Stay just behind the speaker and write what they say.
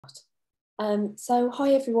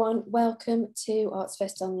Hi everyone, welcome to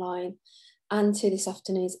ArtsFest Online and to this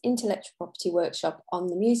afternoon's intellectual property workshop on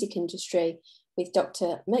the music industry with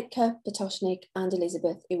Dr. Metka Potoshnik and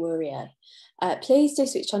Elizabeth Iwurie. Please do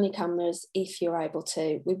switch on your cameras if you're able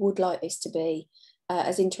to. We would like this to be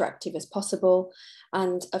as interactive as possible,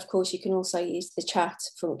 and of course you can also use the chat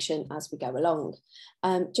function as we go along.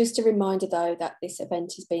 Just a reminder though that this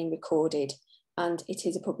event is being recorded and it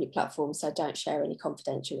is a public platform, so don't share any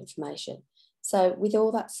confidential information. So with all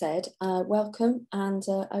that said, welcome, and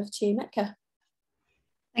over to you, Metka.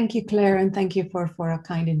 Thank you, Claire, and thank you for a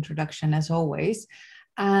kind introduction as always.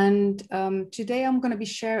 And today I'm going to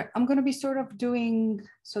be sort of doing,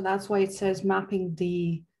 so that's why it says mapping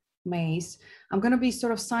the maze. I'm going to be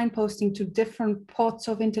sort of signposting to different pots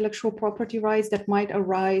of intellectual property rights that might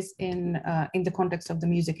arise in the context of the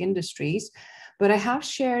music industries. But I have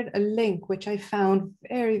shared a link which I found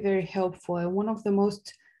very, very helpful, and one of the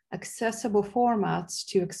most accessible formats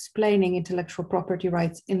to explaining intellectual property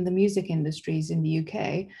rights in the music industries in the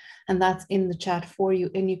UK. And that's in the chat for you,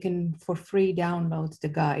 and you can for free download the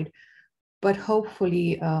guide. But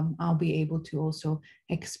hopefully I'll be able to also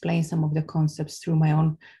explain some of the concepts through my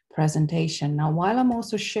own presentation. Now, while I'm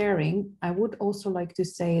also sharing, I would also like to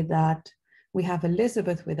say that we have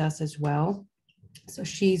Elizabeth with us as well. So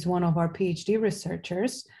she's one of our PhD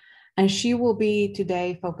researchers, and she will be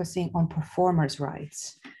today focusing on performers'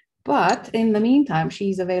 rights. But in the meantime,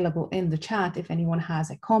 she's available in the chat if anyone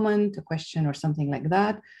has a comment, a question, or something like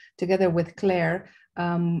that. Together with Claire,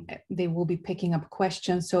 they will be picking up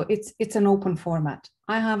questions. So it's an open format.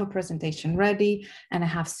 I have a presentation ready, and I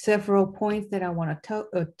have several points that I want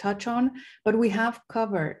to touch on, but we have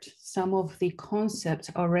covered some of the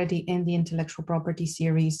concepts already in the intellectual property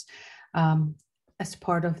series as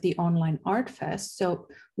part of the online ArtFest. So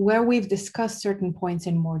where we've discussed certain points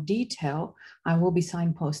in more detail, I will be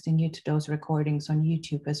signposting you to those recordings on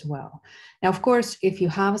YouTube as well. Now, of course, if you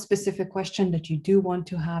have a specific question that you do want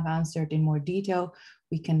to have answered in more detail,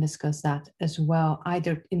 we can discuss that as well,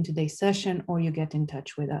 either in today's session or you get in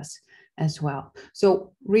touch with us as well.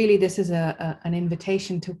 So really, this is an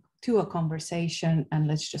invitation to a conversation, and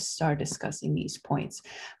let's just start discussing these points.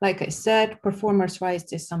 Like I said, performers'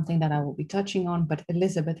 rights is something that I will be touching on, but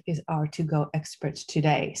Elizabeth is our to-go expert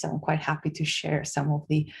today. So I'm quite happy to share some of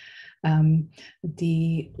the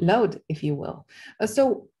load, if you will.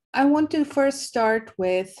 So I want to first start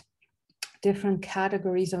with different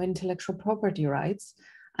categories of intellectual property rights.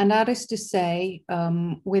 And that is to say,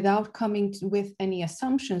 without coming with any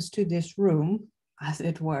assumptions to this room, as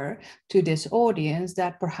it were, to this audience,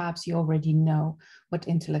 that perhaps you already know what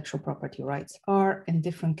intellectual property rights are and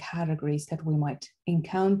different categories that we might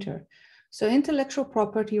encounter. So intellectual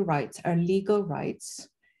property rights are legal rights,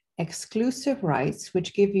 exclusive rights,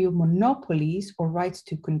 which give you monopolies or rights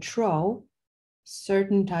to control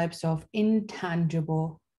certain types of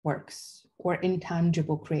intangible works or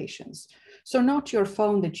intangible creations. So not your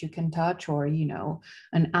phone that you can touch, or, you know,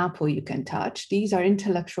 an apple you can touch. These are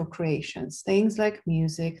intellectual creations, things like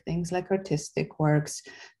music, things like artistic works,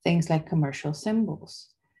 things like commercial symbols.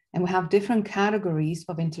 And we have different categories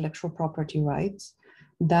of intellectual property rights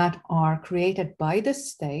that are created by the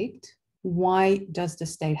state. Why does the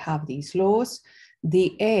state have these laws?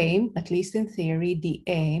 The aim, at least in theory, the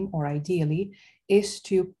aim, or ideally, is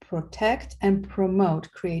to protect and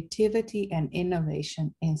promote creativity and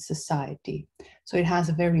innovation in society. So it has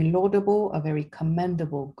a very laudable, a very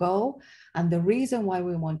commendable goal. And the reason why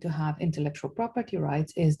we want to have intellectual property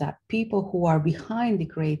rights is that people who are behind the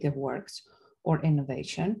creative works or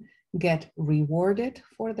innovation get rewarded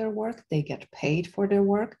for their work, they get paid for their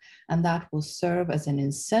work, and that will serve as an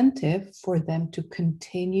incentive for them to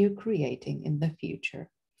continue creating in the future.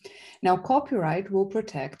 Now, copyright will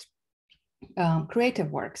protect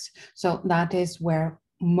creative works. So that is where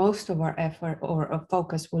most of our effort or our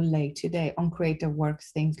focus will lay today, on creative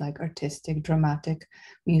works, things like artistic, dramatic,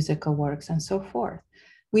 musical works, and so forth.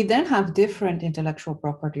 We then have different intellectual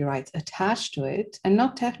property rights attached to it, and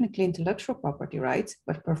not technically intellectual property rights,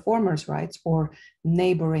 but performers' rights or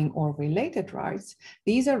neighboring or related rights.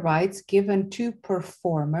 These are rights given to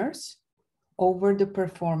performers over the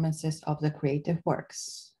performances of the creative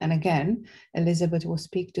works. And again, Elizabeth will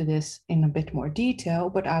speak to this in a bit more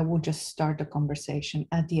detail, but I will just start the conversation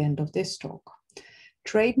at the end of this talk.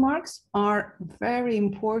 Trademarks are very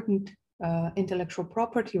important intellectual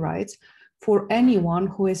property rights for anyone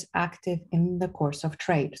who is active in the course of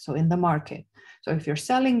trade, so in the market. So if you're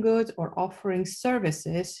selling goods or offering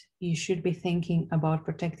services, you should be thinking about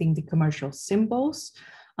protecting the commercial symbols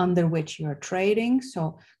under which you are trading,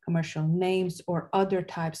 so commercial names or other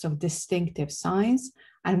types of distinctive signs.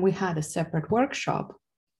 And we had a separate workshop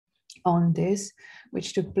on this,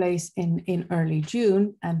 which took place in early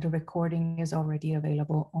June, and the recording is already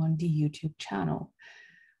available on the YouTube channel.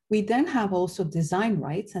 We then have also design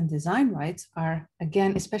rights, and design rights are,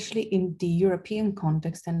 again, especially in the European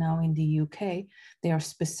context and now in the UK, they are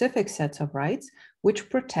specific sets of rights which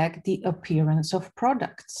protect the appearance of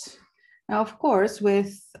products. Now, of course,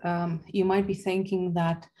 you might be thinking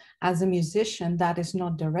that as a musician, that is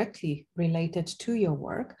not directly related to your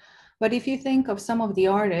work. But if you think of some of the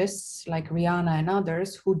artists like Rihanna and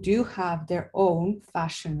others who do have their own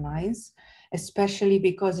fashion lines, especially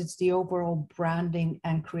because it's the overall branding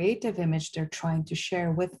and creative image they're trying to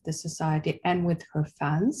share with the society and with her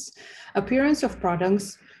fans, appearance of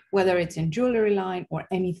products, whether it's in jewelry line or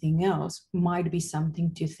anything else, might be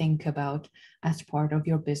something to think about as part of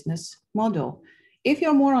your business model. If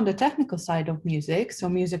you're more on the technical side of music, so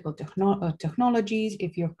musical technologies,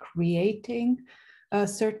 if you're creating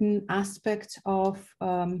certain aspects of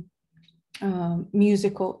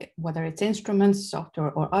musical, whether it's instruments,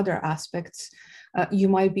 software, or other aspects, you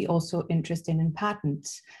might be also interested in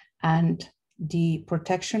patents and the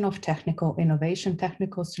protection of technical innovation,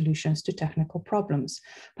 technical solutions to technical problems.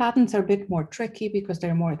 Patents are a bit more tricky because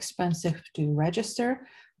they're more expensive to register,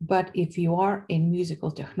 but if you are in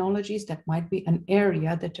musical technologies, that might be an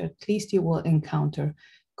area that at least you will encounter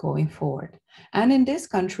going forward. And in this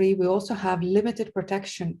country, we also have limited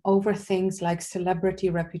protection over things like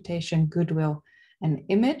celebrity reputation, goodwill, and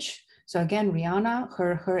image. So again, Rihanna,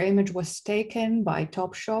 her image was taken by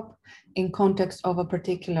Topshop in context of a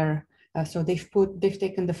particular, so they've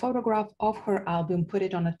taken the photograph of her album, put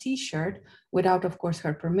it on a t-shirt without, of course,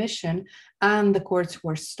 her permission. And the courts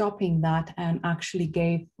were stopping that and actually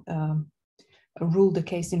gave, ruled the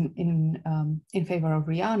case in favor of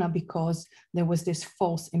Rihanna because there was this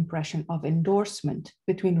false impression of endorsement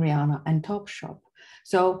between Rihanna and Topshop.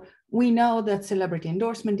 So we know that celebrity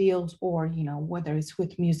endorsement deals, or whether it's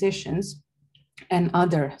with musicians and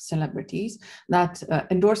other celebrities, that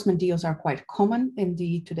endorsement deals are quite common in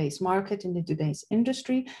today's market, in today's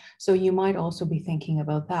industry. So you might also be thinking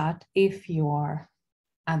about that if you are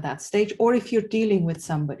at that stage, or if you're dealing with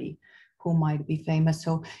somebody who might be famous.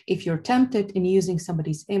 So if you're tempted in using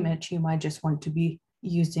somebody's image, you might just want to be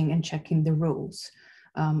using and checking the rules,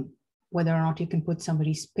 whether or not you can put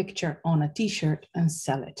somebody's picture on a t-shirt and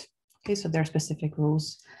sell it. Okay, so there are specific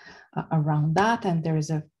rules around that, and there is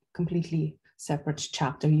a completely separate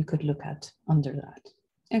chapter you could look at under that.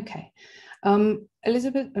 Okay,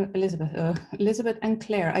 Elizabeth and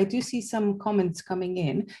Claire, I do see some comments coming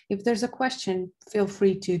in. If there's a question, feel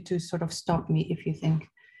free to sort of stop me if you think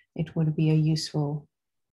it would be a useful.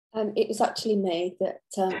 It was actually me that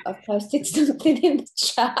I've posted something in the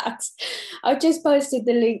chat. I've just posted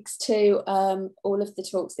the links to all of the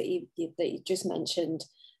talks that you just mentioned.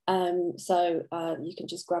 So you can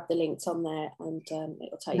just grab the links on there and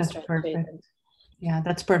it'll take you straight to them. Yeah,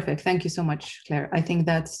 that's perfect. Thank you so much, Claire. I think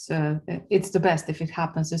that's, it's the best if it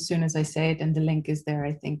happens as soon as I say it and the link is there.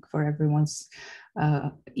 I think for everyone's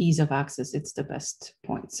ease of access, it's the best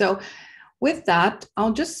point. So with that,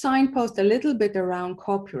 I'll just signpost a little bit around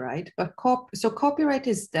copyright, but so copyright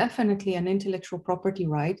is definitely an intellectual property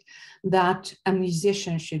right that a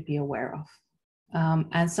musician should be aware of.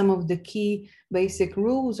 And some of the key basic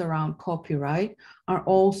rules around copyright are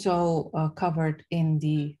also covered in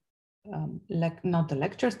the, not the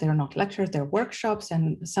lectures, they're not lectures, they're workshops,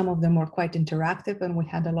 and some of them were quite interactive and we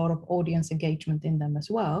had a lot of audience engagement in them as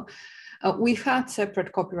well. We've had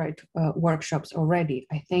separate copyright workshops already.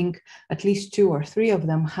 I think at least 2 or 3 of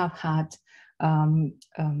them have had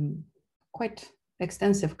quite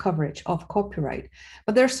extensive coverage of copyright.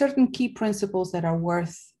 But there are certain key principles that are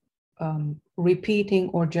worth repeating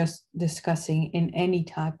or just discussing in any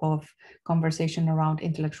type of conversation around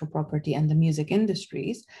intellectual property and the music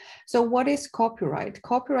industries. So what is copyright?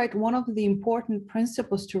 Copyright, one of the important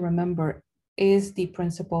principles to remember is the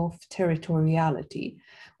principle of territoriality.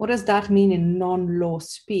 What does that mean in non-law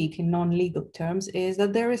speak, in non-legal terms, is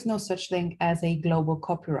that there is no such thing as a global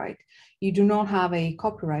copyright. You do not have a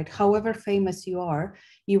copyright, however famous you are,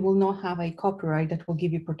 you will not have a copyright that will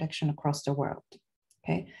give you protection across the world,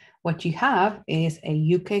 okay? What you have is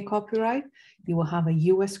a UK copyright, you will have a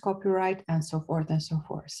US copyright, and so forth and so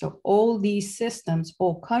forth. So all these systems,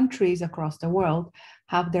 all countries across the world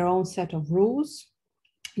have their own set of rules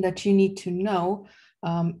that you need to know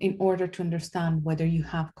in order to understand whether you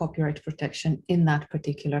have copyright protection in that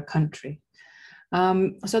particular country.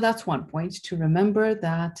 So that's one point to remember,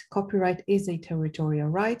 that copyright is a territorial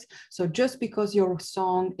right. So just because your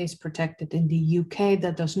song is protected in the UK,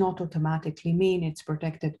 that does not automatically mean it's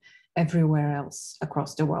protected everywhere else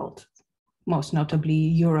across the world, most notably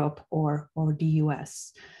Europe or the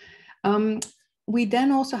US. We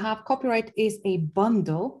then also have copyright is a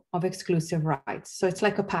bundle of exclusive rights. So it's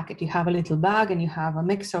like a packet. You have a little bag and you have a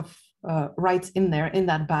mix of rights in there, in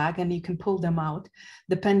that bag, and you can pull them out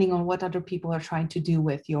depending on what other people are trying to do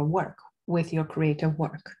with your work, with your creative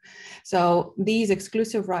work. So these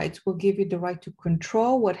exclusive rights will give you the right to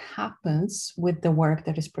control what happens with the work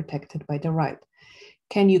that is protected by the right.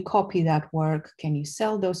 Can you copy that work? Can you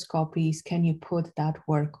sell those copies? Can you put that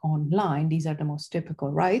work online? These are the most typical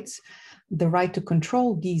rights. The right to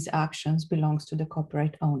control these actions belongs to the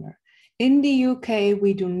copyright owner. In the UK,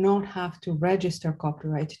 we do not have to register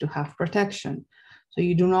copyright to have protection. So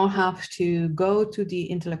you do not have to go to the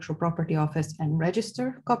Intellectual Property Office and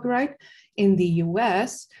register copyright. In the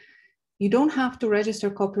US, you don't have to register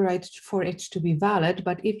copyright for it to be valid,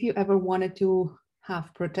 but if you ever wanted to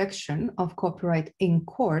have protection of copyright in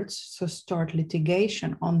courts, so start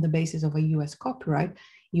litigation on the basis of a US copyright,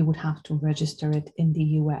 you would have to register it in the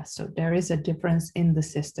US. So there is a difference in the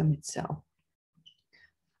system itself.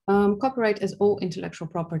 Copyright, as all intellectual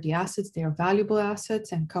property assets, they are valuable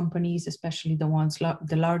assets, and companies, especially the ones,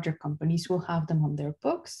 the larger companies, will have them on their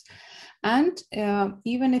books. And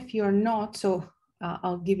even if you're not, so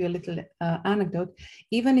I'll give you a little anecdote.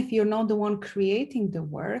 Even if you're not the one creating the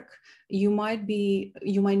work, you might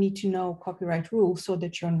need to know copyright rules so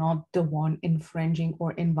that you're not the one infringing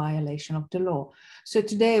or in violation of the law. So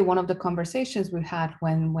today, one of the conversations we had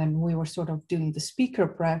when we were sort of doing the speaker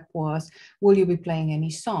prep was, will you be playing any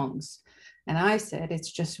songs? And I said,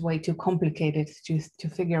 it's just way too complicated to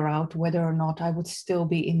figure out whether or not I would still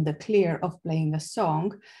be in the clear of playing a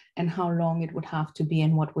song and how long it would have to be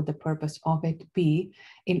and what would the purpose of it be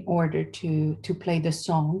in order to play the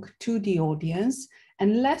song to the audience,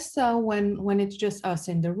 and less so when it's just us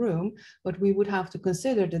in the room, but we would have to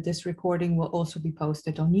consider that this recording will also be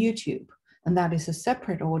posted on YouTube. And that is a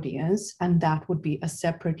separate audience, and that would be a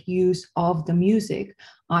separate use of the music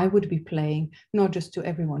I would be playing, not just to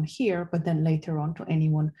everyone here, but then later on to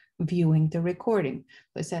anyone viewing the recording.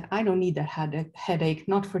 So I said, I don't need that headache,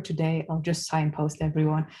 not for today. I'll just signpost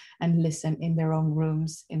everyone and listen in their own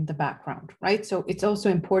rooms in the background, right? So it's also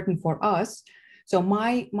important for us. So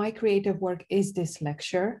my creative work is this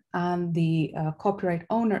lecture, and the copyright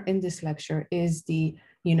owner in this lecture is the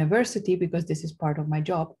university, because this is part of my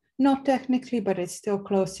job. Not technically, but it's still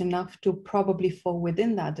close enough to probably fall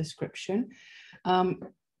within that description.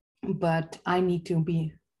 But I need to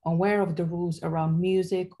be aware of the rules around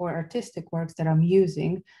music or artistic works that I'm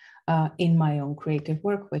using in my own creative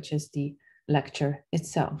work, which is the lecture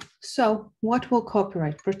itself. So what will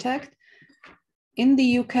copyright protect? In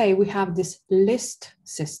the UK, we have this list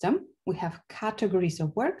system. We have categories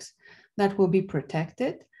of works that will be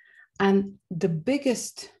protected. And the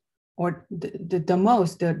biggest, or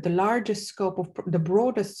the largest scope of, the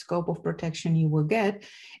broadest scope of protection you will get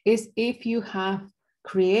is if you have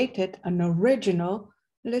created an original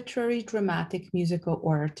literary, dramatic, musical,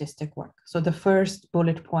 or artistic work. So the first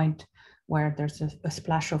bullet point where there's a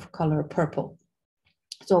splash of color purple.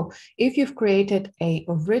 So if you've created an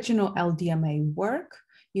original LDMA work,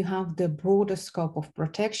 you have the broadest scope of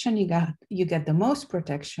protection. You get the most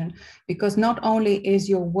protection, because not only is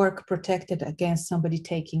your work protected against somebody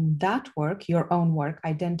taking that work, your own work,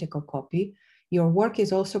 identical copy, your work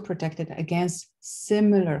is also protected against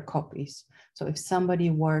similar copies. So if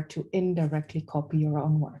somebody were to indirectly copy your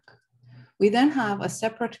own work. We then have a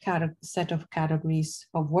separate set of categories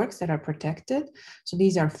of works that are protected. So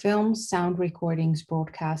these are films, sound recordings,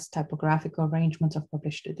 broadcasts, typographical arrangements of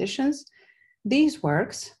published editions. These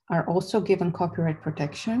works are also given copyright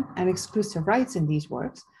protection and exclusive rights in these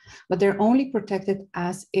works, but they're only protected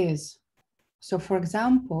as is. So for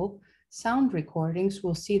example, sound recordings,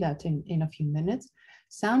 we'll see that in a few minutes.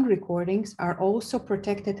 Sound recordings are also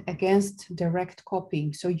protected against direct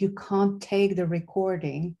copying. So you can't take the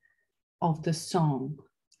recording of the song.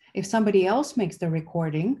 If somebody else makes the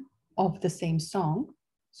recording of the same song,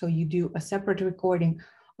 so you do a separate recording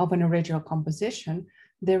of an original composition,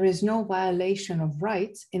 there is no violation of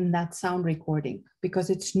rights in that sound recording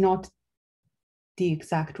because it's not the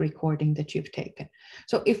exact recording that you've taken.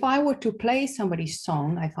 So if I were to play somebody's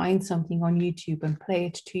song, I find something on YouTube and play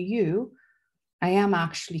it to you, I am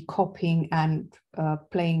actually copying and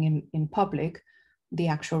playing in public the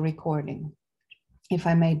actual recording. If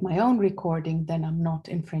I made my own recording, then I'm not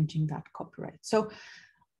infringing that copyright. So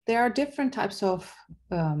there are different types of,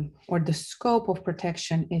 or the scope of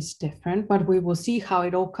protection is different, but we will see how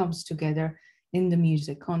it all comes together in the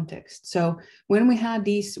music context. So when we had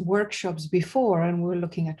these workshops before, and we were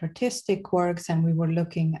looking at artistic works, and we were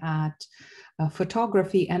looking at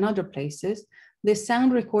photography and other places, the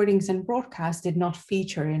sound recordings and broadcasts did not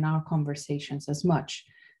feature in our conversations as much.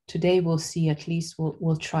 today we'll see, at least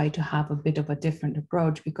we'll try to have a bit of a different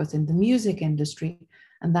approach, because in the music industry,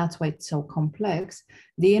 and that's why it's so complex,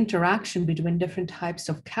 the interaction between different types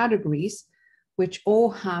of categories, which all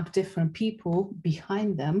have different people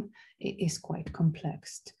behind them, is quite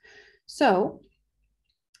complex. So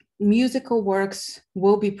musical works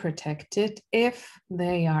will be protected if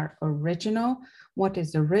they are original. What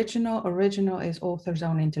is original? Original is author's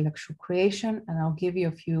own intellectual creation, and I'll give you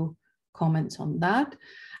a few comments on that.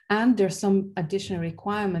 And there's some additional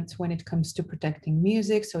requirements when it comes to protecting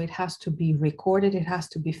music. So it has to be recorded, it has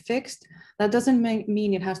to be fixed. That doesn't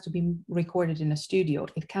mean it has to be recorded in a studio.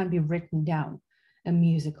 It can be written down, a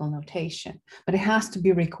musical notation, but it has to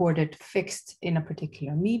be recorded, fixed in a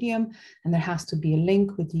particular medium, and there has to be a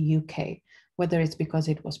link with the UK, whether it's because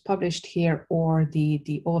it was published here or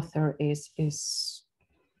the author is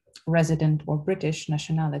resident or British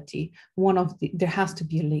nationality. There has to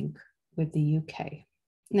be a link with the UK.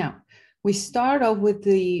 Now, we start off with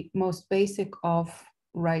the most basic of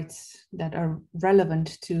rights that are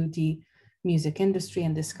relevant to the music industry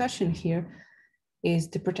and discussion here is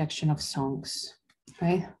the protection of songs,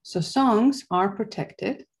 right? So songs are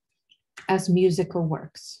protected as musical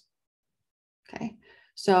works, okay?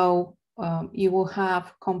 So you will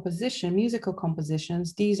have musical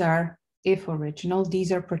compositions. These are, if original,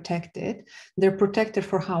 these are protected. They're protected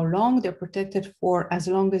for how long? They're protected for as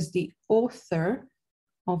long as the author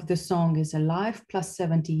of the song is alive, plus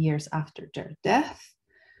 70 years after their death.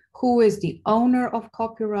 Who is the owner of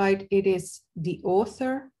copyright? It is the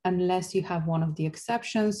author, unless you have one of the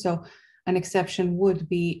exceptions. So an exception would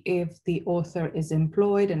be if the author is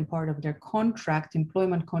employed and part of their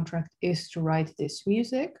employment contract is to write this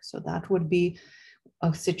music. So that would be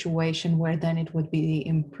a situation where then it would be the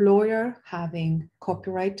employer having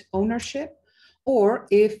copyright ownership, or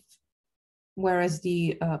if, whereas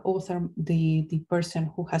the author, the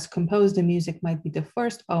person who has composed the music might be the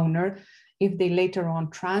first owner, if they later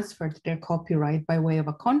on transferred their copyright by way of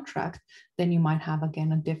a contract, then you might have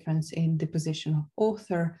again a difference in the position of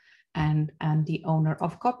author and the owner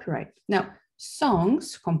of copyright. Now,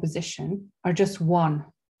 songs, composition, are just one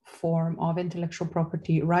form of intellectual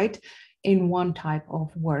property right in one type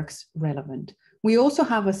of works relevant. We also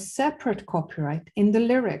have a separate copyright in the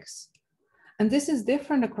lyrics. And this is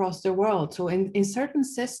different across the world. So in certain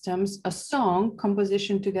systems, a song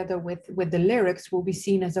composition together with the lyrics will be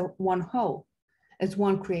seen as one whole, as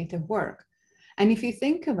one creative work. And if you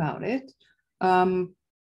think about it,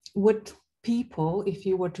 would people, if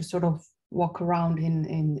you were to sort of walk around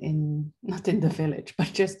in not in the village,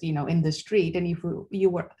 but just, in the street, and if you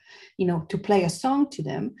were, to play a song to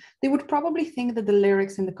them, they would probably think that the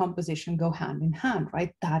lyrics and the composition go hand in hand,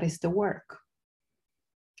 right? That is the work.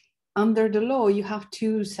 Under the law, you have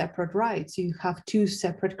two separate rights. You have two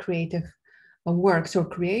separate creative works or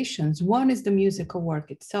creations. One is the musical work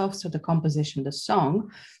itself, so the composition, the song.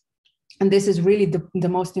 And this is really the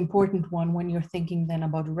most important one when you're thinking then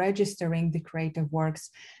about registering the creative works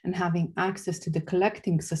and having access to the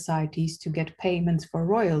collecting societies to get payments for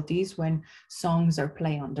royalties when songs are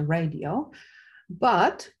played on the radio.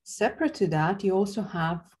 But separate to that, you also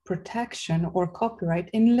have protection or copyright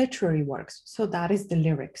in literary works. So that is the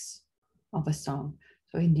lyrics of a song.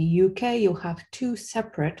 So in the UK, you have two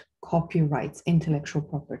separate copyrights, intellectual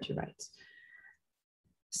property rights.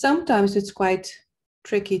 Sometimes it's quite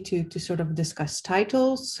tricky to sort of discuss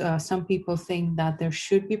titles. Some people think that there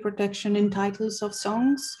should be protection in titles of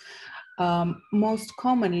songs. Most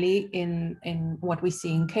commonly in what we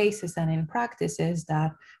see in cases and in practice is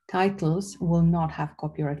that titles will not have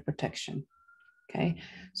copyright protection. Okay,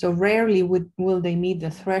 so rarely will they meet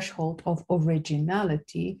the threshold of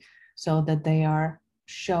originality, so that they are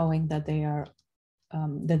showing that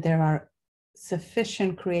that there are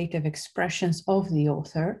sufficient creative expressions of the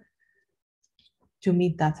author to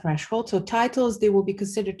meet that threshold. So titles, they will be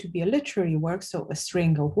considered to be a literary work, so a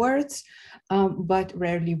string of words, but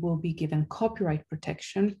rarely will be given copyright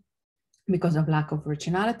protection because of lack of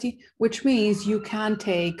originality, which means you can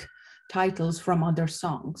take titles from other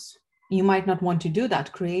songs. You might not want to do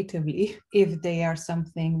that creatively if they are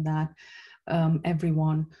something that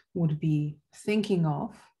everyone would be thinking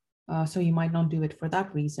of. So you might not do it for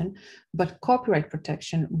that reason, but copyright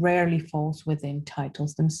protection rarely falls within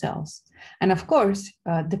titles themselves. And of course,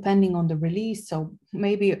 depending on the release, so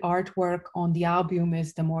maybe artwork on the album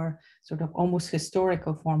is the more sort of almost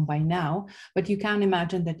historical form by now, but you can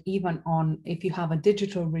imagine that even if you have a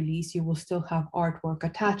digital release, you will still have artwork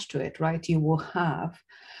attached to it, right? You will have,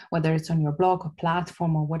 whether it's on your blog or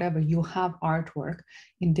platform or whatever, you have artwork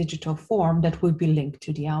in digital form that will be linked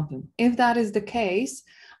to the album. If that is the case,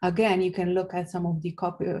 Again, you can look at some of the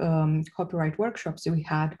copyright workshops that we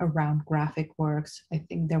had around graphic works. I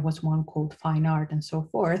think there was one called Fine Art and so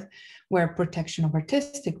forth, where protection of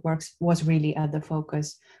artistic works was really at the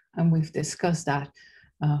focus. And we've discussed that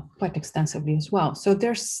quite extensively as well. So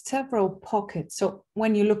there's several pockets. So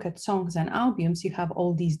when you look at songs and albums, you have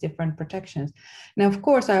all these different protections. Now, of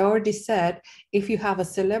course, I already said, if you have a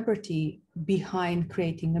celebrity behind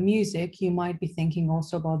creating the music, you might be thinking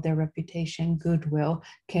also about their reputation, goodwill.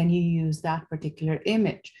 Can you use that particular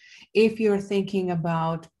image? If you're thinking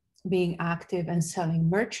about being active and selling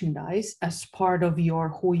merchandise as part of your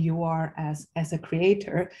who you are as a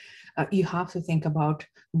creator, you have to think about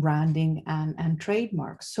branding and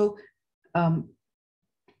trademarks. So the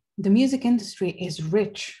music industry is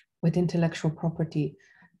rich with intellectual property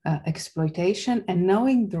exploitation, and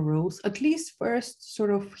knowing the rules, at least first sort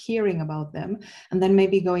of hearing about them, and then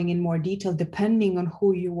maybe going in more detail, depending on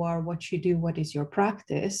who you are, what you do, what is your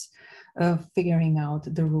practice, figuring out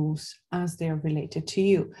the rules as they're related to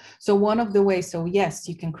you. So one of the ways, so yes,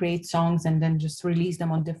 you can create songs and then just release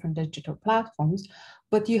them on different digital platforms,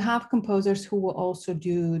 but you have composers who will also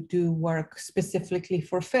do work specifically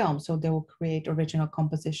for film. So they will create original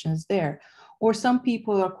compositions there. Or some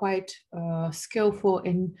people are quite skillful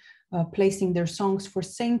in placing their songs for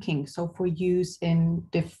syncing. So for use in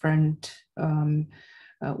different,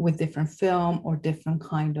 with different film or different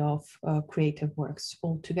kind of creative works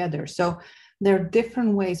altogether. So there are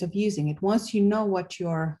different ways of using it. Once you know what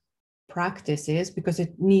your practice is, because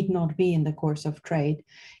it need not be in the course of trade,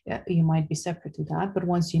 you might be separate to that, but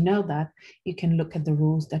once you know that, you can look at the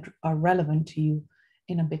rules that are relevant to you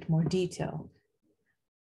in a bit more detail.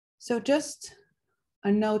 So just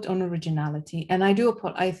a note on originality, and I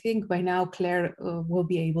think by now Claire will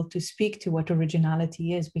be able to speak to what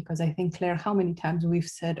originality is, because I think, Claire, how many times we've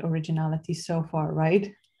said originality so far,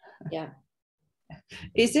 right? Yeah.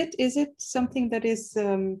 Is it something that is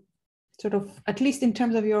sort of, at least in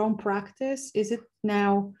terms of your own practice, is it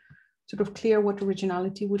now sort of clear what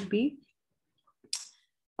originality would be?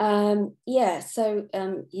 Yeah, so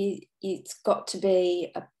it's got to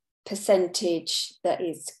be a percentage that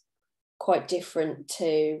is quite different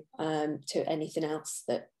to anything else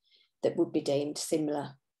that would be deemed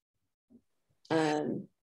similar.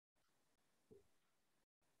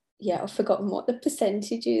 Yeah, I've forgotten what the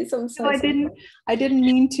percentage is. I'm so sorry. I didn't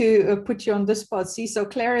mean to put you on the spot. See, so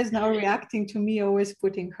Claire is now reacting to me always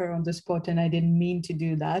putting her on the spot, and I didn't mean to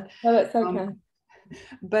do that. Oh, it's okay.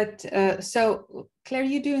 But so Claire,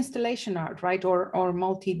 you do installation art, right? Or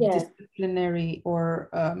multidisciplinary, or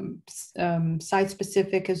site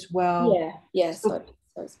specific as well? Yeah, site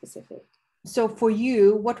specific. So for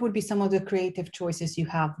you, what would be some of the creative choices you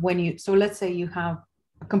have when you, so let's say you have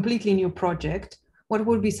a completely new project, what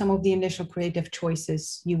would be some of the initial creative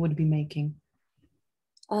choices you would be making?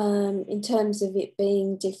 In terms of it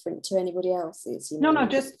being different to anybody else's? No,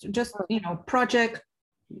 just project,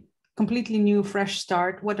 completely new, fresh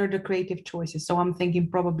start. What are the creative choices? So I'm thinking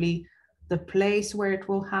probably the place where it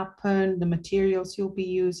will happen, the materials you'll be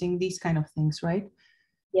using, these kind of things, right?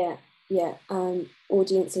 Yeah.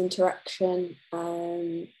 Audience interaction.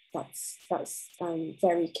 That's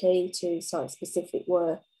very key to site-specific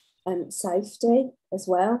work. Safety as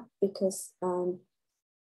well, because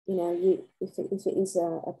if it is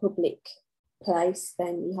a public place,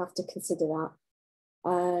 then you have to consider that.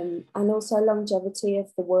 And also longevity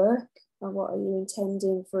of the work. What are you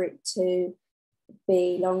intending for it to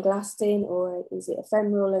be long lasting, or is it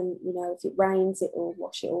ephemeral, and if it rains it will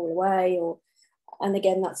wash it all away, and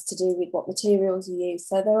again that's to do with what materials you use.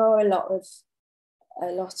 So there are a lot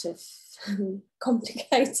of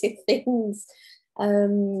complicated things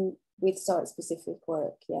with site specific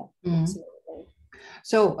work. Absolutely.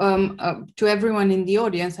 So to everyone in the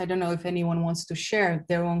audience, I don't know if anyone wants to share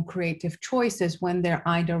their own creative choices when they're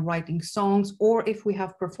either writing songs, or if we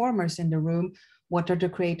have performers in the room, what are the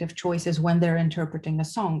creative choices when they're interpreting a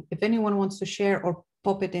song? If anyone wants to share, or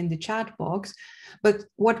pop it in the chat box. But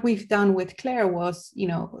what we've done with Claire was,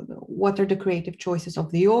 what are the creative choices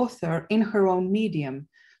of the author in her own medium?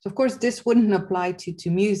 So of course, this wouldn't apply to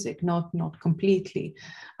music, not completely,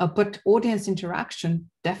 but audience interaction,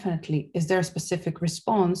 definitely. Is there a specific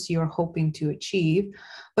response you're hoping to achieve?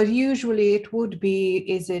 But usually it would be,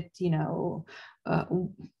 is it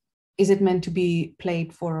meant to be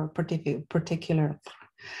played for a particular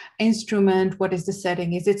instrument? What is the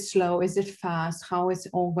setting? Is it slow? Is it fast? How is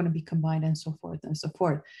it all going to be combined, and so forth and so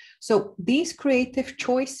forth? So these creative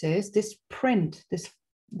choices, this print,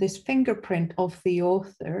 this fingerprint of the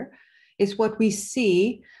author, It's what we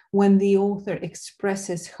see when the author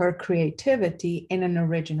expresses her creativity in an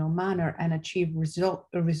original manner and achieve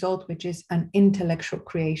a result which is an intellectual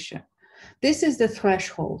creation. This is the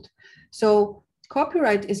threshold. So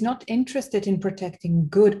copyright is not interested in protecting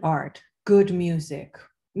good art, good music,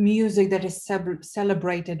 music that is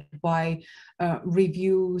celebrated by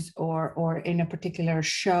reviews or in a particular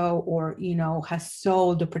show, or, you know, has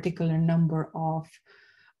sold a particular number of,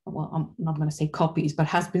 well, I'm not going to say copies, but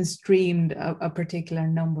has been streamed a particular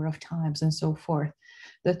number of times and so forth.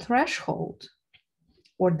 The threshold,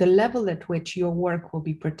 or the level at which your work will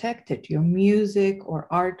be protected, your music or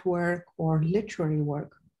artwork or literary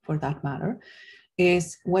work for that matter,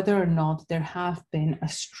 is whether or not there have been a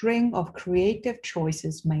string of creative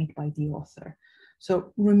choices made by the author.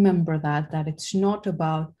 So remember that it's not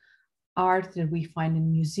about art that we find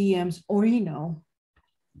in museums, or, you know,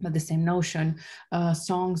 but the same notion,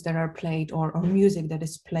 songs that are played or music that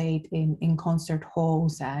is played in concert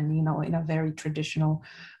halls and, you know, in a very traditional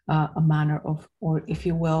a manner of, or if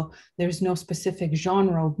you will, there's no specific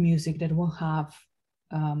genre of music that will have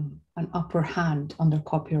an upper hand under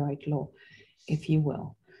copyright law, if you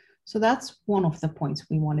will. So that's one of the points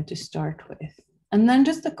we wanted to start with. And then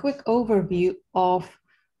just a quick overview of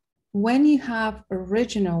when you have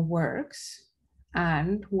original works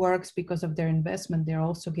and works, because of their investment, they're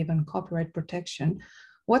also given copyright protection.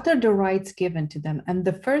 What are the rights given to them? And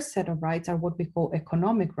the first set of rights are what we call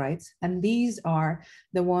economic rights. And these are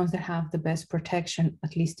the ones that have the best protection,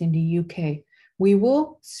 at least in the UK. We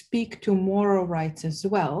will speak to moral rights as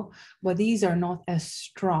well, but these are not as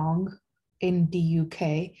strong in the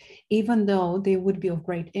UK, even though they would be of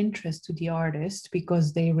great interest to the artist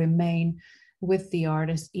because they remain with the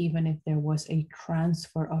artist, even if there was a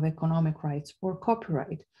transfer of economic rights or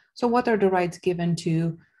copyright. So what are the rights given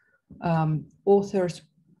to authors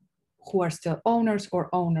who are still owners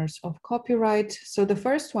or owners of copyright? So the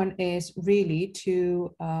first one is really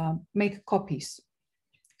to make copies,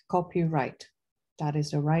 copyright. That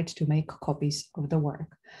is the right to make copies of the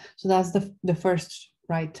work. So that's the first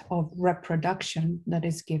right of reproduction that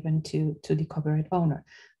is given to the copyright owner.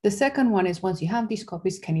 The second one is, once you have these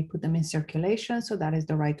copies, can you put them in circulation? So that is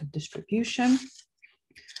the right of distribution.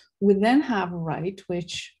 We then have a right,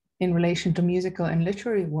 which in relation to musical and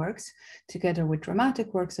literary works, together with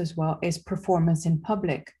dramatic works as well, is performance in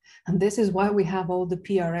public. And this is why we have all the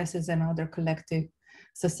PRSs and other collective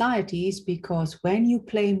societies, because when you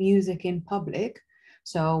play music in public,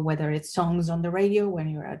 so whether it's songs on the radio when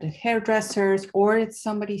you're at the hairdressers, or it's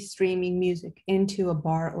somebody streaming music into a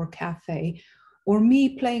bar or cafe, or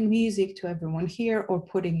me playing music to everyone here or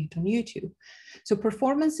putting it on YouTube. So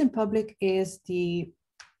performance in public is the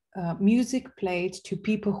music played to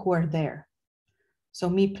people who are there. So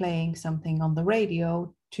me playing something on the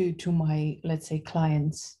radio to my, let's say,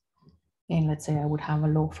 clients. And let's say I would have a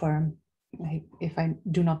law firm, if I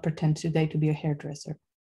do not pretend today to be a hairdresser.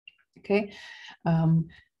 Okay.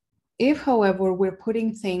 If, however, we're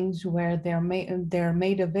putting things where they're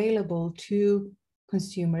made available to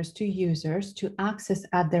consumers, to users, to access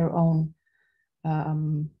at their own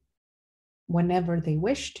whenever they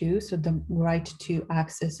wish to, so the right to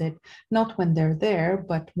access it, not when they're there,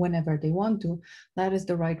 but whenever they want to, that is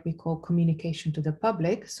the right we call communication to the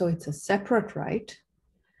public. So it's a separate right.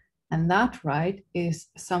 And that right is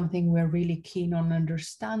something we're really keen on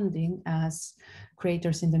understanding as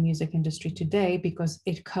creators in the music industry today, because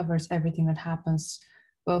it covers everything that happens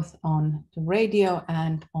both on the radio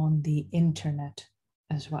and on the internet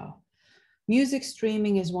as well. Music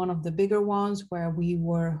streaming is one of the bigger ones, where we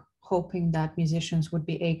were hoping that musicians would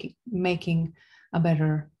be making a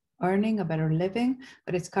better earning, a better living,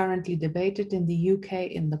 but it's currently debated in the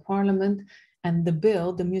UK in the Parliament. And the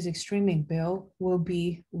bill, the music streaming bill, will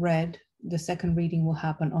be read. The second reading will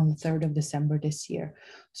happen on the 3rd of December this year.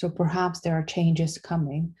 So perhaps there are changes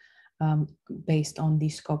coming based on the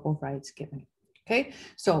scope of rights given. Okay,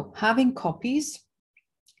 so having copies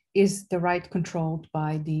is the right controlled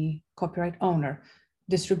by the copyright owner.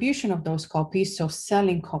 Distribution of those copies, so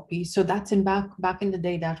selling copies, so that's back in the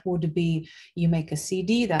day, that would be, you make a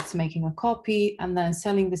CD, that's making a copy, and then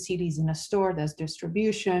selling the CDs in a store, that's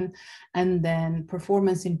distribution. And then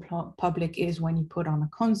performance in public is when you put on a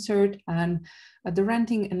concert. And the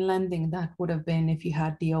renting and lending, that would have been if you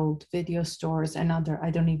had the old video stores and other, I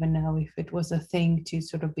don't even know if it was a thing to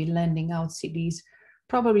sort of be lending out CDs,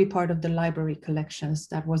 probably part of the library collections.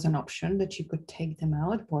 That was an option, that you could take them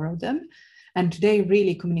out, borrow them. And today,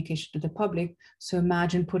 really, communication to the public. So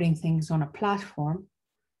imagine putting things on a platform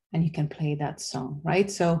and you can play that song,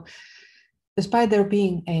 right? So despite there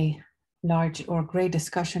being a large or great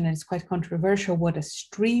discussion, and it's quite controversial what a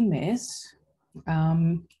stream is,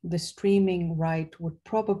 the streaming right would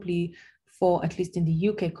probably fall, at least in the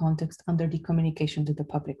UK context, under the communication to the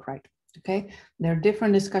public right. Okay, there are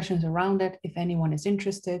different discussions around it. If anyone is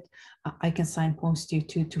interested, I can signpost you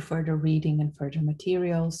to further reading and further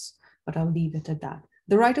materials, but I'll leave it at that.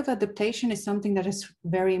 The right of adaptation is something that is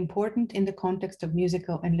very important in the context of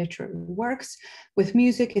musical and literary works. With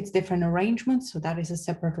music, it's different arrangements, so that is a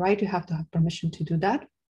separate right. You have to have permission to do that.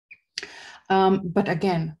 But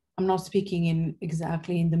again, I'm not speaking in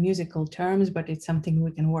exactly in the musical terms, but it's something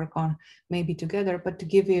we can work on maybe together. But to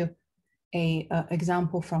give you a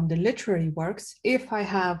example from the literary works, if I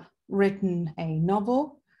have written a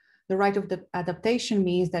novel, the right of the adaptation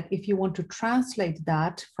means that if you want to translate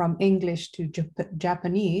that from English to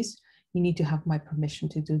Japanese, you need to have my permission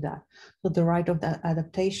to do that. So the right of the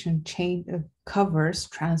adaptation covers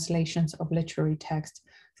translations of literary text,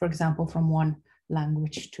 for example, from one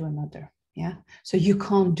language to another. Yeah, so you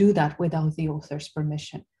can't do that without the author's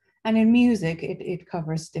permission. And in music, it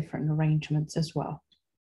covers different arrangements as well.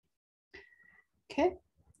 Okay,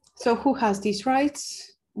 so who has these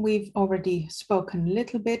rights? We've already spoken a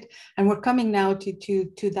little bit, and we're coming now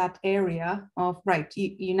to that area of, right,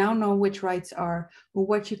 you now know which rights are, or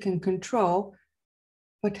what you can control,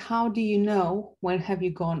 but how do you know when have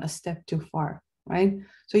you gone a step too far, right?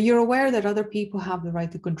 So you're aware that other people have the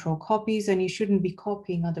right to control copies and you shouldn't be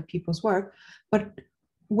copying other people's work, but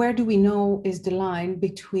where do we know is the line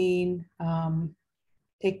between,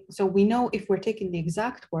 so we know if we're taking the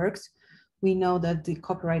exact works, we know that the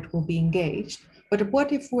copyright will be engaged. But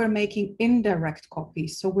what if we're making indirect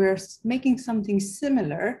copies? So we're making something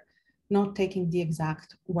similar, not taking the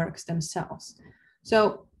exact works themselves.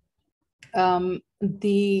 So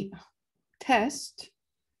the test,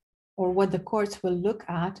 or what the courts will look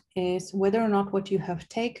at, is whether or not what you have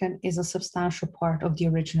taken is a substantial part of the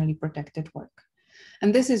originally protected work.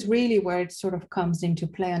 And this is really where it sort of comes into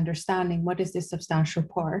play, understanding what is this substantial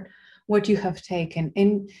part, what you have taken.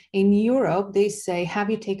 In Europe, they say, have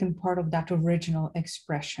you taken part of that original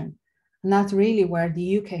expression? And that's really where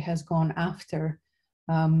the UK has gone after,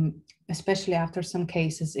 especially after some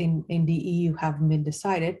cases in the EU haven't been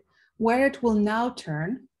decided. Where it will now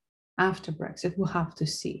turn after Brexit, we'll have to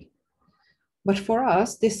see. But for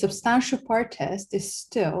us, this substantial part test is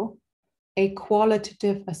still a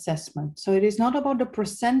qualitative assessment. So it is not about the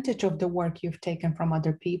percentage of the work you've taken from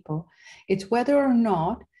other people. It's whether or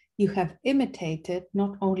not you have imitated,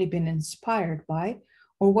 not only been inspired by,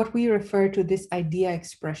 or what we refer to this idea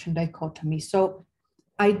expression dichotomy. So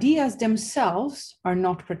ideas themselves are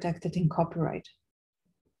not protected in copyright.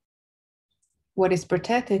 What is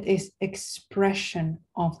protected is expression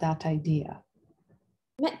of that idea.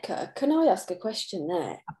 Metka, can I ask a question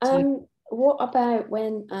there? What about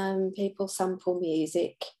when people sample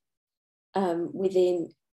music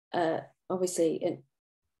within obviously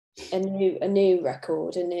a new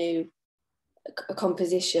record, a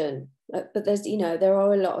composition, but there's, you know, there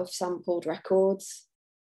are a lot of sampled records.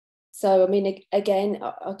 So I mean, again,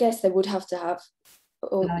 I guess they would have to have,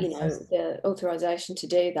 you know, the authorization to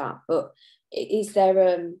do that. But is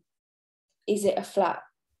it a flat?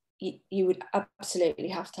 You would absolutely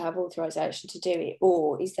have to have authorization to do it,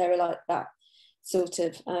 or is there like that sort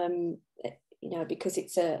of you know, because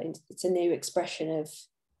it's a new expression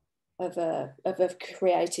of a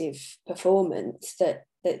creative performance that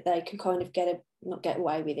they can kind of not get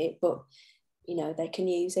away with it, but you know, they can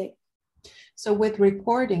use it. So with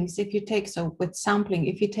recordings, with sampling,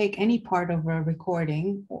 if you take any part of a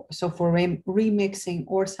recording, so for remixing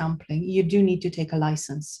or sampling, you do need to take a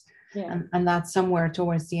license. Yeah. And that's somewhere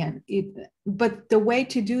towards the end. But the way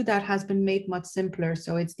to do that has been made much simpler.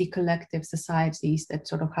 So it's the collective societies that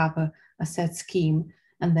sort of have a set scheme,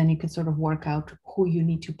 and then you can sort of work out who you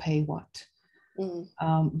need to pay what.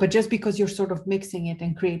 But just because you're sort of mixing it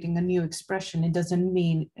and creating a new expression, it doesn't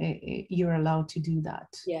mean you're allowed to do that.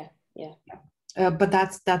 Yeah. But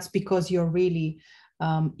that's because you're really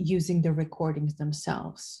using the recordings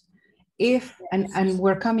themselves. And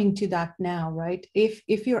we're coming to that now, right?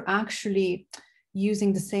 If you're actually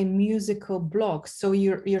using the same musical blocks, so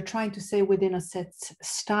you're trying to say within a set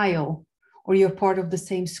style, or you're part of the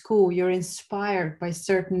same school, you're inspired by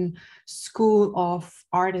certain school of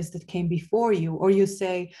artists that came before you, or you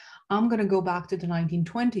say, I'm going to go back to the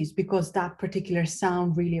 1920s because that particular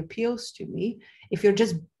sound really appeals to me. If you're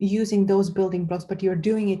just using those building blocks, but you're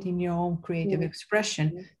doing it in your own creative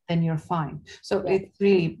expression, then you're fine. So it's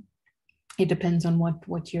really, it depends on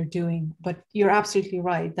what you're doing. But you're absolutely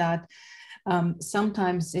right that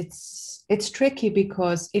sometimes it's tricky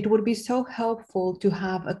because it would be so helpful to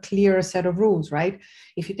have a clear set of rules, right?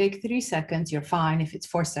 If you take 3 seconds, you're fine. If it's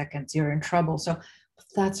 4 seconds, you're in trouble. So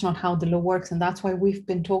that's not how the law works. And that's why we've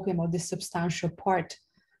been talking about this substantial part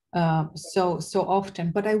so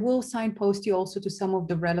often. But I will signpost you also to some of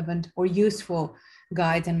the relevant or useful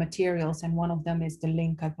guides and materials. And one of them is the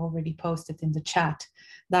link I've already posted in the chat.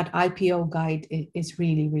 That IPO guide is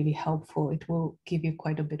really, really helpful. It will give you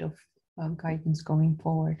quite a bit of guidance going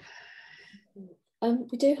forward.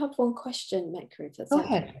 We do have one question, Mecca, if that's Go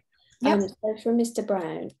okay. ahead. Yep. So from Mr.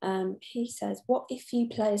 Brown, he says, what if you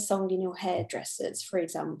play a song in your hairdressers, for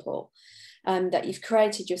example, that you've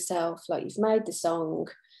created yourself, like you've made the song,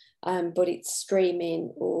 but it's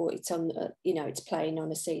streaming or it's on, it's playing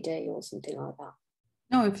on a CD or something like that?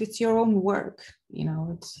 No, if it's your own work,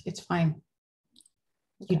 it's fine.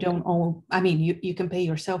 Okay. You don't owe, I mean, you can pay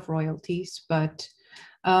yourself royalties, but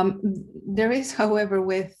there is, however,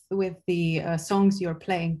 with the songs you're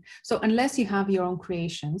playing. So unless you have your own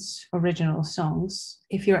creations, original songs,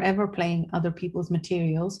 if you're ever playing other people's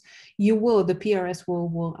materials, the PRS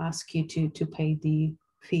will ask you to pay the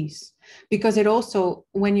fees, because it also,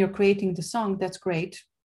 when you're creating the song, that's great,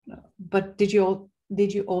 but did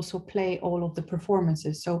you also play all of the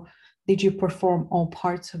performances? So did you perform all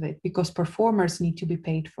parts of it? Because performers need to be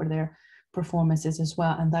paid for their performances as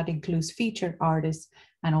well, and that includes featured artists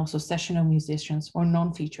and also sessional musicians or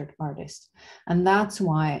non-featured artists. And that's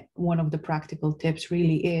why one of the practical tips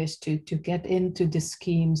really is to get into the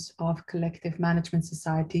schemes of collective management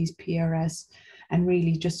societies, PRS, and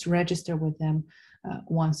really just register with them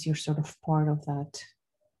once you're sort of part of that,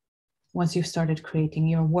 once you've started creating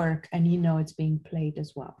your work and it's being played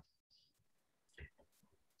as well.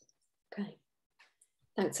 Okay,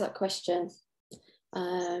 thanks for that question.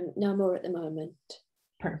 No more at the moment.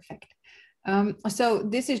 Perfect. So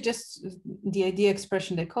this is just the idea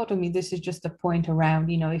expression dichotomy. This is just a point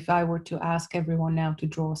around, if I were to ask everyone now to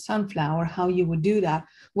draw a sunflower, how you would do that,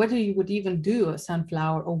 whether you would even do a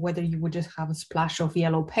sunflower or whether you would just have a splash of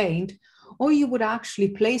yellow paint, or you would actually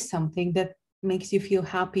play something that makes you feel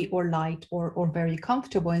happy or light or very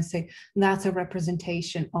comfortable and say, that's a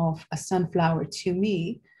representation of a sunflower to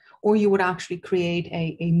me, or you would actually create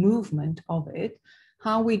a movement of it.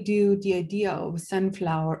 How we do the idea of a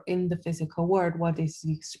sunflower in the physical world, what is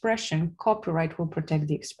the expression? Copyright will protect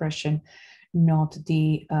the expression, not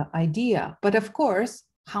the idea. But of course,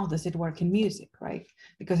 how does it work in music, right?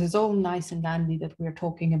 Because it's all nice and dandy that we're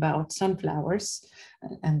talking about sunflowers,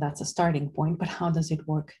 and that's a starting point, but how does it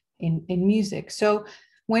work in music? So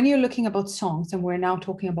when you're looking about songs, and we're now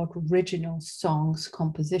talking about original songs,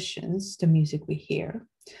 compositions, the music we hear,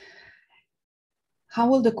 how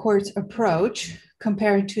will the courts approach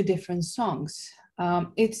comparing two different songs?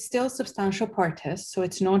 It's still substantial partist, so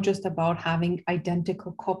it's not just about having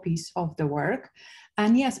identical copies of the work.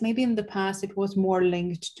 And yes, maybe in the past it was more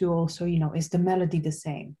linked to also, is the melody the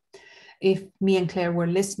same? If me and Claire were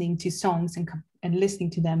listening to songs and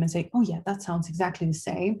listening to them and say, oh yeah, that sounds exactly the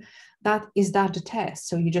same, that the test?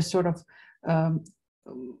 So you just sort of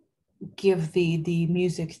give the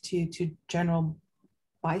music to general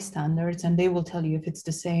bystanders, and they will tell you if it's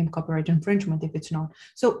the same copyright infringement, if it's not.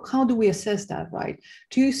 So how do we assess that, right?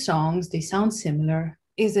 Two songs, they sound similar.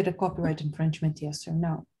 Is it a copyright infringement, yes or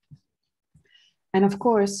no? And of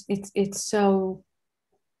course, it's so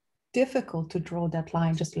difficult to draw that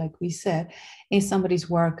line, just like we said. Is somebody's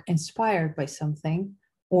work inspired by something,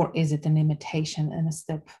 or is it an imitation and a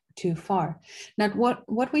step too far? Now,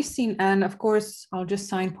 what we've seen, and of course, I'll just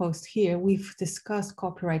signpost here, we've discussed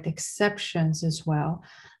copyright exceptions as well.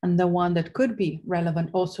 And the one that could be relevant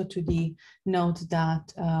also to the note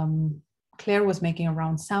that Claire was making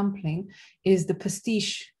around sampling is the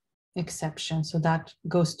pastiche exception. So that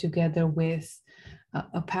goes together with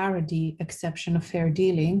a parody exception of fair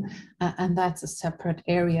dealing, and that's a separate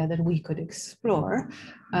area that we could explore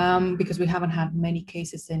because we haven't had many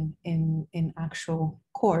cases in actual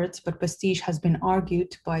courts, but pastiche has been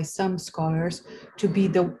argued by some scholars to be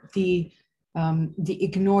the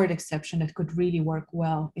ignored exception that could really work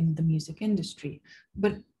well in the music industry.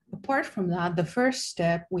 But apart from that, the first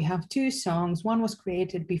step, we have two songs. One was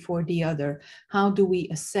created before the other. How do we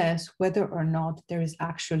assess whether or not there is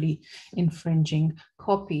actually infringing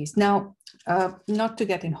copies? Now, not to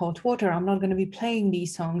get in hot water, I'm not going to be playing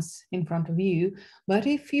these songs in front of you, but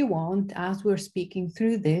if you want, as we're speaking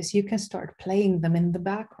through this, you can start playing them in the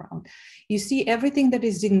background. You see, everything that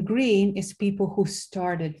is in green is people who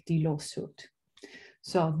started the lawsuit.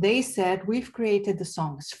 So they said, we've created the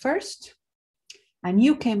songs first, and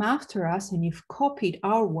you came after us and you've copied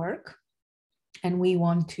our work, and we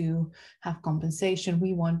want to have compensation.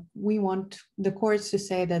 We want the courts to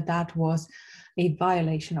say that that was a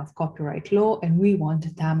violation of copyright law, and we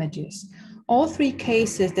want damages. All three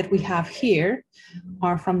cases that we have here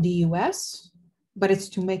are from the US, but it's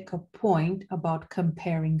to make a point about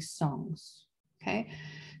comparing songs. Okay,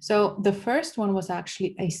 so the first one was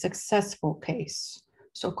actually a successful case.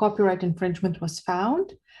 So copyright infringement was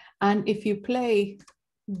found. And if you play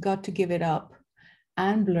Got to Give It Up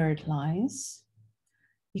and Blurred Lines,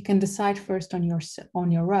 you can decide first on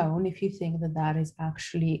your own if you think that that is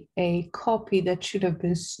actually a copy that should have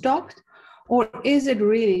been stopped, or is it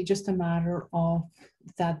really just a matter of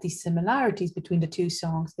that the similarities between the two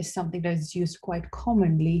songs is something that is used quite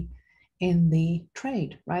commonly in the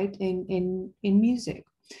trade, right? In music.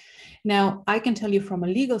 Now, I can tell you from a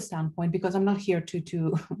legal standpoint, because I'm not here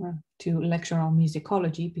to lecture on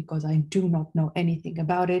musicology, because I do not know anything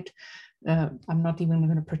about it. I'm not even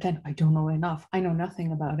going to pretend I don't know enough. I know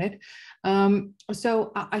nothing about it.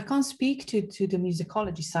 So I can't speak to the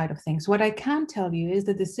musicology side of things. What I can tell you is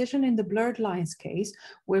the decision in the Blurred Lines case,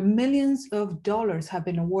 where millions of dollars have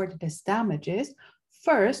been awarded as damages,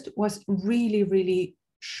 first was really, really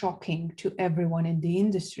shocking to everyone in the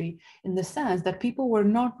industry, in the sense that people were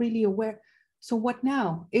not really aware. So what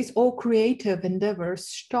now? Is all creative endeavors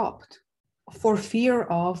stopped for fear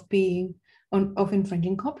of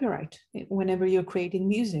infringing copyright whenever you're creating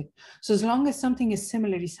music? So as long as something is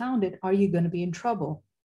similarly sounded, are you going to be in trouble?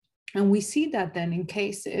 And we see that then in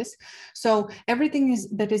cases. So everything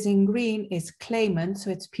that is in green is claimant,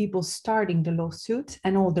 so it's people starting the lawsuit,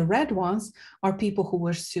 and all the red ones are people who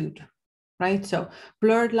were sued, right? So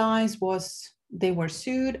Blurred Lines they were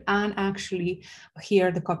sued, and actually here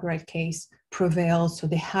the copyright case prevailed, so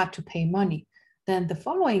they had to pay money. Then the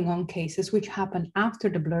following on cases, which happened after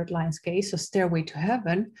the Blurred Lines case, so Stairway to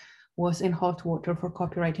Heaven was in hot water for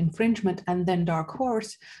copyright infringement, and then Dark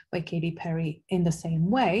Horse by Katy Perry in the same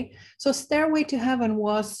way. So Stairway to Heaven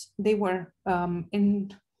they were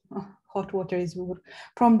in hot water is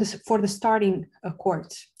for the starting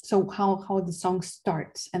chords. So how the song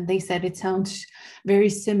starts, and they said it sounds very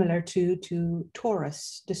similar to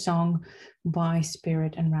Taurus, the song by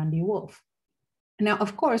Spirit and Randy Wolf. Now,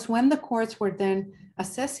 of course, when the courts were then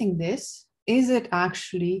assessing this, is it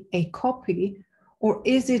actually a copy, or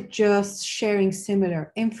is it just sharing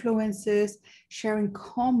similar influences, sharing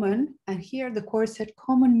common, and here the court said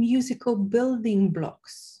common musical building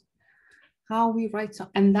blocks, how we write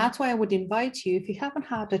songs. And that's why I would invite you, if you haven't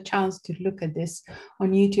had a chance to look at this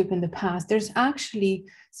on YouTube in the past, there's actually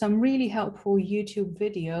some really helpful YouTube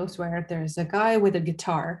videos where there's a guy with a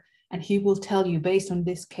guitar, and he will tell you, based on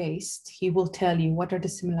this case, he will tell you what are the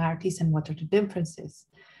similarities and what are the differences.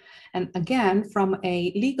 And again, from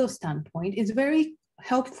a legal standpoint, it's very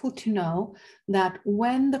helpful to know that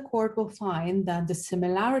when the court will find that the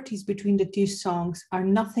similarities between the two songs are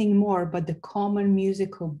nothing more but the common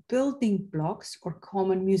musical building blocks or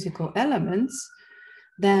common musical elements,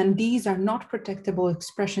 then these are not protectable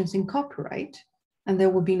expressions in copyright, and there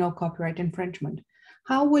will be no copyright infringement.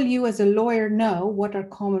 How will you as a lawyer know what are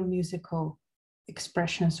common musical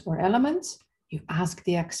expressions or elements? You ask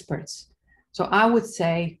the experts. So I would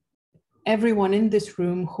say, everyone in this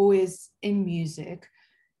room who is in music,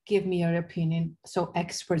 give me your opinion. So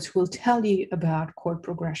experts will tell you about chord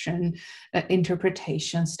progression,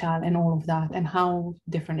 interpretation, style, and all of that, and how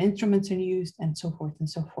different instruments are used, and so forth and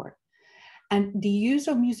so forth. And the use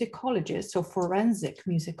of musicologists, so forensic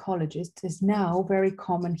musicologists, is now very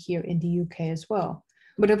common here in the UK as well.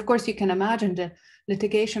 But of course, you can imagine that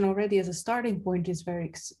litigation already as a starting point is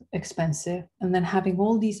very expensive. And then having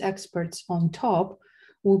all these experts on top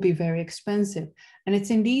will be very expensive. And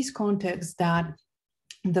it's in these contexts that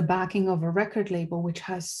the backing of a record label, which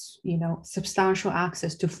has, substantial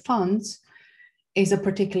access to funds, is a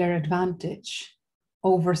particular advantage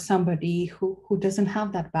over somebody who doesn't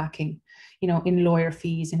have that backing, in lawyer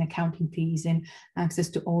fees, in accounting fees, in access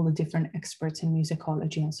to all the different experts in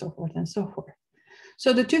musicology, and so forth and so forth.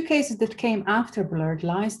 So the two cases that came after Blurred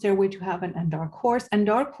Lines, Stairway to Heaven and Dark Horse. And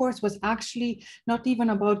Dark Horse was actually not even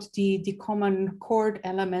about the common chord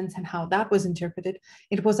elements and how that was interpreted.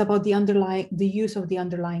 It was about the use of the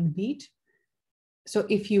underlying beat. So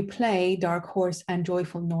if you play Dark Horse and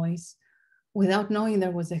Joyful Noise without knowing there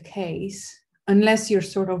was a case, unless you're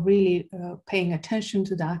sort of really paying attention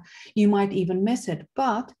to that, you might even miss it.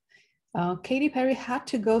 But Katy Perry had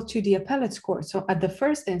to go to the appellate's court. So at the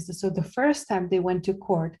first instance, so the first time they went to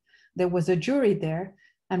court, there was a jury there.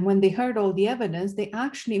 And when they heard all the evidence, they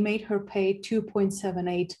actually made her pay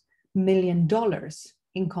 $2.78 million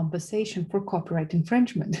in compensation for copyright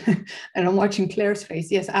infringement. And I'm watching Claire's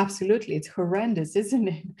face. Yes, absolutely. It's horrendous, isn't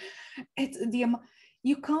it? It's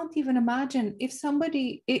you can't even imagine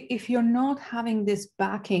if you're not having this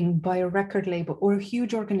backing by a record label or a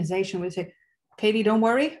huge organization will say, Katie, don't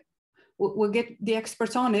worry. We'll get the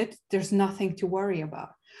experts on it. There's nothing to worry about.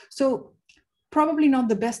 So probably not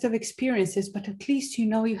the best of experiences, but at least you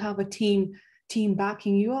know you have a team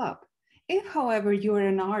backing you up. If, however, you're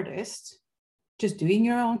an artist just doing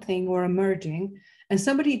your own thing or emerging, and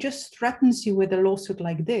somebody just threatens you with a lawsuit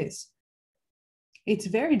like this, it's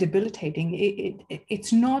very debilitating.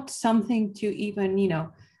 It's not something to even,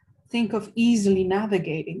 think of easily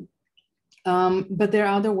navigating. But there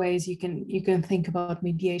are other ways you can think about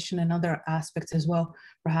mediation and other aspects as well,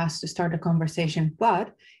 perhaps to start a conversation.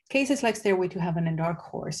 But cases like Stairway to Heaven and Dark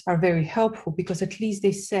Horse are very helpful, because at least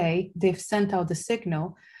they say they've sent out the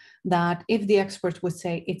signal that if the experts would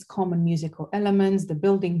say it's common musical elements, the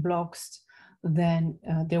building blocks, then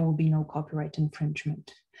there will be no copyright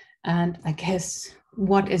infringement. And I guess,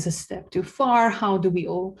 what is a step too far? How do we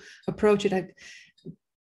all approach it?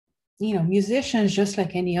 Musicians, just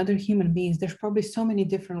like any other human beings, there's probably so many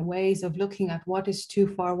different ways of looking at what is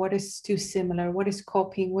too far, what is too similar, what is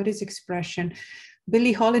copying, what is expression.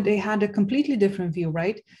 Billie Holiday had a completely different view,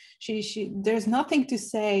 right? She there's nothing to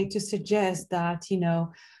suggest that,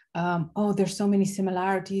 there's so many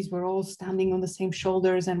similarities, we're all standing on the same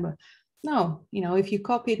shoulders. And no, if you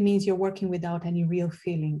copy, it means you're working without any real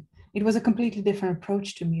feeling. It was a completely different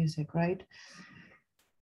approach to music, right?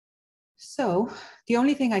 So the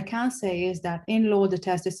only thing I can say is that in law, the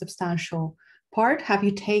test is substantial part. Have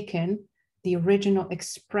you taken the original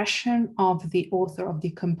expression of the author, of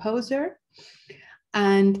the composer?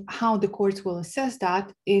 And how the courts will assess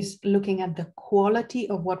that is looking at the quality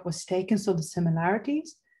of what was taken, so the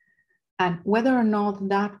similarities, and whether or not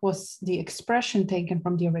that was the expression taken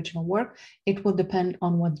from the original work. It will depend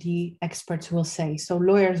on what the experts will say. So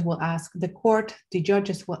lawyers will ask the court, the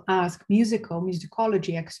judges will ask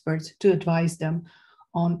musicology experts to advise them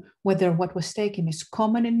on whether what was taken is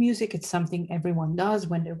common in music. It's something everyone does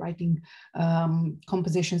when they're writing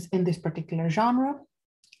compositions in this particular genre,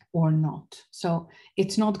 or not. So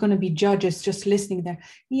it's not going to be judges just listening there.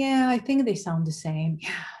 Yeah, I think they sound the same.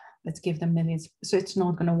 Yeah, let's give them minutes. So it's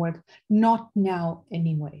not going to work. Not now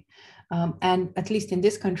anyway. And at least in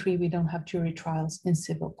this country, we don't have jury trials in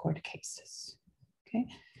civil court cases. Okay.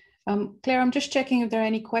 Claire, I'm just checking if there are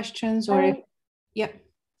any questions or yeah.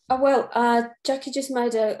 Jackie just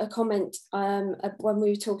made a comment when we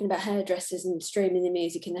were talking about hairdressers and streaming the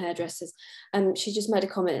music in the hairdressers. She just made a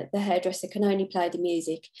comment that the hairdresser can only play the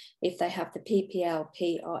music if they have the PPL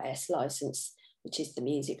PRS license, which is the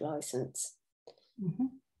music license. Mm-hmm.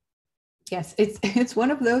 Yes, it's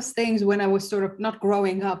one of those things. When I was sort of not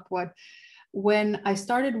growing up, when I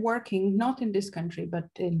started working, not in this country, but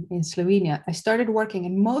in Slovenia, I started working,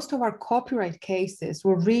 and most of our copyright cases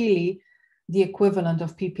were really the equivalent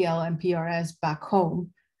of PPL and PRS back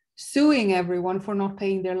home, suing everyone for not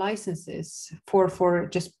paying their licenses for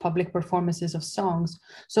just public performances of songs.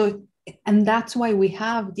 So, and that's why we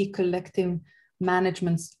have the collective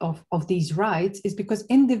managements of these rights, is because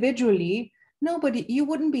individually, you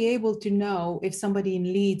wouldn't be able to know if somebody in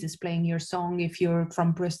Leeds is playing your song, if you're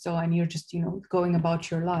from Bristol and you're just, going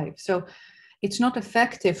about your life. So it's not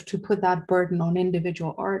effective to put that burden on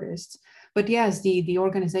individual artists. But yes, the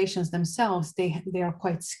organizations themselves, they are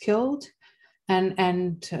quite skilled, and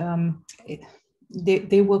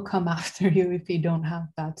they will come after you if you don't have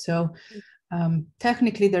that. So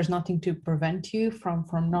technically, there's nothing to prevent you from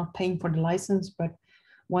not paying for the license, but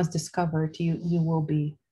once discovered, you will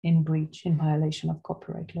be in breach, in violation of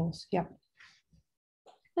copyright laws. Yeah.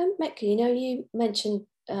 Mecca, you mentioned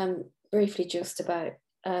briefly just about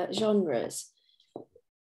genres.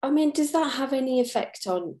 I mean, does that have any effect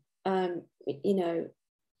on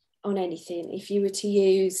on anything? If you were to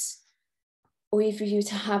use, or if you were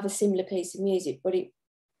to have a similar piece of music,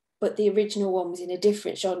 but the original one was in a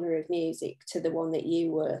different genre of music to the one that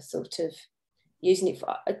you were sort of using it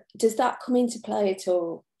for, does that come into play at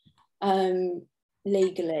all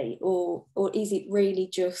legally, or is it really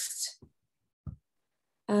just,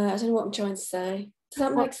 I don't know what I'm trying to say. Does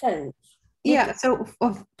that make sense? Yeah, so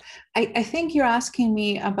I think you're asking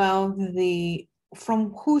me about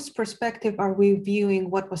from whose perspective are we viewing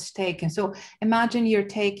what was taken? So imagine you're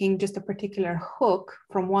taking just a particular hook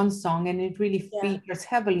from one song and it really features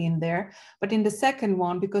heavily in there. But in the second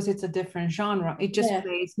one, because it's a different genre, it just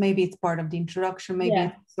plays, maybe it's part of the introduction, maybe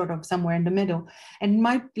it's sort of somewhere in the middle, and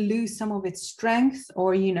might lose some of its strength,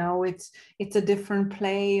 or, it's a different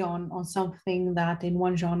play on something that in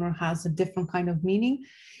one genre has a different kind of meaning.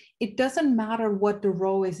 It doesn't matter what the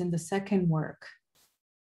role is in the second work.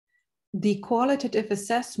 The qualitative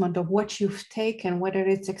assessment of what you've taken, whether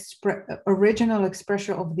it's original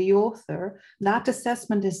expression of the author, that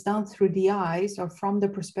assessment is done through the eyes or from the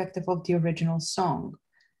perspective of the original song.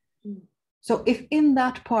 So if in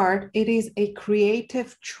that part, it is a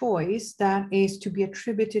creative choice that is to be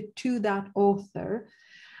attributed to that author,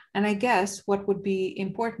 and I guess what would be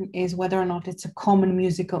important is whether or not it's a common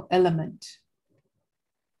musical element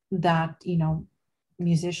that,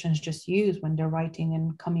 musicians just use when they're writing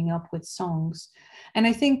and coming up with songs. And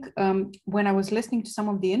I think when I was listening to some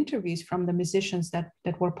of the interviews from the musicians that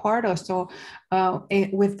were part of,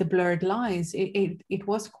 with the blurred lines, it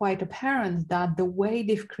was quite apparent that the way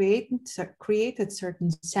they've created certain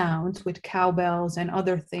sounds with cowbells and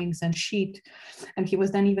other things and sheet, and he was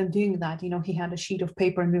then even doing that, he had a sheet of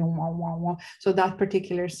paper and doing wah, wah, wah. So that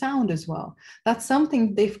particular sound as well, that's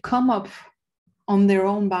something they've come up on their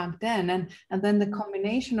own back then, and then the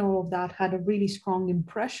combination of all of that had a really strong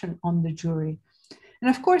impression on the jury. And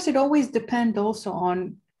of course it always depends also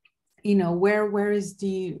on, where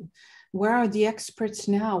are the experts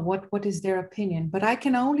now, what is their opinion. But I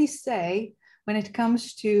can only say, when it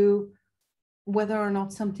comes to whether or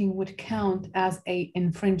not something would count as a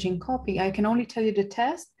infringing copy, I can only tell you the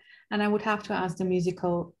test, and I would have to ask the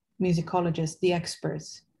musicologists, the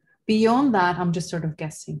experts. Beyond that, I'm just sort of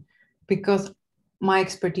guessing, because my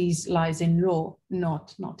expertise lies in law,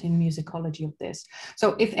 not in musicology of this.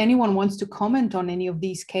 So if anyone wants to comment on any of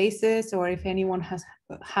these cases, or if anyone has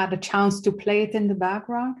had a chance to play it in the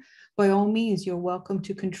background, by all means, you're welcome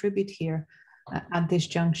to contribute here at this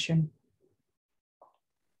junction.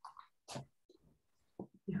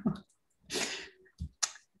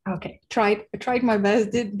 Okay, tried my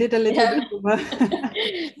best, did a little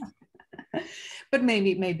bit. But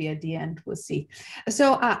maybe at the end we'll see.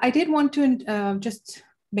 So I did want to just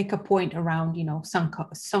make a point around,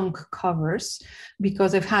 song covers,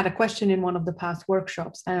 because I've had a question in one of the past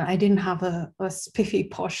workshops, and I didn't have a spiffy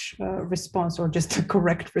posh response, or just a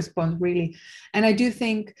correct response really. And I do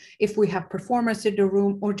think if we have performers in the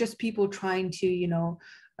room, or just people trying to,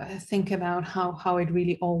 think about how it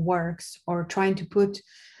really all works, or trying to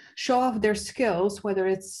show off their skills, whether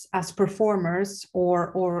it's as performers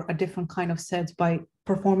or a different kind of sets by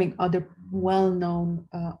performing other well-known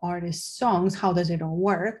artists' songs, how does it all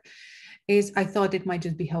work, I thought it might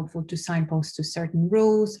just be helpful to signpost to certain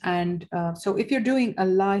rules. And so if you're doing a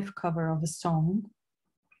live cover of a song,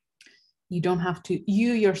 you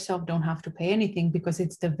yourself don't have to pay anything, because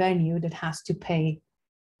it's the venue that has to pay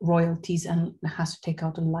royalties and has to take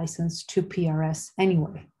out a license to PRS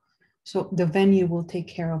anyway. So the venue will take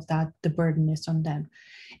care of that. The burden is on them.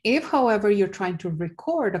 If, however, you're trying to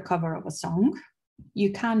record a cover of a song,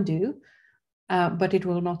 you can do, but it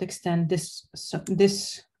will not extend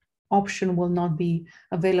this option will not be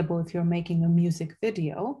available if you're making a music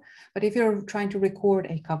video. But if you're trying to record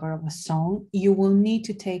a cover of a song, you will need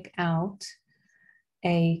to take out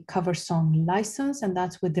a cover song license, and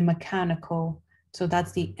that's with the mechanical. So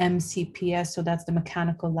that's the MCPS. So that's the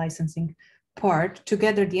mechanical licensing part.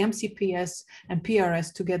 Together, the MCPS and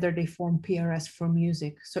PRS together, they form PRS for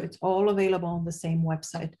music. So it's all available on the same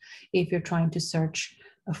website if you're trying to search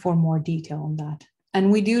for more detail on that.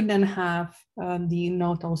 And we do then have the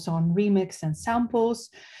note also on remix and samples.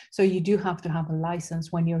 So you do have to have a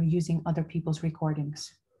license when you're using other people's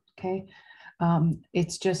recordings. Okay.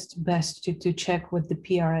 It's just best to check with the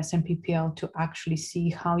PRS and PPL to actually see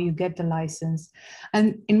how you get the license.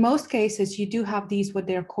 And in most cases, you do have these, what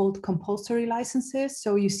they're called compulsory licenses.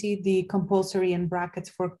 So you see the compulsory in brackets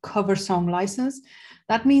for cover song license.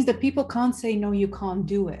 That means that people can't say, no, you can't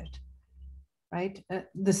do it, right?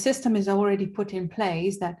 The system is already put in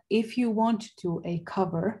place that if you want to do a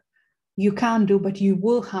cover, you can do, but you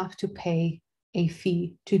will have to pay a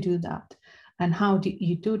fee to do that. And how do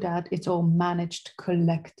you do that? It's all managed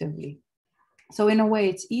collectively. So in a way,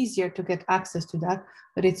 it's easier to get access to that,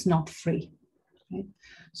 but it's not free. Right?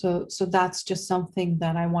 So that's just something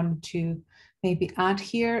that I wanted to maybe add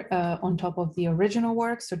here on top of the original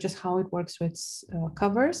work. So just how it works with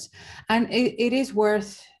covers. And it is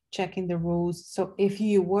worth checking the rules. So if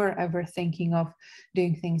you were ever thinking of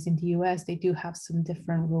doing things in the US, they do have some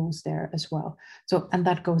different rules there as well. So, and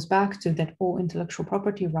that goes back to that all intellectual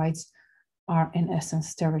property rights are in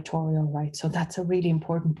essence territorial rights. So that's a really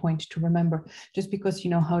important point to remember. Just because you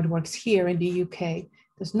know how it works here in the UK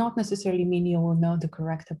does not necessarily mean you will know the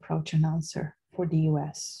correct approach and answer for the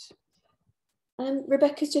US.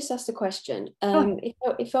 Rebecca's just asked a question.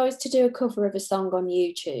 If I was to do a cover of a song on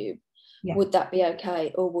YouTube, would that be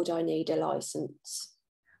okay, or would I need a license?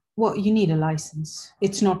 Well, you need a license.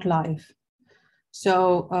 It's not live.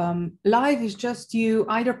 So live is just you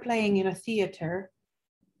either playing in a theater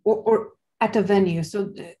or at a venue.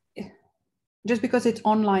 So just because it's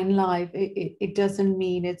online live, it doesn't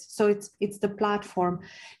mean it's the platform.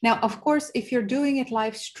 Now, of course, if you're doing it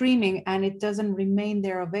live streaming and it doesn't remain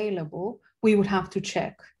there available, we would have to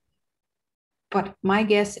check. But my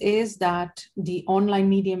guess is that the online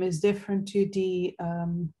medium is different to the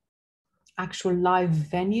actual live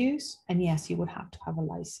venues. And yes, you would have to have a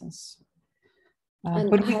license.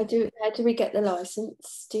 And how do we get the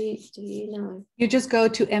license? Do you know? You just go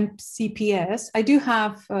to MCPS. I do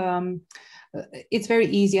have, it's very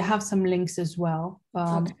easy. I have some links as well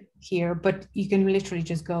here, but you can literally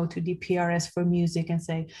just go to the PRS for music and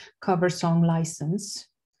say cover song license.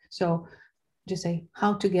 So just say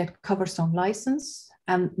how to get cover song license,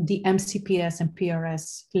 and the MCPS and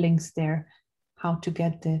PRS links there, how to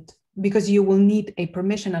get it, because you will need a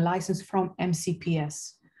permission, a license from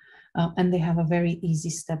MCPS. And they have a very easy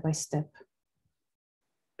step-by-step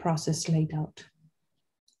process laid out.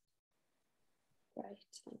 Right,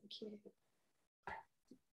 thank you.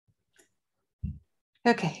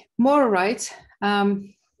 Okay, moral rights.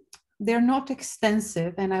 They're not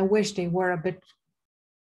extensive, and I wish they were a bit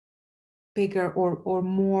bigger or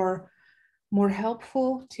more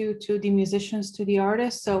helpful to the musicians, to the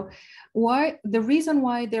artists. So the reason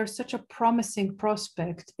why they're such a promising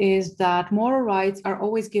prospect is that moral rights are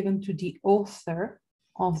always given to the author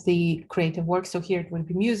of the creative work. So here it will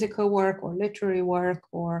be musical work or literary work,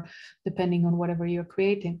 or depending on whatever you're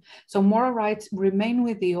creating. So moral rights remain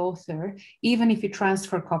with the author, even if you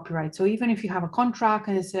transfer copyright. So even if you have a contract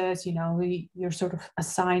and it says, you know, you're sort of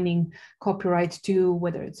assigning copyright to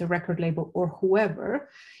whether it's a record label or whoever,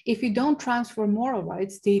 if you don't transfer moral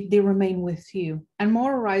rights, they remain with you. And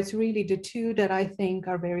moral rights, really the two that I think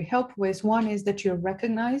are very helpful is, one is that you're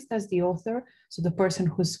recognized as the author, so the person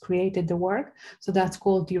who's created the work. So that's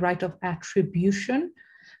called the right of attribution.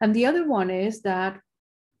 And the other one is that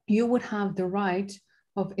you would have the right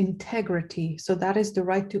of integrity. So that is the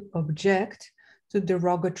right to object to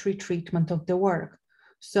derogatory treatment of the work.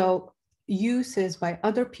 So uses by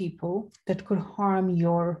other people that could harm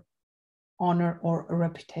your honor or a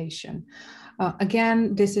reputation.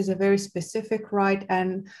 Again, this is a very specific right,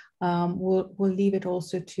 and we'll leave it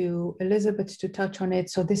also to Elizabeth to touch on it.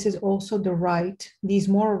 So this is also the right, these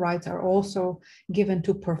moral rights are also given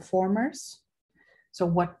to performers. So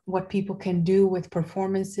what people can do with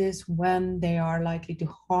performances when they are likely to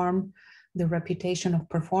harm the reputation of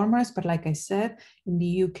performers. But like I said, in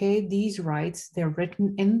the UK, these rights, they're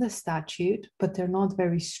written in the statute, but they're not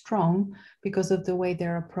very strong because of the way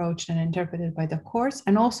they're approached and interpreted by the courts.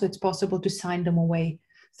 And also it's possible to sign them away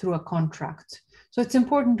through a contract. So it's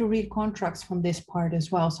important to read contracts from this part as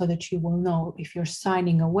well, so that you will know if you're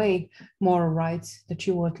signing away moral rights, that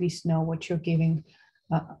you will at least know what you're giving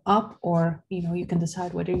up, or you can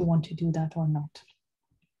decide whether you want to do that or not.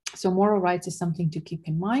 So moral rights is something to keep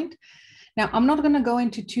in mind. Now, I'm not going to go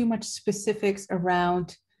into too much specifics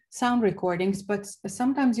around sound recordings, but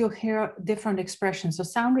sometimes you'll hear different expressions. So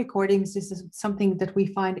sound recordings is something that we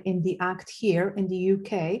find in the Act here in the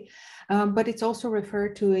UK, but it's also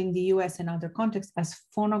referred to in the US and other contexts as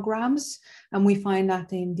phonograms, and we find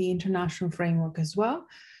that in the international framework as well.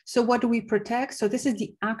 So what do we protect? So this is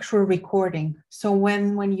the actual recording. So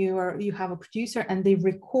when you have a producer and they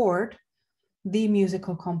record the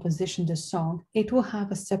musical composition, the song, it will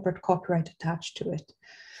have a separate copyright attached to it.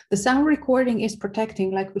 The sound recording is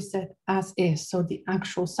protecting, like we said, as is, so the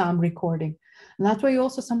actual sound recording. And that's why you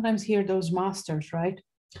also sometimes hear those masters, right?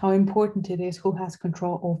 How important it is, who has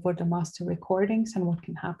control over the master recordings and what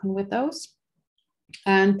can happen with those.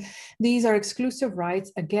 And these are exclusive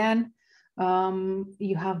rights. Again,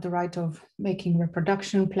 you have the right of making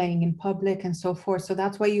reproduction, playing in public, and so forth. So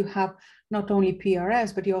that's why you have not only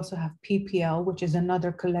PRS, but you also have PPL, which is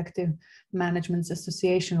another collective management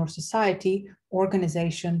association or society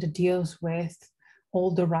organization that deals with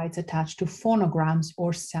all the rights attached to phonograms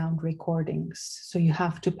or sound recordings. So you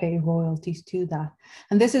have to pay royalties to that.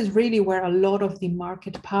 And this is really where a lot of the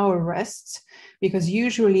market power rests, because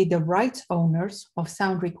usually the rights owners of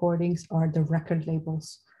sound recordings are the record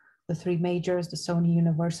labels, the three majors, the Sony,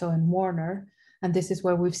 Universal, and Warner. And this is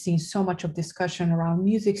where we've seen so much of discussion around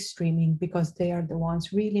music streaming, because they are the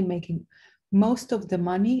ones really making most of the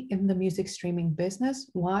money in the music streaming business.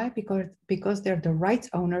 Why? Because they're the rights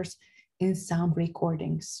owners in sound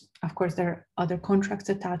recordings. Of course, there are other contracts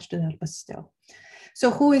attached to that, but still. So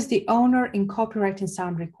who is the owner in copyright in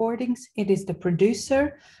sound recordings? It is the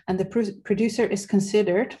producer, and the producer is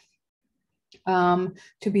considered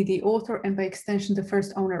to be the author and by extension the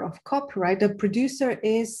first owner of copyright. The producer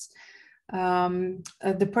is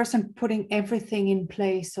the person putting everything in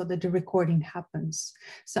place so that the recording happens.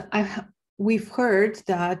 So we've heard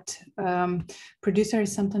that producer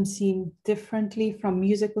is sometimes seen differently from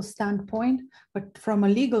musical standpoint, but from a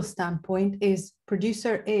legal standpoint is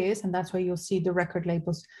producer is, and that's why you'll see the record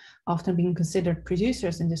labels often being considered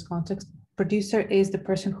producers in this context, Producer is the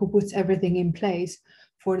person who puts everything in place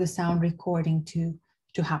for the sound recording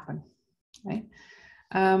to happen, right?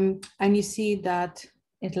 And you see that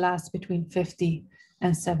it lasts between 50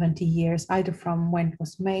 and 70 years, either from when it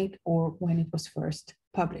was made or when it was first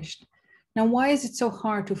published. Now, why is it so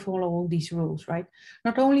hard to follow all these rules, right?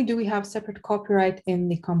 Not only do we have separate copyright in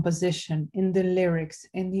the composition, in the lyrics,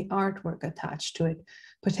 in the artwork attached to it,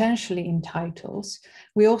 potentially in titles,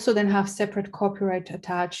 we also then have separate copyright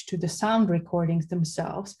attached to the sound recordings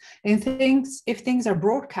themselves. And if things are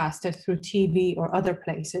broadcasted through TV or other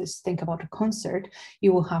places, think about a concert,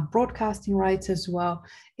 you will have broadcasting rights as well.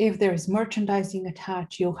 If there is merchandising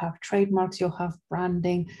attached, you'll have trademarks, you'll have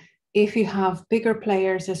branding. If you have bigger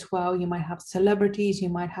players as well, you might have celebrities, you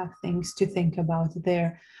might have things to think about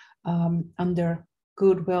there under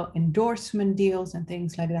goodwill endorsement deals and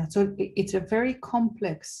things like that. So it's a very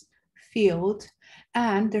complex field,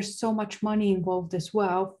 and there's so much money involved as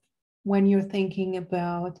well when you're thinking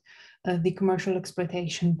about the commercial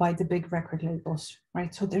exploitation by the big record labels,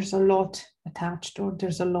 right? So there's a lot attached, or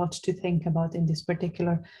there's a lot to think about in this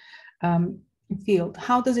particular field.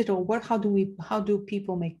 How does it all work? How do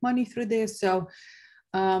people make money through this? So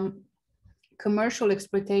commercial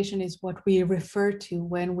exploitation is what we refer to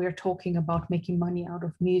when we're talking about making money out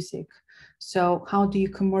of music. So how do you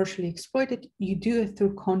commercially exploit it? You do it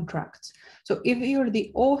through contracts. So if you're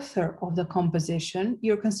the author of the composition,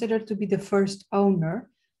 you're considered to be the first owner,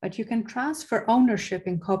 but you can transfer ownership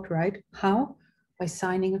in copyright. How? By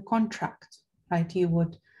signing a contract, right? You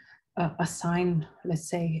would assign, let's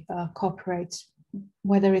say, copyrights,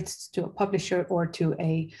 whether it's to a publisher or to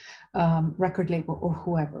a record label or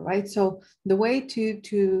whoever, right? So the way to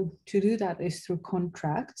do that is through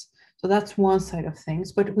contracts. So that's one side of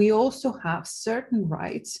things, but we also have certain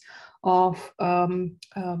rights of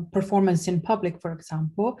performance in public, for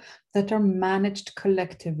example, that are managed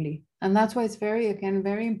collectively. And that's why it's very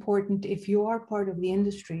important if you are part of the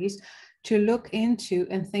industries to look into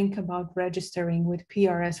and think about registering with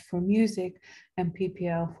PRS for music and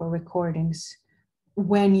PPL for recordings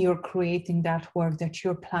when you're creating that work that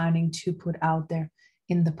you're planning to put out there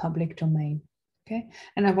in the public domain. Okay,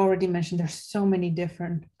 and I've already mentioned there's so many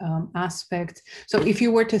different aspects. So if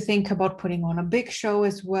you were to think about putting on a big show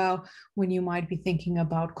as well, when you might be thinking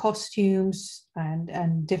about costumes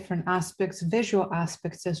and different aspects, visual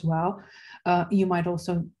aspects as well, you might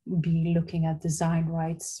also be looking at design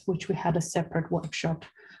rights, which we had a separate workshop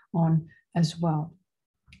on as well.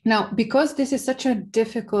 Now, because this is such a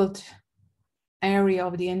difficult area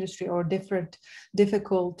of the industry or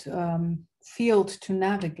difficult field to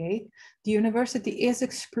navigate, the university is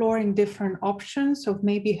exploring different options of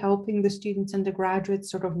maybe helping the students and the graduates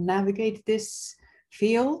sort of navigate this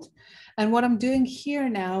field. And what I'm doing here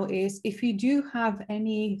now is, if you do have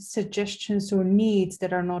any suggestions or needs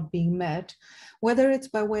that are not being met, whether it's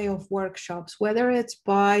by way of workshops, whether it's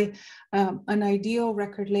by an ideal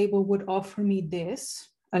record label would offer me this,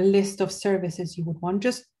 a list of services you would want,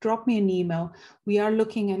 just drop me an email. We are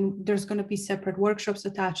looking, and there's going to be separate workshops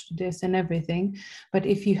attached to this and everything. But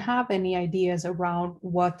if you have any ideas around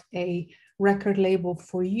what a record label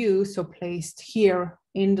for you, so placed here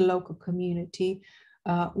in the local community,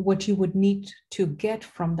 what you would need to get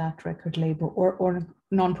from that record label or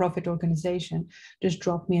nonprofit organization, just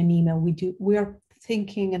drop me an email. We are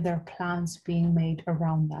thinking, and there are plans being made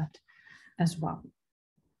around that as well.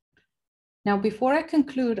 Now, before I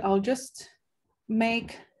conclude, I'll just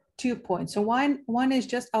make 2 points. So one is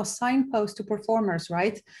just I'll signpost to performers,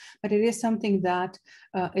 right? But it is something that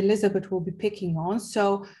Elizabeth will be picking on.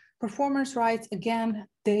 So performers' rights, again,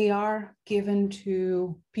 they are given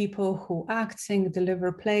to people who act, sing,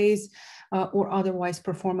 deliver plays, or otherwise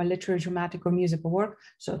perform a literary, dramatic, or musical work.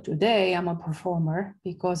 So today I'm a performer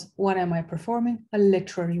because what am I performing? A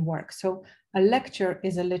literary work. So a lecture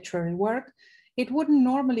is a literary work. It wouldn't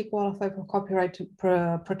normally qualify for copyright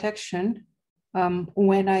protection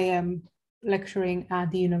when I am lecturing at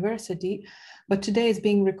the university, but today it's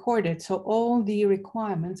being recorded. So all the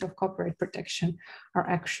requirements of copyright protection are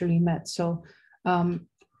actually met. So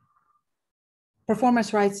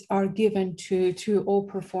performance rights are given to all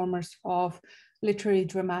performers of literary,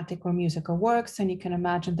 dramatic, or musical works. And you can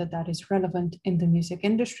imagine that that is relevant in the music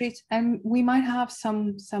industries. And we might have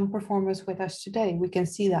some performers with us today. We can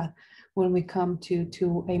see that when we come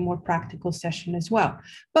to a more practical session as well.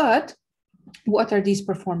 But what are these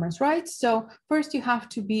performance rights? So first you have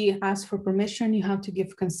to ask for permission, you have to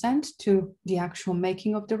give consent to the actual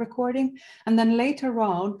making of the recording. And then later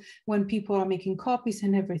on, when people are making copies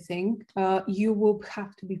and everything, you will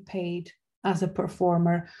have to be paid as a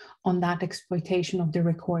performer on that exploitation of the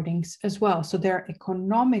recordings as well. So there are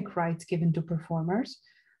economic rights given to performers.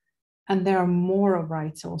 And there are moral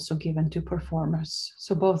rights also given to performers.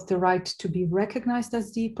 So both the right to be recognized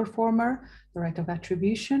as the performer, the right of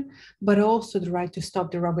attribution, but also the right to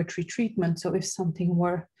stop derogatory treatment. So if something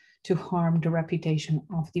were to harm the reputation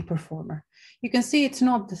of the performer. You can see it's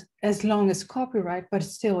not as long as copyright, but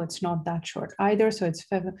still it's not that short either. So it's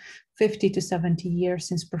 50 to 70 years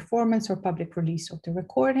since performance or public release of the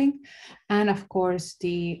recording. And of course,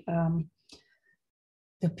 the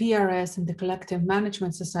PRS and the collective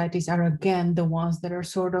management societies are again the ones that are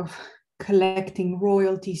sort of collecting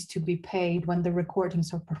royalties to be paid when the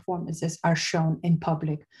recordings or performances are shown in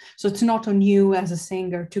public. So it's not on you as a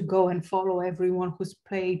singer to go and follow everyone who's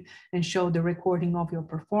played and show the recording of your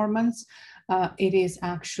performance. It is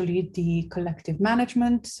actually the collective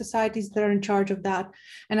management societies that are in charge of that.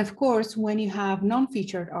 And of course, when you have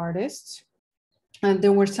non-featured artists, and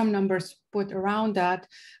there were some numbers put around that,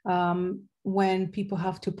 when people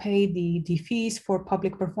have to pay the fees for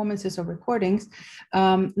public performances or recordings,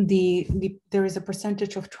 there is a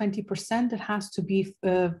percentage of 20% that has to be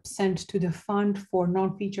sent to the fund for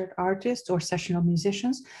non-featured artists or sessional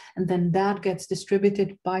musicians, and then that gets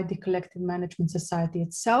distributed by the collective management society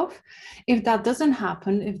itself. If that doesn't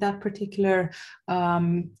happen, if that particular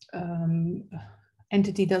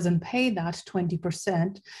entity doesn't pay that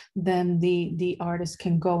 20%, then the artist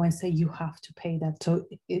can go and say, you have to pay that. So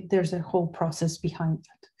there's a whole process behind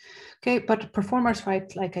that. Okay, but performers'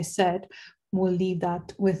 rights, like I said, we'll leave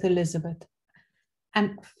that with Elizabeth.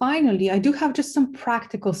 And finally, I do have just some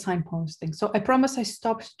practical signposting. So I promise I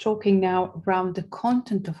stopped talking now around the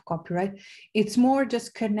content of copyright. It's more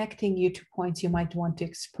just connecting you to points you might want to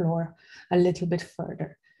explore a little bit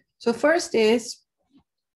further. So first is,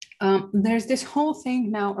 there's this whole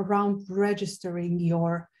thing now around registering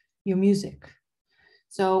your music.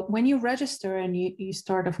 So when you register, and you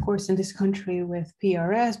start, of course, in this country with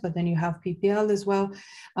PRS, but then you have PPL as well.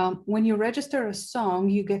 When you register a song,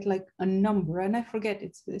 you get like a number, and I forget,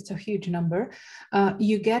 it's a huge number.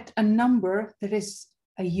 You get a number that is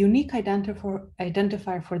a unique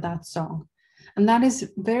identifier for that song. And that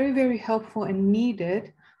is very, very helpful and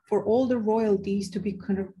needed for all the royalties to be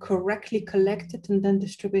kind of correctly collected and then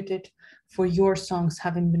distributed for your songs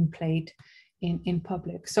having been played in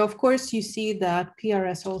public. So of course you see that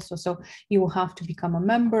PRS also, so you will have to become a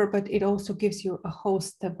member, but it also gives you a whole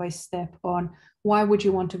step-by-step on why would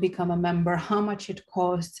you want to become a member, how much it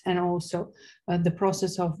costs, and also the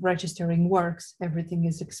process of registering works. Everything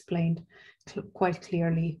is explained quite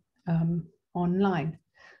clearly online.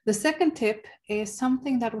 The second tip is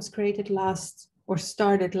something that was created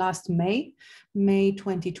started last May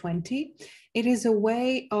 2020. It is a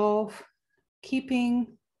way of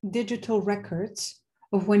keeping digital records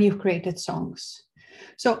of when you've created songs.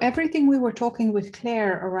 So everything we were talking with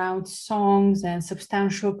Claire around songs and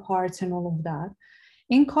substantial parts and all of that,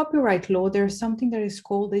 in copyright law, there's something that is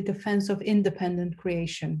called a defense of independent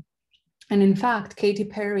creation. And in fact, Katy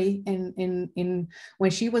Perry, when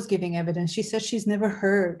she was giving evidence, she said she's never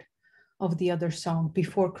heard of the other song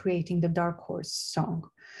before creating the Dark Horse song.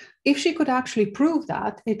 If she could actually prove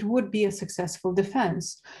that, it would be a successful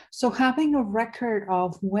defense. So having a record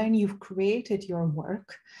of when you've created your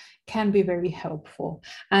work can be very helpful.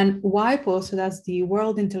 And WIPO, so that's the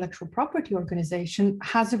World Intellectual Property Organization,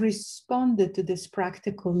 has responded to this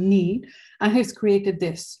practical need and has created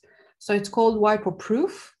this. So it's called WIPO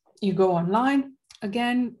Proof. You go online.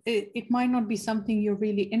 Again, it might not be something you're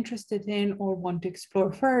really interested in or want to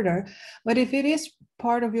explore further, but if it is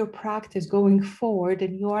part of your practice going forward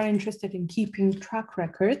and you are interested in keeping track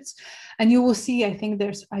records, and you will see, I think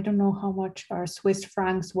there's, I don't know how much are Swiss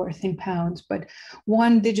francs worth in pounds, but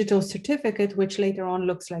one digital certificate, which later on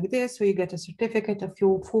looks like this. So you get a certificate of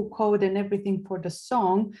your full code and everything for the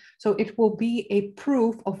song. So it will be a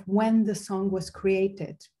proof of when the song was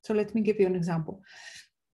created. So let me give you an example.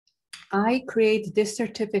 I create this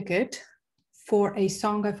certificate for a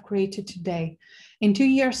song I've created today. In 2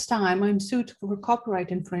 years' time, I'm sued for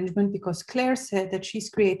copyright infringement because Claire said that she's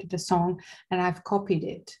created a song and I've copied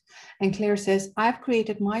it. And Claire says, I've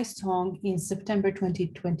created my song in September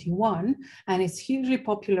 2021, and it's a hugely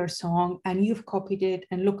popular song, and you've copied it,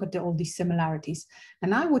 and look at all these similarities.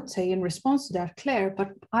 And I would say in response to that, Claire, but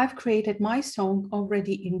I've created my song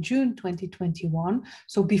already in June 2021.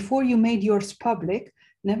 So before you made yours public,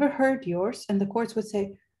 never heard yours. And the courts would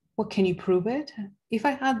say, well, can you prove it? If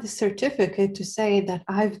I had the certificate to say that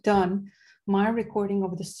I've done my recording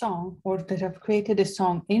of the song or that I've created a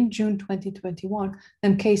song in June 2021,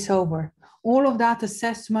 then case over. All of that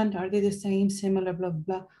assessment, are they the same, similar, blah,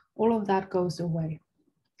 blah, all of that goes away.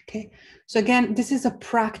 Okay, so again, this is a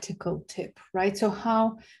practical tip, right? So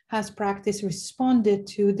how has practice responded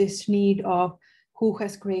to this need of who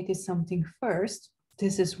has created something first.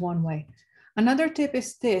 This is one way. Another tip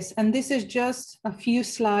is this, and this is just a few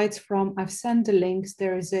slides from, I've sent the links.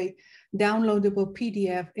 There is a downloadable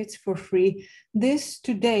PDF, it's for free. This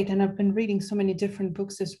to date, and I've been reading so many different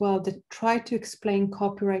books as well that try to explain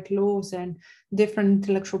copyright laws and different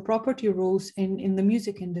intellectual property rules in the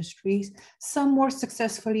music industries, some more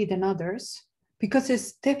successfully than others, because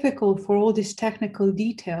it's difficult for all this technical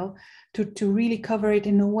detail to really cover it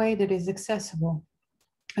in a way that is accessible.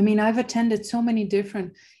 I mean, I've attended so many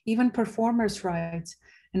different, even performers' rights,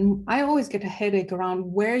 and I always get a headache around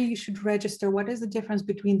where you should register. What is the difference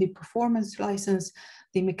between the performance license,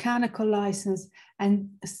 the mechanical license, and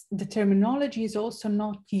the terminology is also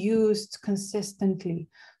not used consistently.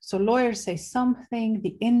 So lawyers say something,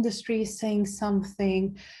 the industry is saying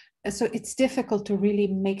something. So it's difficult to really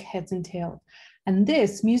make heads and tails. And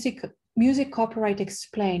this music copyright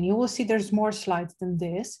explain, you will see there's more slides than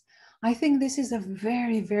this. I think this is a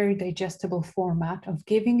very, very digestible format of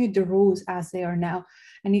giving you the rules as they are now.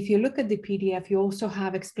 And if you look at the PDF, you also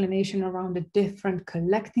have explanation around the different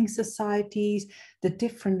collecting societies, the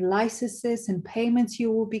different licenses and payments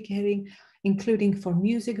you will be getting, including for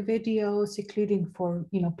music videos, including for,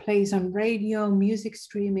 you know, plays on radio, music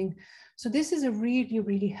streaming. So this is a really,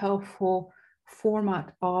 really helpful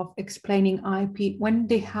format of explaining IP when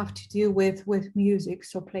they have to do with music,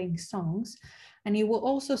 so playing songs. And you will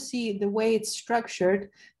also see the way it's structured.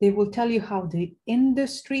 They will tell you how the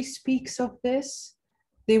industry speaks of this.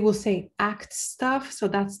 They will say act stuff. So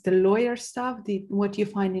that's the lawyer stuff, what you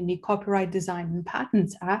find in the Copyright Design and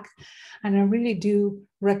Patents Act. And I really do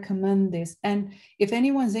recommend this. And if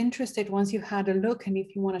anyone's interested, once you've had a look, and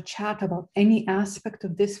if you want to chat about any aspect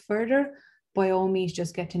of this further, by all means,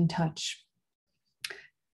 just get in touch.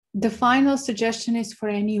 The final suggestion is for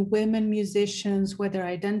any women musicians, whether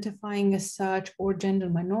identifying as such or gender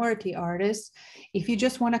minority artists. If you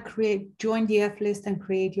just want to join the F list and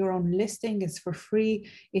create your own listing, it's for free.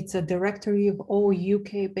 It's a directory of all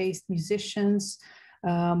UK-based musicians.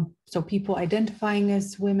 So people identifying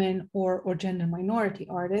as women or gender minority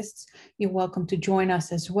artists, you're welcome to join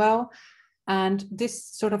us as well. And this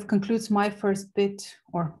sort of concludes my first bit,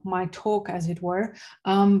 or my talk as it were,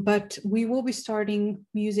 but we will be starting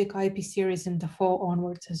music IP series in the fall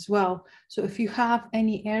onwards as well. So if you have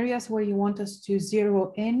any areas where you want us to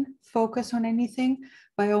zero in, focus on anything,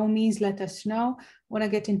 by all means, let us know. Want to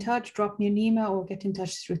get in touch, drop me an email or get in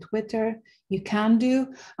touch through Twitter. You can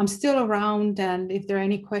do. I'm still around, and if there are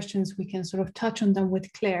any questions, we can sort of touch on them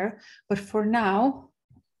with Claire. But for now,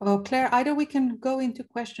 Claire, either we can go into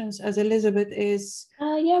questions as Elizabeth is.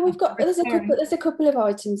 Yeah, we've got there's a couple of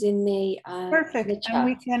items in the perfect, the chat. and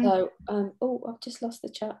we can. So, oh, I've just lost the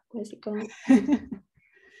chat. Where's it gone?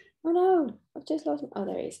 Oh no, I've just lost it. Oh,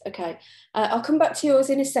 there it is. Okay, I'll come back to yours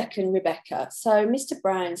in a second, Rebecca. So, Mr.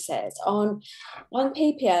 Brown says on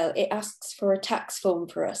PPL it asks for a tax form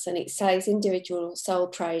for us, and it says individual, sole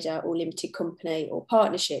trader, or limited company or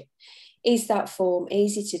partnership. Is that form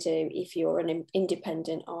easy to do if you're an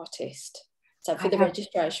independent artist? So for the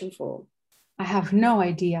registration form. I have no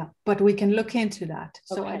idea, but we can look into that.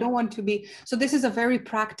 So okay. I don't want to be, so this is a very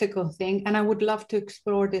practical thing, and I would love to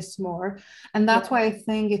explore this more. And that's why I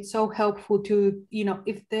think it's so helpful to, you know,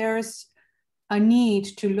 if there's a need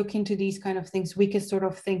to look into these kind of things, we can sort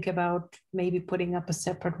of think about maybe putting up a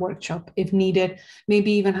separate workshop if needed, maybe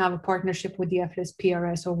even have a partnership with the FLS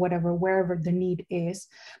PRS or whatever, wherever the need is.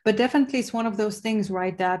 But definitely it's one of those things,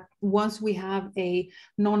 right, that once we have a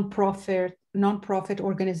non-profit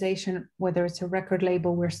organization, whether it's a record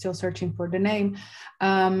label, we're still searching for the name.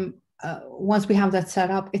 Once we have that set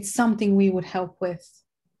up, it's something we would help with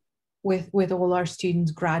all our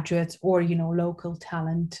students, graduates, or, you know, local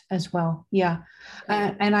talent as well. Yeah.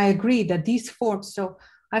 And I agree that these forms, so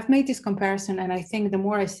I've made this comparison, and I think the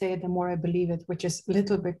more I say it, the more I believe it, which is a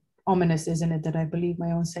little bit ominous, isn't it, that I believe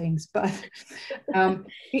my own sayings, but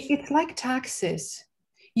it's like taxes.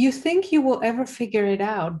 You think you will ever figure it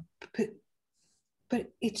out, but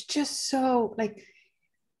it's just so like,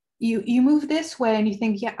 you move this way and you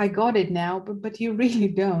think, yeah, I got it now, but you really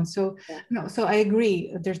don't. So no, so I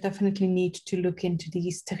agree. There's definitely need to look into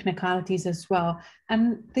these technicalities as well,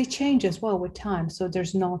 and they change as well with time. So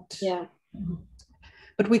there's not. Yeah.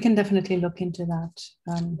 But we can definitely look into that.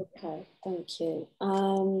 Okay, thank you.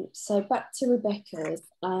 So back to Rebecca's.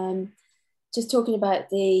 Just talking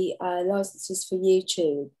about the licenses for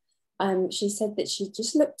YouTube. She said that she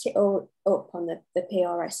just looked it all up on the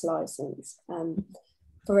PRS license.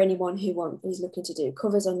 For anyone who's looking to do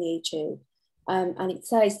covers on YouTube. And it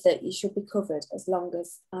says that you should be covered as long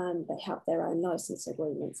as they have their own license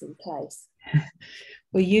agreements in place.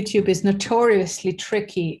 Well, YouTube is notoriously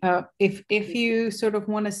tricky. If you sort of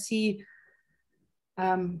want to see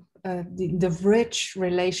the rich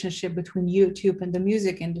relationship between YouTube and the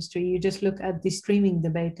music industry, you just look at the streaming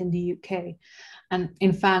debate in the UK. And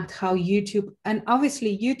in fact, how YouTube, and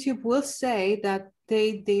obviously YouTube will say that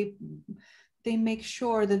they make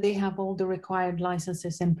sure that they have all the required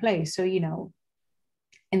licenses in place. So, you know,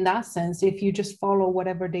 in that sense, if you just follow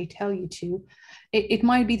whatever they tell you to, it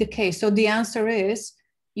might be the case. So the answer is,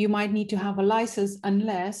 you might need to have a license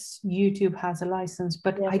unless YouTube has a license.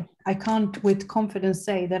 But yeah. I can't with confidence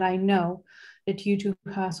say that I know that YouTube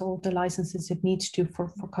has all the licenses it needs to for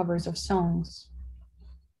covers of songs.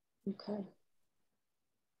 Okay.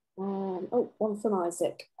 One from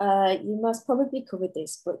Isaac. You must probably cover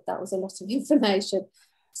this, but that was a lot of information.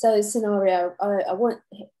 So scenario, I want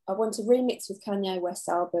to remix with Kanye West's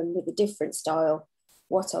album with a different style.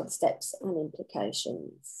 What are the steps and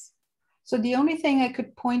implications? So the only thing I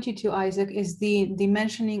could point you to, Isaac, is the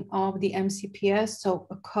mentioning of the MCPS. So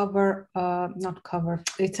a cover, not cover,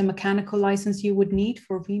 it's a mechanical license you would need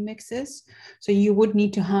for remixes. So you would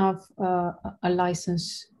need to have a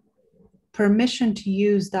license, permission to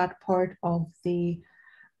use that part of the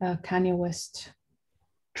Kanye West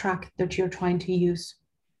track that you're trying to use.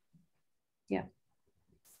 Yeah.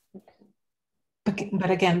 But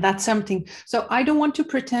again, that's something. So I don't want to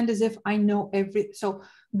pretend as if I know so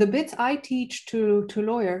the bits I teach to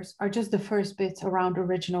lawyers are just the first bits around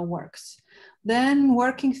original works. Then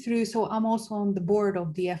working through, so I'm also on the board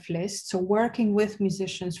of the F list. So working with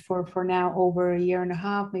musicians for now over a year and a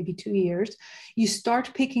half, maybe 2 years, you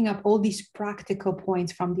start picking up all these practical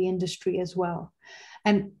points from the industry as well.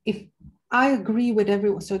 And if I agree with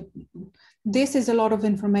everyone, so this is a lot of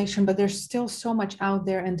information, but there's still so much out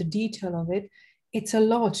there, and the detail of it, it's a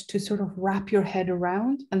lot to sort of wrap your head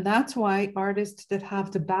around. And that's why artists that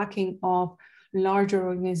have the backing of larger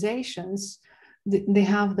organizations, they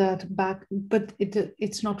have that back, but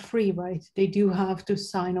it's not free, right? They do have to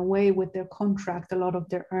sign away with their contract a lot of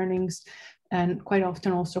their earnings, and quite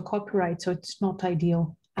often also copyright. So it's not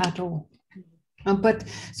ideal at all. But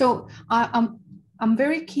so I'm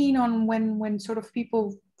very keen on when sort of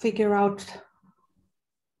people figure out,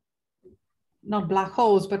 not black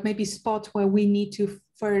holes, but maybe spots where we need to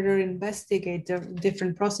further investigate the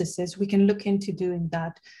different processes, we can look into doing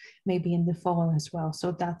that maybe in the fall as well.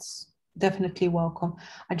 So that's definitely welcome.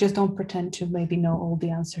 I just don't pretend to maybe know all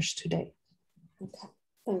the answers today. Okay,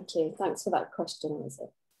 thank you. Thanks for that question,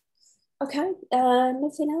 Elizabeth. Okay,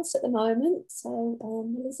 nothing else at the moment. So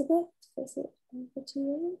Elizabeth, is it over to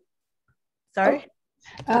you? Sorry?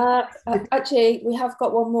 Actually, we have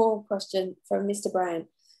got one more question from Mr. Brown.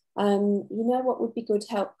 You know what would be good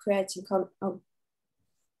help creating so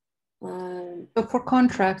for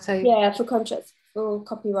contracts, for contracts, for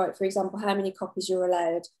copyright, for example, how many copies you're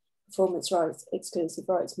allowed, performance rights, exclusive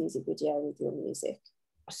rights, music video with your music.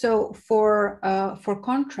 So for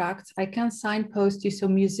contracts, I can signpost you. So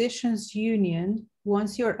musicians union,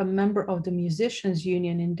 once you're a member of the musicians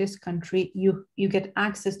union in this country, you get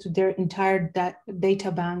access to their entire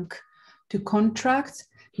data bank to contracts.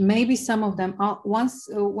 Maybe some of them are,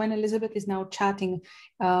 when Elizabeth is now chatting,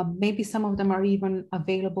 maybe some of them are even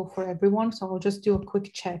available for everyone. So I'll just do a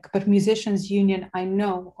quick check. But musicians union, I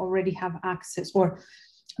know, already have access, or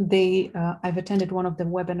I've attended one of the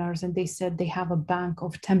webinars and they said they have a bank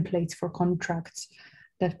of templates for contracts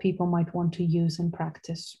that people might want to use in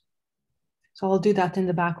practice. So I'll do that in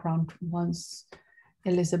the background once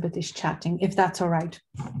Elizabeth is chatting, if that's all right.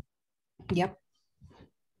 Yep.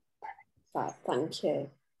 Thank you.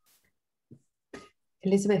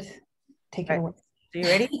 Elizabeth, take it away. Are you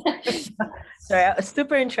ready? Sorry, it's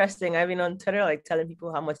super interesting. I've been on Twitter like telling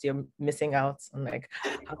people how much you're missing out on, like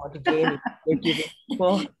how much gain you're giving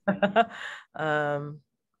people.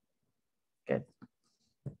 Good.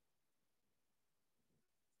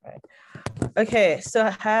 Right. Okay, so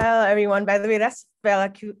hello everyone. By the way, that's Bella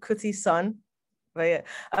Kuti's son. But yeah,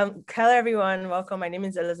 hello everyone. Welcome. My name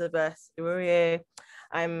is Elizabeth Iwurie.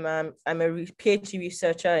 I'm a PhD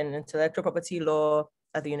researcher in intellectual property law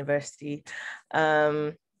at the university.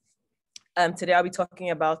 Today I'll be talking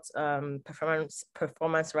about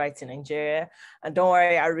performance rights in Nigeria. And don't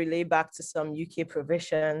worry, I'll relay back to some UK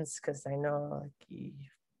provisions because I know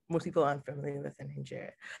most people aren't familiar with in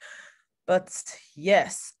Nigeria. But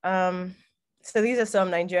yes, so these are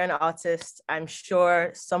some Nigerian artists I'm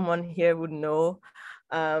sure someone here would know.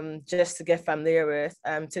 Just to get familiar with.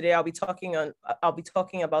 Today I'll be talking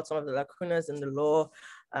about some of the lacunas in the law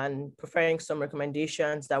and preferring some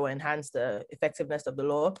recommendations that will enhance the effectiveness of the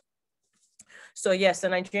law. So yes, the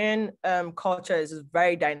Nigerian culture is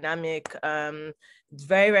very dynamic. It's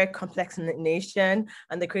very, very complex nation,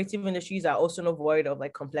 and the creative industries are also not void of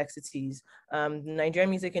like complexities. The Nigerian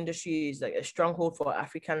music industry is like a stronghold for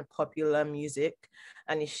African popular music,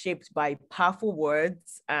 and is shaped by powerful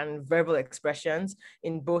words and verbal expressions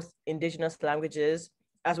in both indigenous languages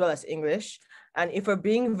as well as English. And if I'm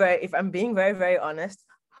being very, very honest,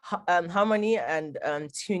 harmony and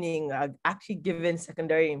tuning are actually given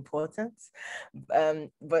secondary importance,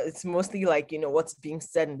 but it's mostly like, you know, what's being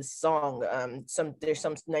said in the song. There's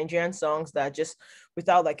some Nigerian songs that just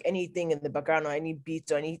without like anything in the background or any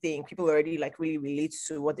beats or anything, people already like really relate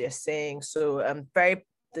to what they're saying. So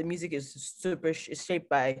the music is is shaped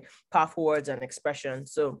by powerful words and expression.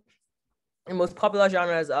 So the most popular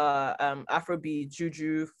genres are Afrobeat,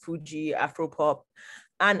 Juju, Fuji, Afropop,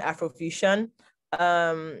 and Afrofusion.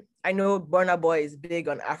 I know Burna Boy is big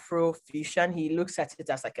on Afrofusion. He looks at it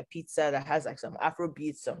as like a pizza that has like some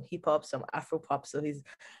Afrobeats, some hip hop, some Afropop. So he's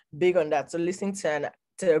big on that. So listening to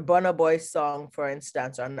a Burna Boy song, for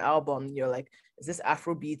instance, or an album, you're like, is this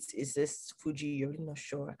Afrobeats? Is this Fuji? You're really not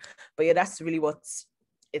sure. But yeah, that's really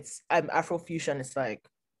it's Afrofusion is like.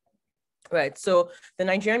 Right. So the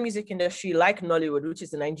Nigerian music industry, like Nollywood, which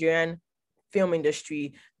is the Nigerian film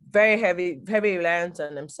industry, very heavy reliant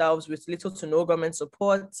on themselves with little to no government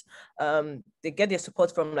support. They get their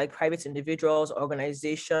support from like private individuals,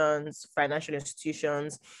 organizations, financial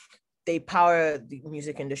institutions. They power the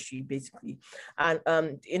music industry basically. And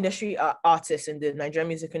the industry artists in the Nigerian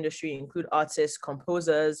music industry include artists,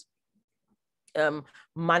 composers,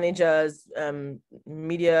 managers,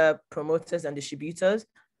 media promoters and distributors,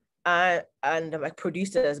 and like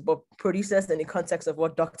producers, but producers in the context of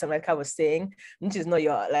what Dr. Mecca was saying, which is not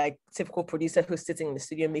your like typical producer who's sitting in the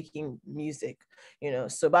studio making music, you know.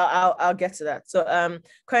 So but I'll get to that. So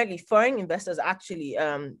currently foreign investors actually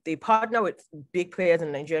they partner with big players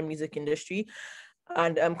in the Nigerian music industry,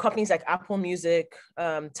 and companies like Apple Music,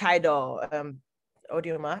 Tidal,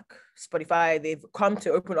 Audiomack, Spotify, they've come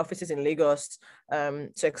to open offices in Lagos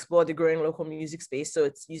to explore the growing local music space.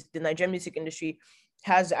 So the Nigerian music industry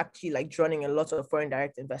has actually like drawing a lot of foreign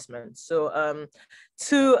direct investment. So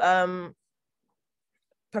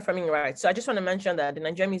performing rights. So I just want to mention that the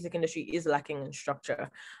Nigerian music industry is lacking in structure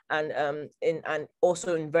and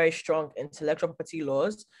also in very strong intellectual property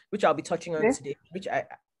laws, which I'll be touching on today.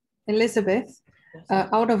 Elizabeth,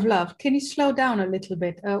 out of love, can you slow down a little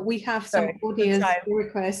bit? We have some audience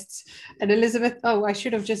requests. And Elizabeth, I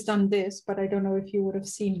should have just done this, but I don't know if you would have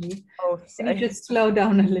seen me. Can you just slow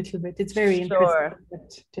down a little bit? It's very interesting.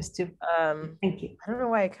 But just to thank you. I don't know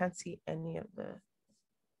why I can't see any of the.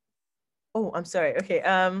 Oh, I'm sorry. Okay.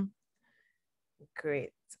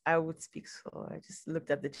 Great. I would speak slow. I just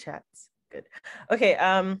looked at the chat. Good. Okay.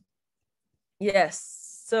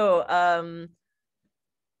 Yes. So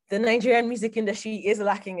the Nigerian music industry is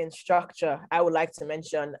lacking in structure, I would like to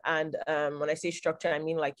mention. And when I say structure, I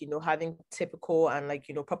mean like, you know, having typical and like,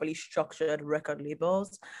 you know, properly structured record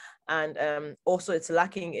labels. And also it's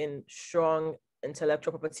lacking in strong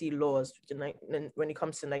intellectual property laws when it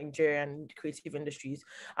comes to Nigerian creative industries.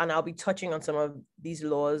 And I'll be touching on some of these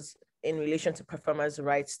laws in relation to performers'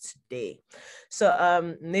 rights today.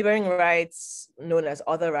 So neighboring rights, known as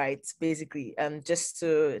other rights, basically, just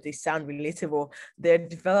so they sound relatable, they're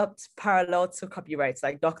developed parallel to copyrights,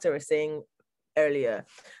 like Dr. was saying earlier.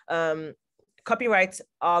 Copyrights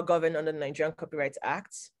are governed under the Nigerian Copyright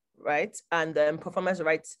Act, right? And performers'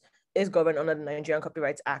 rights is governed under the Nigerian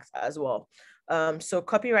Copyright Act as well. So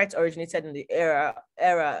copyrights originated in the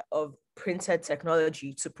era of printed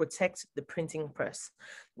technology to protect the printing press.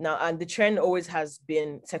 Now, and the trend always has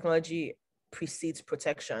been technology precedes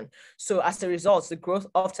protection. So as a result, the growth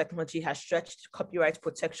of technology has stretched copyright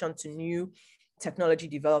protection to new technology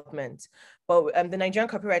development. But the Nigerian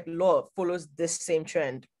copyright law follows this same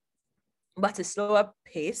trend, but a slower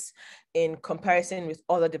pace in comparison with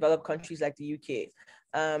other developed countries like the UK.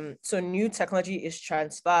 So new technology is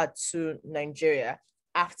transferred to Nigeria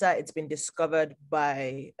after it's been discovered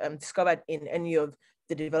in any of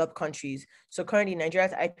the developed countries. So currently,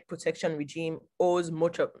 Nigeria's IP protection regime owes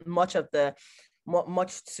much to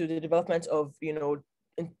the development of, you know,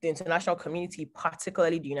 the international community,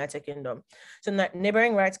 particularly the United Kingdom. So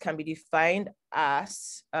neighboring rights can be defined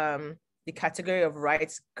as the category of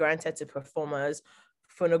rights granted to performers,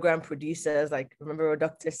 phonogram producers, like remember what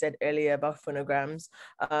Dr. said earlier about phonograms,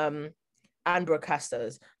 and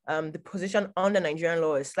broadcasters. The position under Nigerian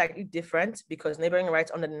law is slightly different because neighboring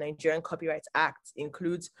rights under the Nigerian Copyright Act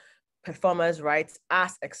includes performers' rights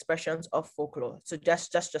as expressions of folklore. So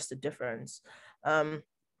just a difference.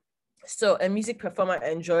 So a music performer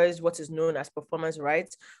enjoys what is known as performance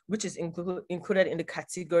rights, which is included in the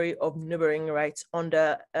category of neighboring rights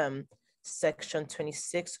under Section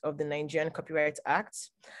 26 of the Nigerian Copyright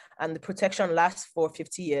Act. And the protection lasts for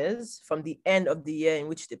 50 years from the end of the year in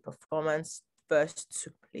which the performance first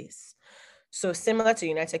took place. So similar to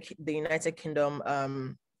the United Kingdom,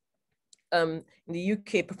 in the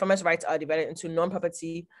UK, performance rights are divided into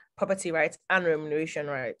non-property, property rights, and remuneration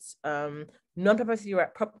rights.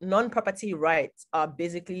 Non-property rights are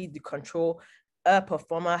basically the control a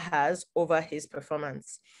performer has over his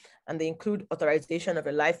performance. And they include authorization of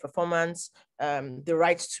a live performance, the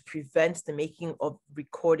right to prevent the making of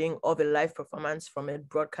recording of a live performance from a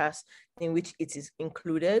broadcast in which it is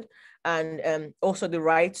included, and also the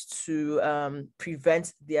right to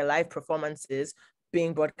prevent their live performances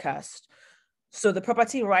being broadcast. So the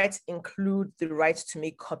property rights include the right to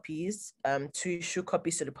make copies, to issue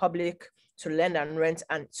copies to the public, to lend and rent,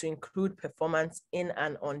 and to include performance in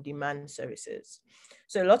and on-demand services.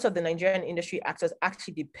 So a lot of the Nigerian industry actors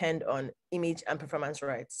actually depend on image and performance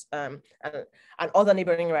rights, and other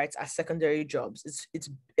neighboring rights as secondary jobs. It's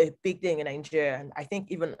a big thing in Nigeria, and I think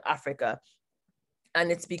even Africa. And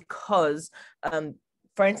it's because,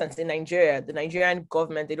 for instance, in Nigeria, the Nigerian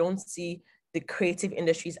government, they don't see the creative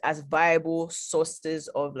industries as viable sources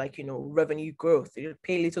of revenue growth. They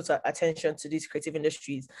pay little attention to these creative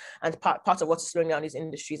industries, and part of what's slowing down these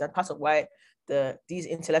industries, and part of why these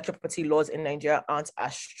intellectual property laws in Nigeria aren't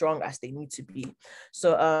as strong as they need to be.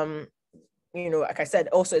 So like I said,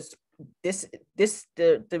 also it's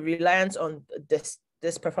the reliance on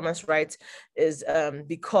this performance right is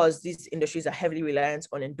because these industries are heavily reliant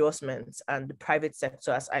on endorsements and the private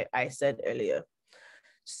sector, as I said earlier.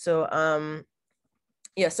 So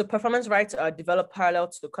so performance rights are developed parallel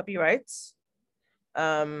to copyrights.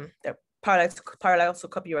 They're parallel to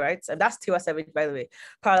copyrights, and that's Tiwa Savage, by the way,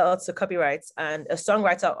 parallel to copyrights. And a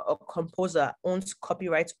songwriter or composer owns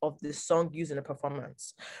copyright of the song used in a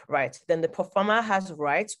performance, right? Then the performer has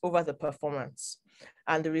rights over the performance,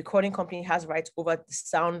 and the recording company has rights over the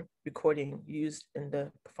sound recording used in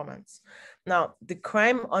the performance. Now, the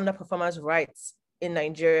crime under performance rights in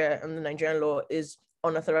Nigeria, under Nigerian law, is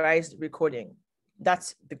unauthorized recording.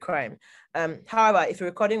 That's the crime. However, if a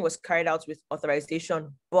recording was carried out with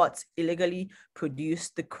authorization but illegally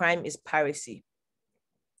produced, the crime is piracy.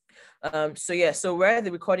 So where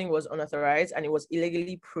the recording was unauthorized and it was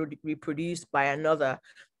illegally reproduced by another,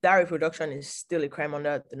 that reproduction is still a crime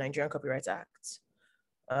under the Nigerian Copyright Act.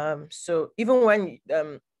 So even when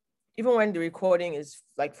the recording is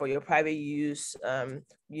like for your private use,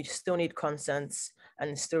 you still need consent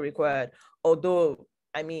and it's still required. Although,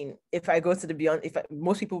 I mean, if I go to the Beyonce,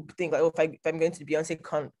 most people think like, if I'm going to the Beyonce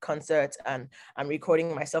concert and I'm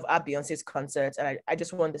recording myself at Beyonce's concert, and I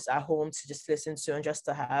just want this at home to just listen to and just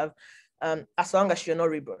to have, as long as you're not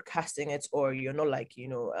rebroadcasting it or you're not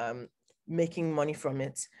making money from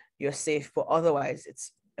it, you're safe. But otherwise,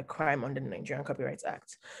 it's a crime under the Nigerian Copyright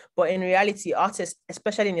Act. But in reality, artists,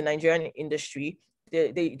 especially in the Nigerian industry,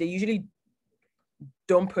 they usually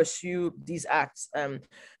don't pursue these acts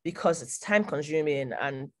because it's time consuming,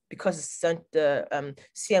 and because the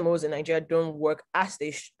CMOs in Nigeria don't work as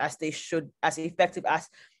they should, as effective as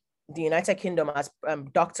the United Kingdom, as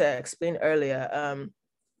Dr. explained earlier.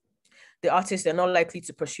 The artists, they're not likely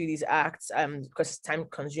to pursue these acts because it's time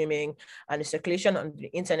consuming, and the circulation on the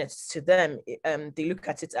internet to them, they look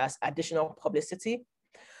at it as additional publicity.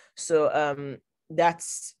 So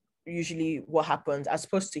that's usually what happens, as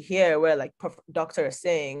opposed to here where like Doctor is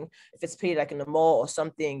saying, if it's paid like in the mall or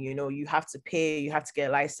something, you have to pay, you have to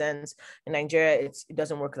get a license. In Nigeria, it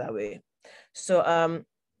doesn't work that way. So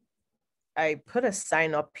I put a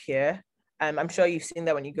sign up here. I'm sure you've seen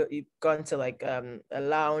that when you've gone to like a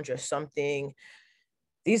lounge or something.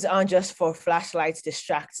 These aren't just for flashlights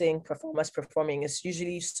distracting performers performing. It's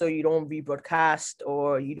usually so you don't rebroadcast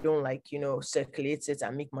or you don't circulate it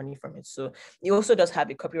and make money from it. So it also does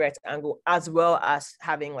have a copyright angle as well as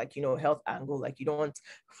having health angle. Like you don't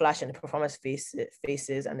flash in the performers'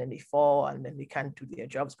 faces and then they fall and then they can't do their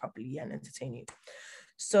jobs properly and entertain you.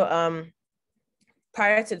 So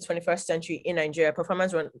prior to the 21st century in Nigeria,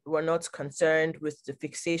 performers were not concerned with the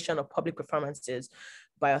fixation of public performances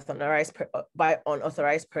by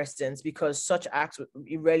unauthorized persons, because such acts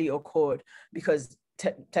rarely occurred because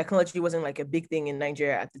technology wasn't like a big thing in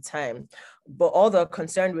Nigeria at the time. But all they're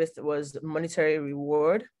concerned with was monetary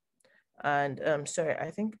reward. And sorry,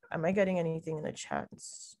 I think, am I getting anything in the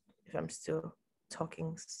chats if I'm still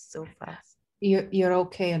talking so fast? You're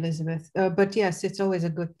okay, Elizabeth. But yes, it's always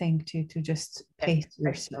a good thing to just pace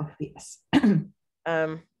yourself. Yes.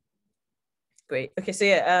 Great. Okay. So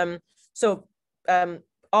yeah.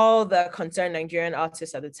 all the concerned Nigerian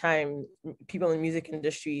artists at the time, people in music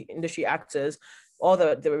industry actors,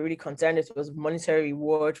 they were really concerned it was monetary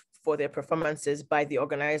reward for their performances by the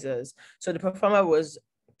organizers. So the performer was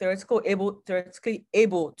theoretically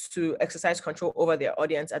able to exercise control over their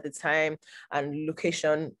audience at the time and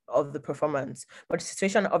location of the performance. But the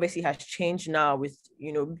situation obviously has changed now with,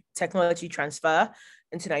 technology transfer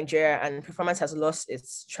into Nigeria, and performance has lost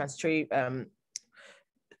its transitory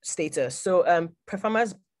status. So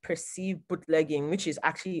performers perceive bootlegging, which is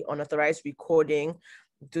actually unauthorized recording,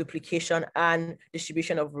 duplication, and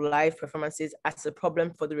distribution of live performances, as a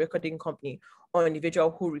problem for the recording company or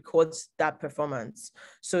individual who records that performance.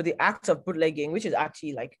 So the act of bootlegging, which is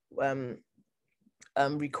actually like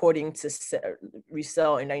recording to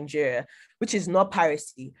resell in Nigeria, which is not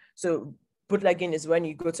piracy. So bootlegging is when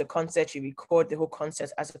you go to a concert, you record the whole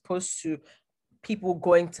concert, as opposed to people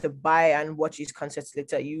going to buy and watch these concerts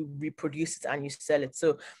later. You reproduce it and you sell it.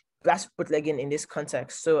 So that's bootlegging in this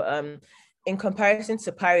context. So in comparison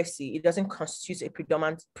to piracy, it doesn't constitute a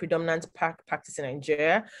predominant practice in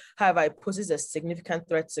Nigeria. However, it poses a significant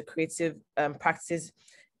threat to creative practices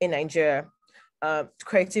in Nigeria,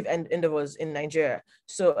 creative endeavors in Nigeria.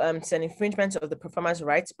 So it's an infringement of the performer's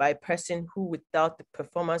rights by a person who, without the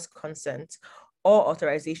performer's consent or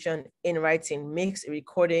authorization in writing, makes a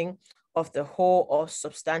recording of the whole or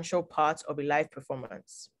substantial part of a live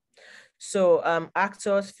performance. So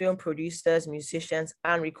actors, film producers, musicians,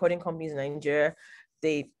 and recording companies in Nigeria,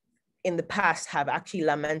 they in the past have actually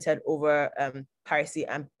lamented over piracy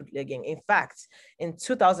and bootlegging. In fact, in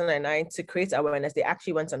 2009, to create awareness, they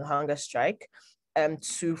actually went on a hunger strike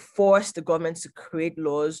to force the government to create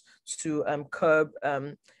laws to curb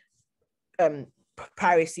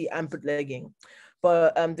piracy and bootlegging.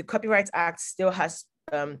 But the Copyright Act still has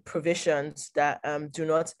provisions that do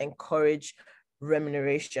not encourage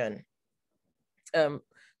remuneration.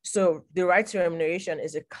 So the right to remuneration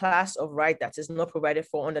is a class of right that is not provided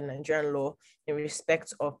for under Nigerian law in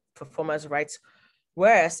respect of performers' rights.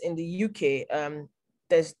 Whereas in the UK,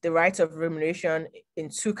 there's the right of remuneration in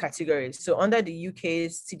two categories. So under the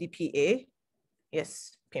UK's CDPA,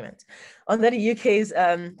 yes, payment. Under the UK's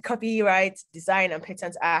Copyright Design and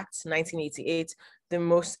Patent Act 1988, the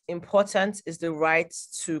most important is the right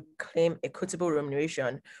to claim equitable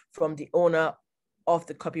remuneration from the owner of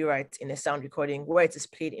the copyright in a sound recording where it is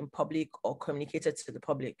played in public or communicated to the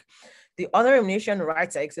public. The other remuneration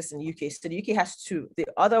rights that exist in the UK, so the UK has two. The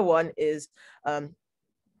other one is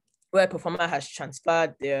where a performer has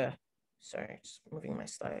transferred their, sorry, just moving my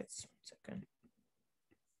slides, 1 second.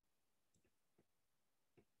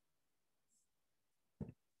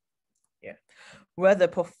 Yeah, where the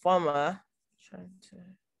performer,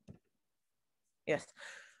 yes,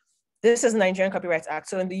 this is Nigerian Copyright Act.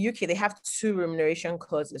 So in the UK, they have two remuneration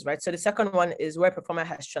clauses, right? So the second one is where a performer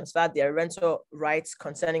has transferred their rental rights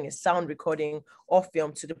concerning a sound recording or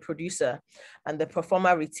film to the producer, and the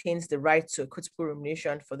performer retains the right to equitable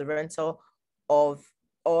remuneration for the rental of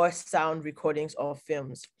or sound recordings or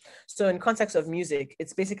films. So in context of music,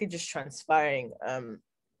 it's basically just transferring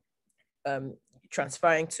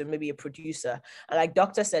to maybe a producer. And like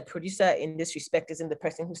Doctor said, producer in this respect isn't the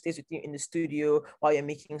person who stays with you in the studio while you're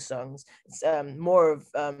making songs. It's more of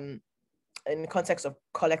in the context of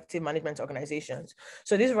collective management organizations.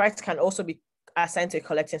 So these rights can also be assigned to a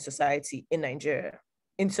collecting society in Nigeria,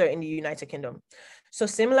 in the United Kingdom. So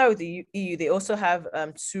similar with the EU, they also have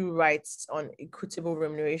two rights on equitable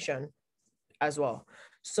remuneration as well.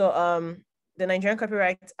 So the Nigerian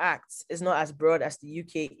Copyright Act is not as broad as the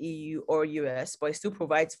UK, EU, or US, but it still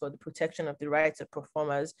provides for the protection of the rights of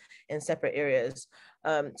performers in separate areas.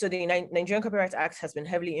 So the Nigerian Copyright Act has been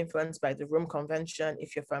heavily influenced by the Rome Convention,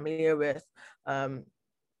 if you're familiar with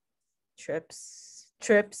TRIPS,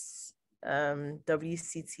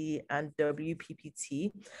 WCT, and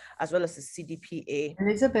WPPT, as well as the CDPA.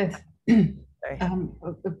 Elizabeth,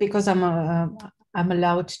 because I'm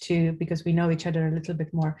allowed to, because we know each other a little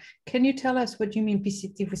bit more. Can you tell us what you mean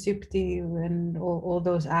PCT, VCT, and all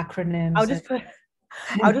those acronyms? I'll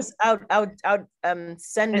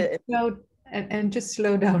send it. And just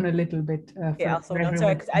slow down a little bit. Yeah, I'll slow down.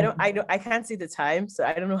 Sorry, because I can't see the time, so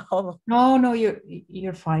I don't know how long. No,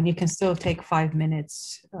 you're fine. You can still take 5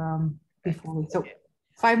 minutes before we. So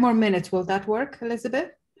 5 more minutes. Will that work,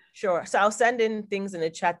 Elizabeth? Sure. So I'll send in things in the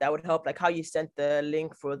chat that would help, like how you sent the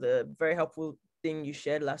link for the very helpful thing you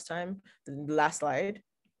shared last time, the last slide.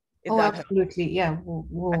 Absolutely. Helps. Yeah.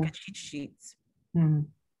 We'll... Like a cheat sheet.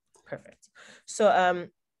 Perfect.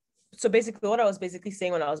 So basically what I was basically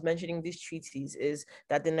saying when I was mentioning these treaties is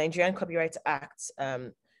that the Nigerian Copyright Act,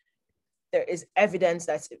 there is evidence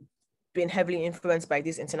that been heavily influenced by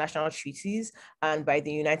these international treaties and by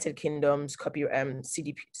the United Kingdom's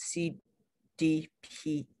CDPA,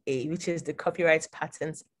 which is the Copyright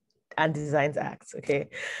Patents and Designs Act. Okay.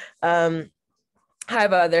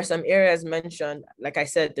 However, there's some areas mentioned, like I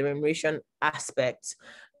said, the remuneration aspect,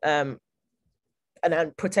 and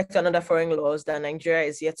then protected under foreign laws that Nigeria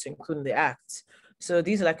is yet to include in the act. So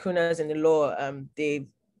these lacunas in the law,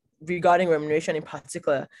 regarding remuneration in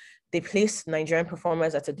particular, they place Nigerian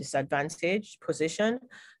performers at a disadvantaged position,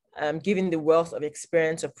 given the wealth of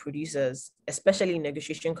experience of producers, especially in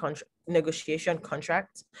negotiation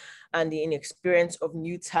contracts, and the inexperience of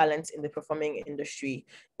new talent in the performing industry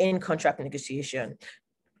in contract negotiation.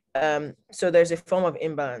 So there's a form of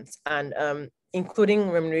imbalance, and including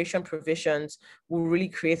remuneration provisions will really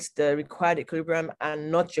create the required equilibrium and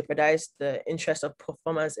not jeopardize the interest of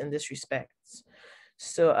performers in this respect.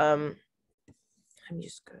 So let me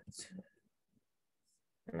just go to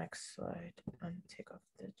the next slide and take off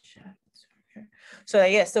the chat. Okay.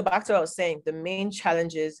 So so back to what I was saying, the main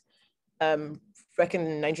challenges reckoned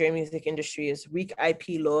in the Nigerian music industry is weak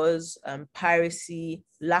IP laws, piracy,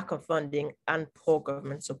 lack of funding, and poor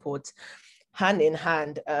government support. Hand in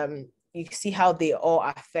hand, you see how they all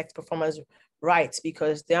affect performers' rights,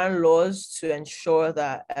 because there are laws to ensure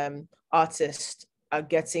that artists are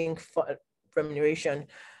getting remuneration,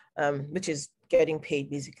 which is getting paid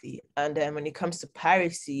basically. And then when it comes to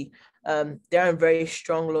piracy, there are very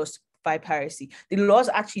strong laws to fight piracy. The laws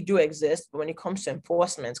actually do exist, but when it comes to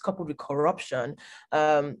enforcement, coupled with corruption,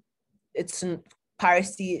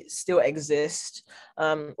 piracy still exists.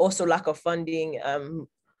 Also lack of funding.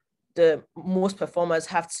 The most performers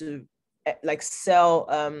have to sell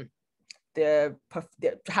they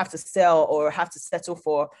have to sell or have to settle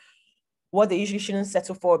for what they usually shouldn't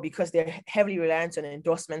settle for, because they're heavily reliant on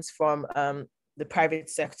endorsements from the private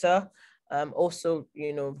sector. Also,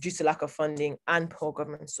 due to lack of funding and poor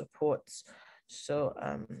government support. So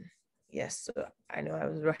yes, so I know I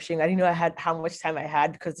was rushing. I didn't know how much time I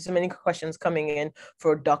had, because there's so many questions coming in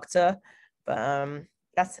for a doctor, but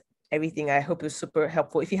that's everything. I hope it was super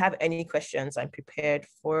helpful. If you have any questions, I'm prepared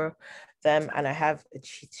for them, and I have a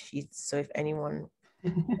cheat sheet. So if anyone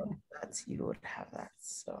wants that, you would have that.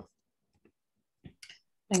 So.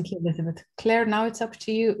 Thank you, Elizabeth. Claire, now it's up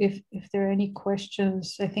to you. If there are any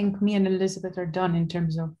questions, I think me and Elizabeth are done in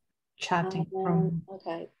terms of chatting.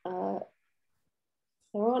 Okay. There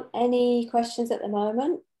aren't any questions at the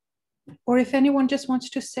moment. Or if anyone just wants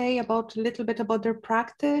to say a little bit about their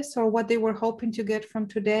practice or what they were hoping to get from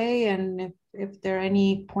today, and if there are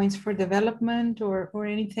any points for development or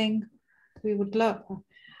anything, we would love.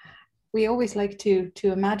 We always like to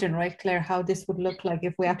imagine, right, Claire, how this would look like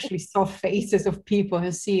if we actually saw faces of people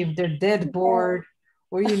and see if they're dead bored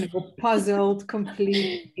or, puzzled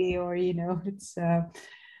completely, or, it's,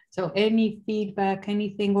 so any feedback,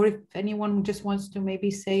 anything, or if anyone just wants to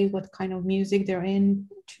maybe say what kind of music they're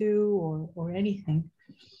into or anything.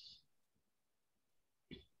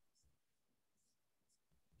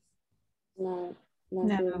 No,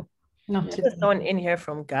 not today. There's someone in here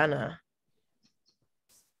from Ghana.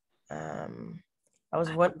 I was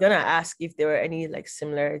gonna ask if there were any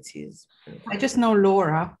similarities. I just know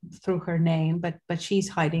Laura through her name, but she's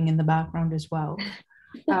hiding in the background as well.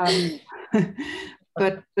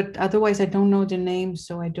 But otherwise I don't know the names,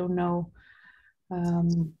 so I don't know.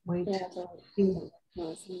 Wait. I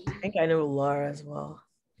think I know Laura as well.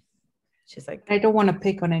 She's I don't want to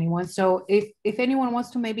pick on anyone. So if anyone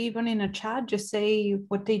wants to, maybe even in a chat, just say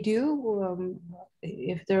what they do.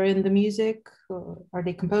 If they're in the music, are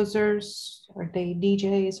they composers? Are they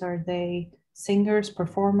DJs? Are they singers,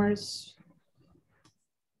 performers?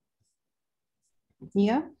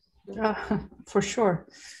 Yeah, for sure.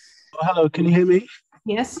 Oh, hello, can you hear me?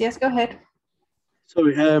 Yes, go ahead.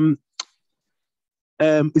 Sorry,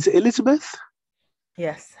 is it Elizabeth?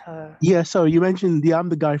 Yes. Yeah, sorry, you mentioned I'm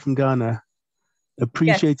the guy from Ghana.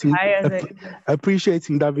 Appreciating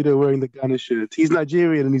Davido wearing the Ghana shirt. He's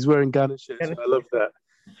Nigerian and he's wearing Ghana shirt, so I love that.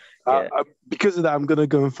 Yeah. Because of that, I'm gonna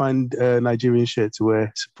go and find a Nigerian shirt to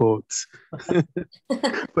wear, support.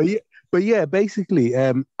 but yeah, basically,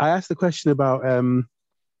 I asked the question about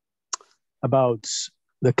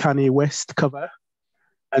the Kanye West cover,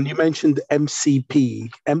 and you mentioned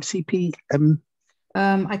MCP.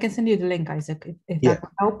 I can send you the link, Isaac, if that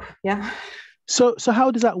would help. Yeah. So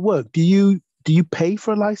how does that work? Do you pay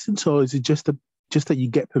for a license, or is it just that you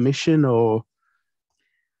get permission, or?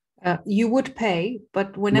 You would pay,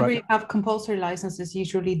 but whenever you have compulsory licenses,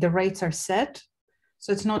 usually the rates are set.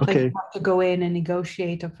 So it's not like you have to go in and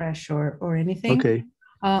negotiate afresh or anything. Okay.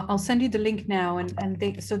 I'll send you the link now.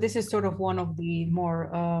 So this is sort of one of the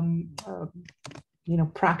more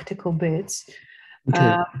practical bits.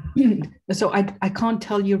 Okay. So I can't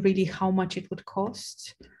tell you really how much it would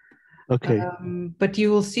cost. Okay. But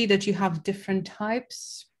you will see that you have different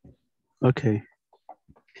types. Okay.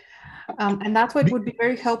 And that's why it would be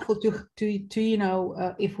very helpful to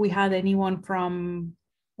if we had anyone from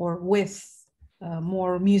or with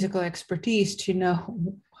more musical expertise to know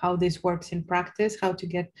how this works in practice, how to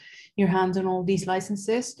get your hands on all these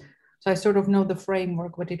licenses. So I sort of know the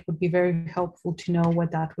framework, but it would be very helpful to know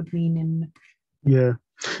what that would mean in. Yeah,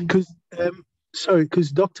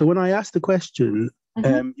 because Doctor, when I asked the question,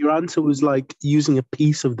 your answer was like using a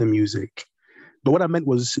piece of the music, but what I meant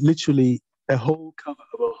was literally a whole cover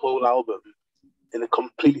of a whole album in a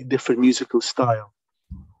completely different musical style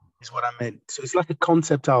is what I meant. So it's like a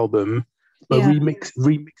concept album, but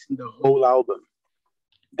remixing the whole album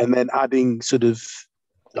and then adding sort of,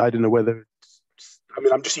 I don't know whether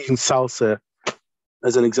I'm just using salsa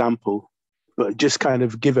as an example, but just kind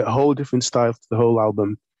of give it a whole different style to the whole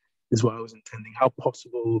album is what I was intending. How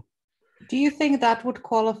possible? Do you think that would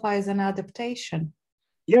qualify as an adaptation?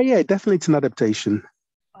 Yeah, definitely it's an adaptation.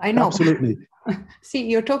 I know. Absolutely. See,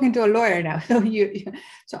 you're talking to a lawyer now.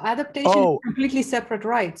 So adaptation is a completely separate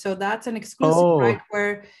right. So that's an exclusive right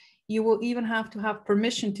where you will even have to have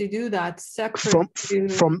permission to do that separate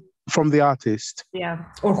from the artist. Yeah,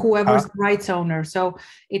 or whoever's the rights owner. So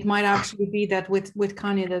it might actually be that with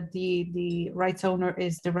Kanye that the rights owner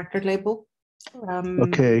is the record label.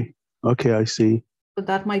 Okay, I see. So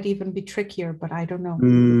that might even be trickier, but I don't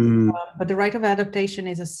know. But the right of adaptation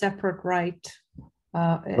is a separate right.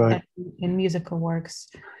 In musical works,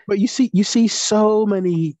 but you see so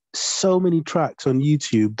many tracks on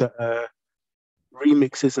YouTube that are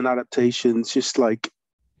remixes and adaptations, just like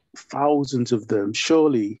thousands of them.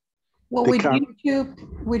 Surely, well, with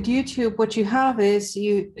YouTube, what you have is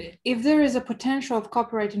if there is a potential of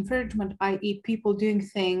copyright infringement, i.e., people doing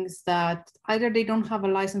things that either they don't have a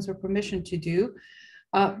license or permission to do.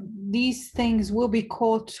 These things will be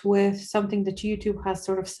caught with something that YouTube has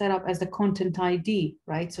sort of set up as the content ID,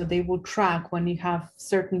 right? So they will track when you have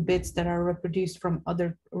certain bits that are reproduced from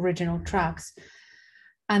other original tracks.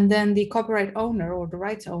 And then the copyright owner or the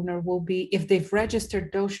rights owner will be, if they've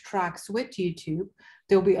registered those tracks with YouTube,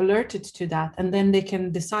 they'll be alerted to that, and then they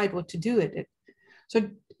can decide what to do with it. So,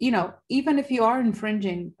 even if you are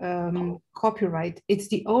infringing copyright, it's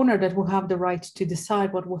the owner that will have the right to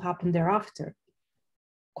decide what will happen thereafter.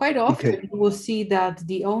 Quite often, you will see that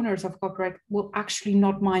the owners of copyright will actually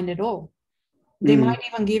not mind at all. They might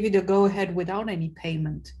even give you the go-ahead without any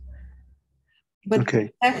payment. But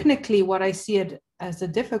technically, what I see it as a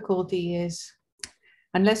difficulty is,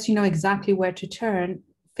 unless you know exactly where to turn,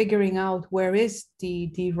 figuring out where is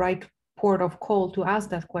the right port of call to ask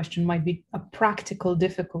that question might be a practical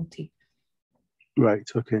difficulty. Right,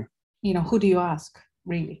 okay. Who do you ask,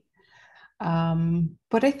 really?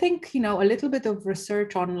 But I think, a little bit of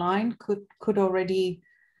research online could already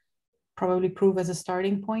probably prove as a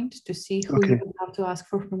starting point to see who you would have to ask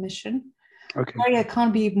for permission. Sorry, I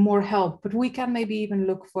can't be more help, but we can maybe even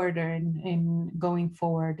look further in going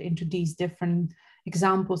forward into these different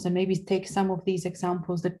examples and maybe take some of these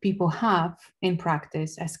examples that people have in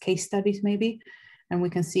practice as case studies maybe, and we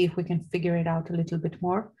can see if we can figure it out a little bit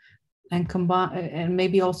more and combine and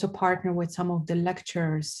maybe also partner with some of the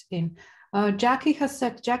lecturers in. Jackie has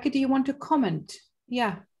said, Jackie, do you want to comment?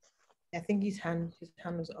 Yeah. I think his hand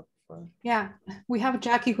was up. Yeah, we have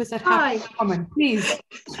Jackie who said, hi, comment, please.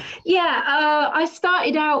 Yeah, I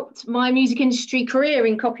started out my music industry career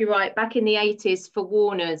in copyright back in the 80s for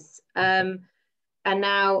Warner's. And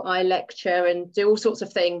now I lecture and do all sorts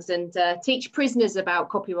of things and teach prisoners about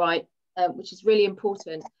copyright, which is really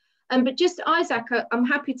important. But just, Isaac, I'm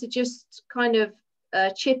happy to just kind of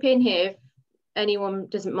chip in here if anyone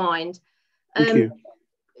doesn't mind. Thank you.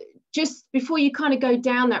 Just before you kind of go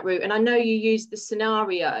down that route, and I know you used the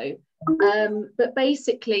scenario, but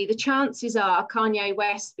basically the chances are Kanye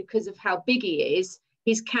West, because of how big he is,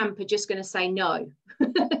 his camp are just going to say no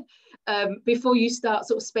before you start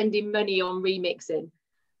sort of spending money on remixing.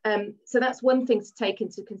 So that's one thing to take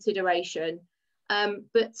into consideration.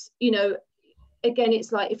 But, again,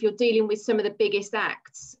 it's like if you're dealing with some of the biggest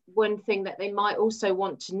acts, one thing that they might also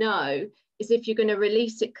want to know is if you're going to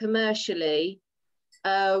release it commercially,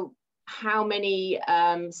 how many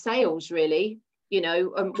sales really,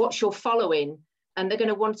 and what's your following, and they're going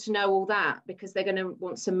to want to know all that because they're going to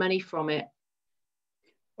want some money from it.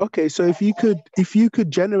 Okay, so if you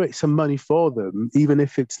could generate some money for them, even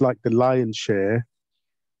if it's like the lion's share,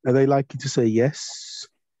 are they likely to say yes?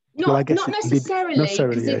 Not necessarily,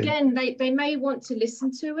 because again, they may want to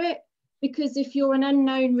listen to it, because if you're an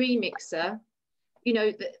unknown remixer,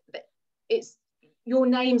 your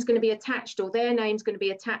name's going to be attached or their name's going to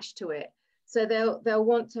be attached to it. So they'll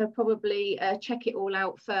want to probably check it all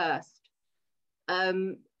out first.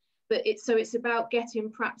 But it's about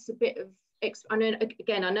getting perhaps a bit of, I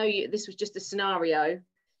know this was just a scenario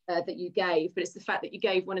that you gave, but it's the fact that you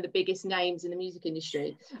gave one of the biggest names in the music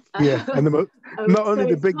industry. Yeah, and not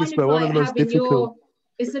only the biggest, but one of the most difficult.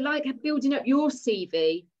 It's like building up your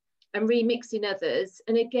CV and remixing others.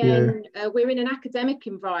 And again, we're in an academic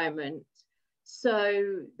environment.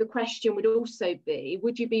 So the question would also be,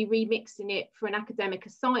 would you be remixing it for an academic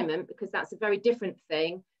assignment? Because that's a very different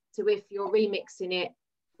thing to if you're remixing it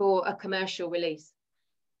for a commercial release.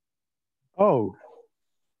 Oh,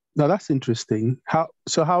 now that's interesting. How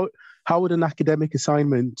would an academic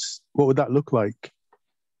assignment, what would that look like?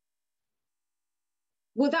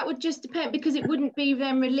 Well, that would just depend, because it wouldn't be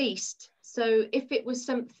then released. So if it was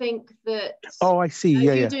something that, oh, I see,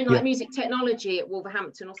 you're doing like music technology at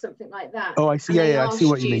Wolverhampton or something like that. Oh, I see, I see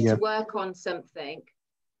what you mean. To work on something,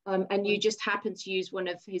 and you just happen to use one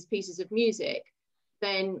of his pieces of music,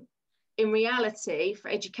 then in reality, for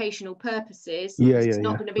educational purposes, it's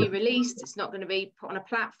not going to be released. It's not going to be put on a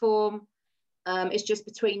platform. It's just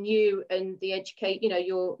between you and the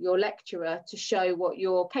your lecturer to show what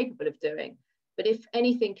you're capable of doing. But if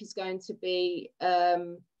anything is going to be,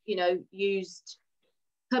 used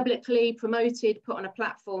publicly, promoted, put on a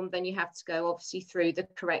platform, then you have to go obviously through the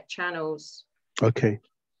correct channels. Okay.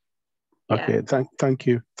 Okay. Thank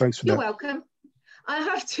you. Thanks for that. You're welcome.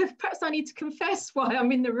 Perhaps I need to confess why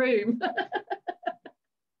I'm in the room.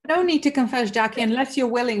 No need to confess, Jackie, unless you're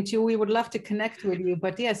willing to. We would love to connect with you,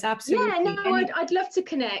 but yes, absolutely. Yeah, no, I'd love to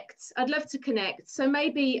connect. So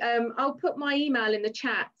maybe I'll put my email in the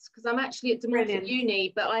chat, because I'm actually at De Montfort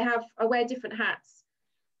Uni, but I wear different hats,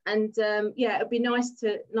 and it'd be nice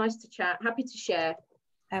to chat. Happy to share.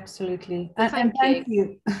 Absolutely. Well, thank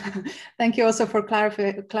you. Thank you also for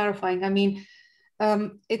clarifying. I mean,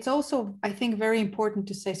 it's also, I think, very important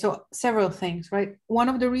to say, so several things, right? One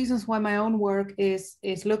of the reasons why my own work is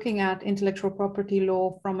looking at intellectual property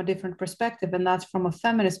law from a different perspective, and that's from a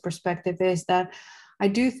feminist perspective, is that I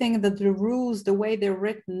do think that the rules, the way they're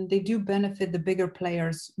written, they do benefit the bigger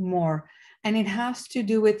players more. And it has to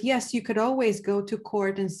do with, yes, you could always go to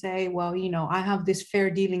court and say, well, I have this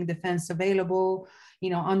fair dealing defense available,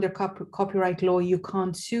 under copyright law, you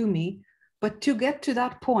can't sue me. But to get to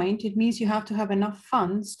that point, it means you have to have enough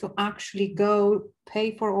funds to actually go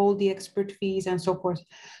pay for all the expert fees and so forth.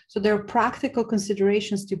 So there are practical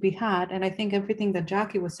considerations to be had. And I think everything that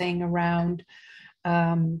Jackie was saying around,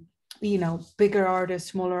 bigger artists,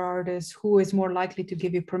 smaller artists, who is more likely to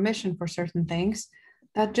give you permission for certain things,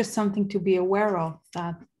 that's just something to be aware of,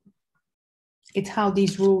 that it's how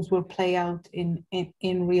these rules will play out in the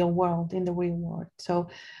real world. So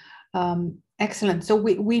excellent. So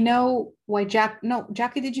we know why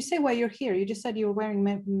Jackie, did you say why you're here? You just said you were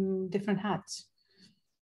wearing different hats.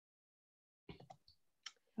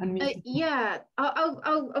 Yeah,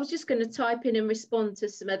 I was just going to type in and respond to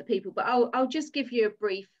some other people, but I'll just give you a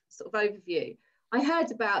brief sort of overview. I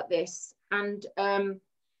heard about this, and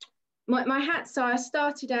my hats. So I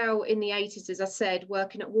started out in the 80s, as I said,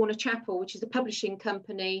 working at Warner Chappell, which is a publishing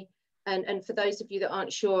company. And for those of you that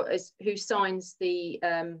aren't sure as who signs the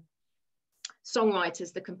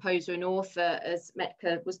songwriters, the composer and author, as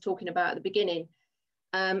Metka was talking about at the beginning.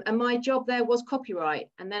 And my job there was copyright.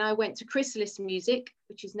 And then I went to Chrysalis Music,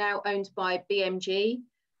 which is now owned by BMG.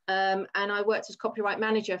 And I worked as copyright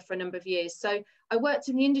manager for a number of years. So I worked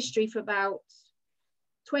in the industry for about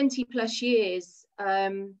 20 plus years.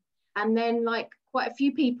 And then, like quite a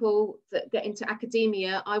few people that get into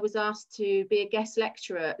academia, I was asked to be a guest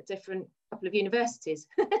lecturer at a couple of universities.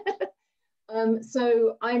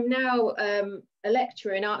 So I'm now a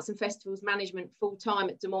lecturer in arts and festivals management full-time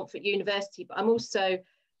at De Montfort University, but I'm also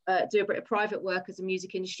do a bit of private work as a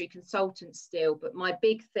music industry consultant still. But my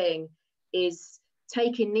big thing is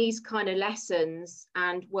taking these kind of lessons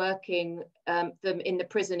and working them in the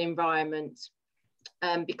prison environment,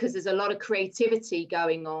 because there's a lot of creativity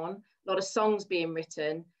going on, a lot of songs being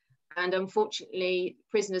written, and unfortunately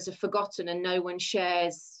prisoners are forgotten and no one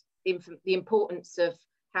shares the importance of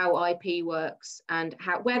how IP works and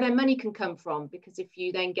where their money can come from, because if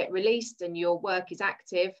you then get released and your work is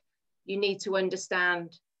active, you need to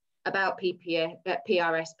understand about PRS,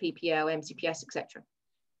 PPL, MCPS, etc.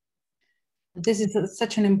 This is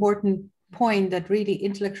such an important point, that really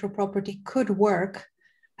intellectual property could work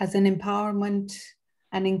as an empowerment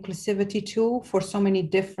and inclusivity tool for so many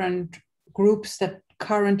different groups that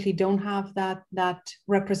currently don't have that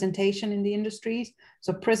representation in the industries.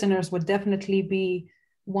 So prisoners would definitely be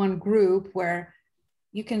one group where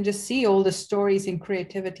you can just see all the stories and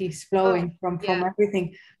creativity flowing from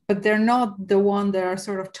everything, but they're not the one that are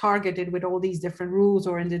sort of targeted with all these different rules,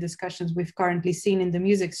 or in the discussions we've currently seen in the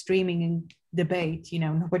music streaming and debate, you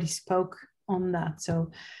know, nobody spoke on that.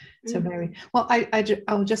 So very well.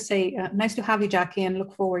 I'll just say nice to have you, Jackie, and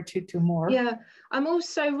look forward to more. Yeah, I'm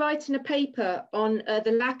also writing a paper on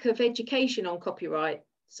the lack of education on copyright.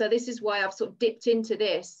 So this is why I've sort of dipped into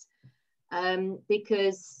this,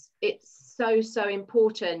 because it's so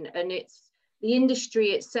important, and it's the industry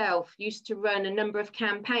itself used to run a number of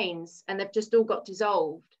campaigns and they've just all got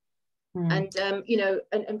dissolved. And you know,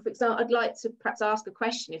 and for example, I'd like to perhaps ask a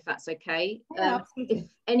question, if that's okay. If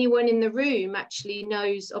anyone in the room actually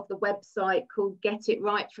knows of the website called Get It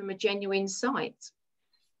Right from a Genuine Site.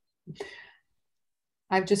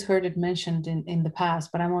 I've just heard it mentioned in the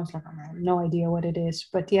past, but I'm almost like, I have no idea what it is,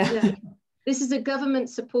 but yeah. This is a government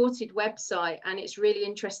supported website, and it's really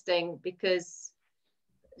interesting because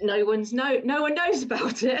no one knows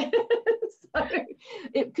about it. So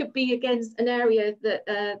it could be against an area that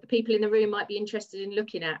the people in the room might be interested in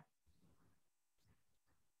looking at.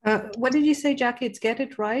 What did you say, Jackie? It's Get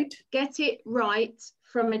It Right? Get It Right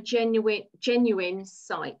from a genuine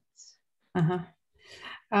site.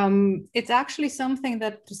 It's actually something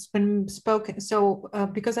that's been spoken. So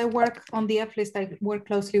because I work on the F list, I work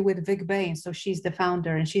closely with Vic Bain. So she's the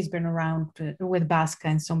founder, and she's been around with BASCA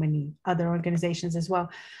and so many other organizations as well.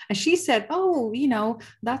 And she said, oh, you know,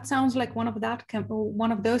 that sounds like one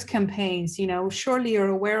of those campaigns, you know, surely you're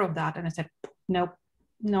aware of that. And I said, no,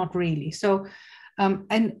 not really. So,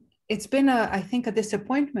 and it's been I think a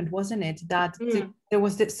disappointment, wasn't it? That there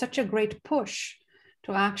was such a great push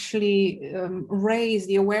to actually raise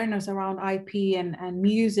the awareness around IP and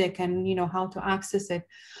music, and you know how to access it.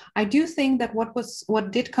 I do think that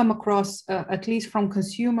what did come across, at least from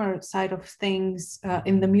consumer side of things,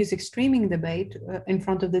 in the music streaming debate in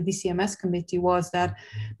front of the DCMS committee, was that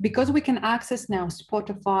because we can access now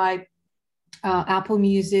Spotify, Apple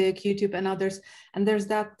Music, YouTube, and others, and there's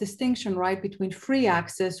that distinction, right, between free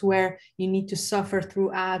access where you need to suffer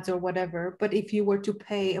through ads or whatever, but if you were to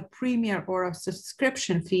pay a premium or a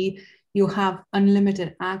subscription fee, you have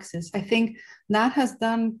unlimited access. I think that has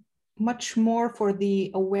done much more for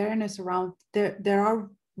the awareness around there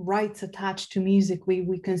are rights attached to music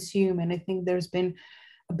we consume, and I think there's been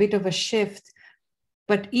a bit of a shift.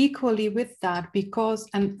 But equally with that, because,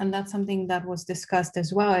 and that's something that was discussed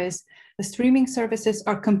as well, is the streaming services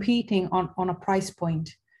are competing on a price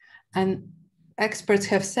point. And experts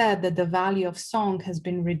have said that the value of song has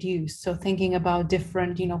been reduced. So thinking about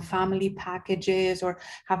different, you know, family packages, or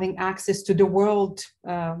having access to the world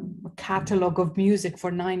catalog of music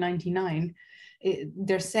for $9.99,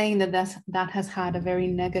 they're saying that has had a very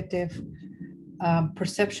negative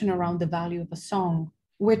perception around the value of a song,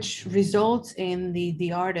 which results in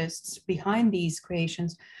the artists behind these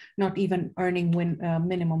creations not even earning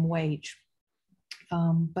minimum wage.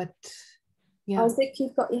 But yeah. Isaac,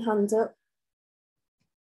 you've got your hand up.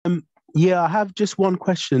 Yeah, I have just one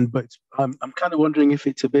question, but I'm kind of wondering if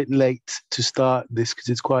it's a bit late to start this, because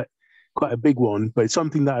it's quite a big one, but it's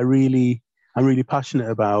something that I'm really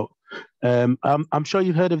passionate about. I'm sure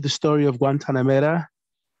you've heard of the story of Guantanamera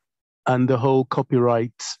and the whole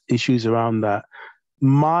copyright issues around that.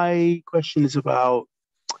 My question is about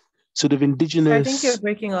sort of indigenous... I think you're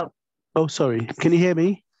breaking up. Oh, sorry. Can you hear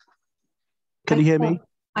me? Can you hear me?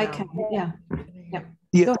 I can, yeah.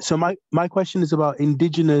 Yeah, so my question is about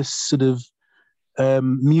indigenous sort of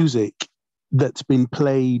music that's been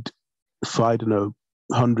played for, I don't know,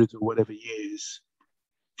 hundreds or whatever years,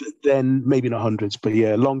 then maybe not hundreds, but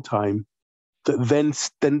yeah, a long time, that then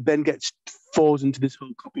falls into this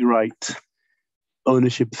whole copyright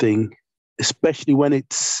ownership thing. Especially when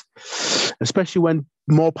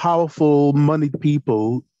more powerful, moneyed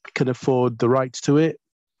people can afford the rights to it.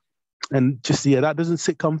 And just, yeah, that doesn't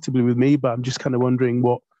sit comfortably with me, but I'm just kind of wondering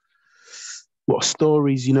what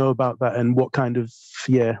stories you know about that, and what kind of,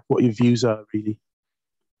 what your views are, really.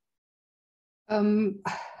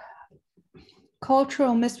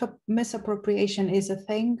 Cultural misappropriation is a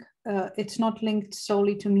thing. It's not linked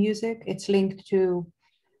solely to music. It's linked to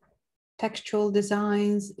textual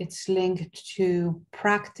designs, it's linked to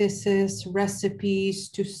practices, recipes,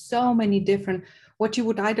 to so many different, what you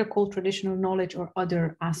would either call traditional knowledge or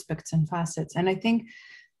other aspects and facets. And I think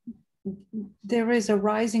there is a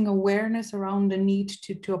rising awareness around the need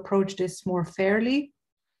to approach this more fairly,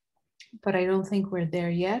 but I don't think we're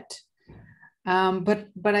there yet.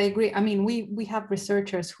 But I agree. I mean, we have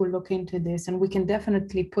researchers who look into this, and we can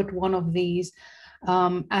definitely put one of these.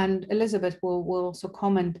 And Elizabeth will also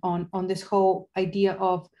comment on this whole idea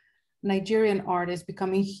of Nigerian artists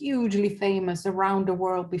becoming hugely famous around the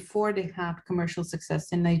world before they had commercial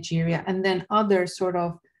success in Nigeria, and then others sort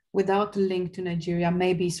of without a link to Nigeria,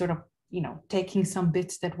 maybe sort of, you know, taking some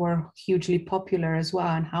bits that were hugely popular as well,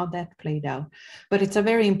 and how that played out. But it's a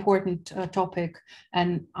very important topic,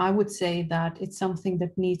 and I would say that it's something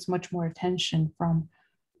that needs much more attention from,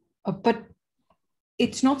 but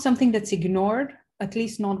it's not something that's ignored, at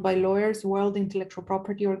least not by lawyers. World Intellectual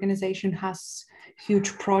Property Organization has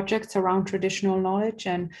huge projects around traditional knowledge,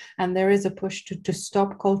 and there is a push to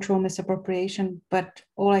stop cultural misappropriation. But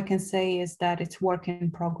all I can say is that it's work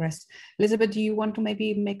in progress. Elizabeth, do you want to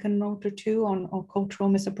maybe make a note or two on cultural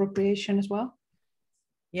misappropriation as well?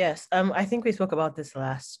 Yes, I think we spoke about this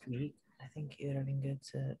last week. I think it would have been good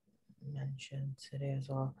to mention today as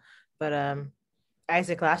well. But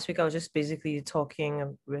Isaac, last week I was just basically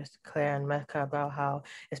talking with Claire and Mecca about how,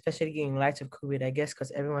 especially in light of COVID, I guess,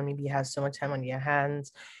 because everyone maybe has so much time on their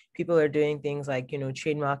hands, people are doing things like, you know,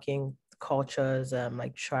 trademarking cultures,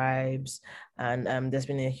 like tribes, and there's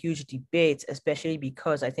been a huge debate, especially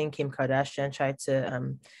because I think Kim Kardashian tried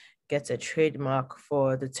to get a trademark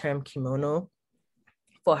for the term kimono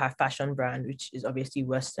for her fashion brand, which is obviously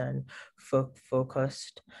Western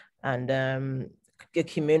focused, and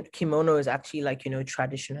kimono is actually, like, you know,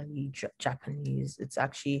 traditionally Japanese. It's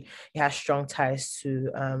actually, it has strong ties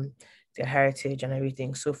to their heritage and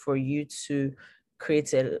everything. So for you to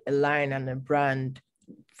create a line and a brand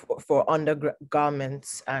for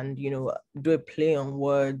undergarments, and, you know, do a play on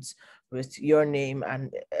words with your name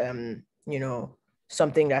and you know,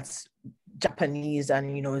 something that's Japanese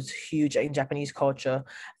and, you know, is huge in Japanese culture,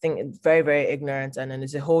 I think it's very, very ignorant. And then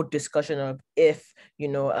there's a whole discussion of if, you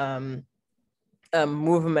know,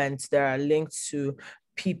 movements that are linked to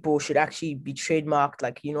people should actually be trademarked.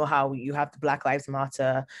 Like, you know, how you have the Black Lives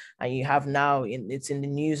Matter, and you have now, it's in the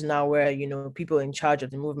news now, where, you know, people in charge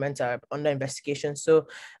of the movement are under investigation. So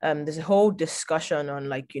there's a whole discussion on,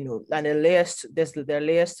 like, you know, and there are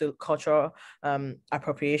layers to cultural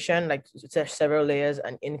appropriation, like there's several layers,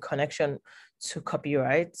 and in connection to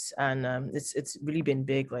copyrights. And it's really been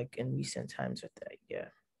big, like, in recent times with that. Yeah,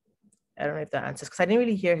 I don't know if that answers, because I didn't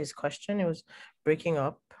really hear his question. It was breaking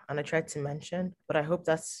up, and I tried to mention, but I hope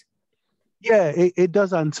that's... Yeah, it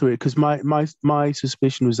does answer it, because my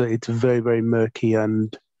suspicion was that it's very, very murky,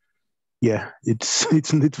 and yeah, it's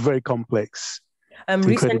very complex.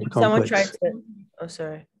 Recently someone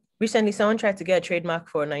tried to get a trademark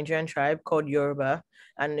for a Nigerian tribe called Yoruba,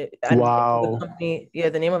 and wow. The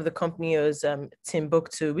name of the company was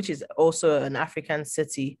Timbuktu, which is also an African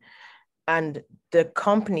city. And the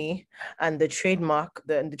company and the trademark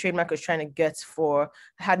was trying to get for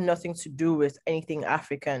had nothing to do with anything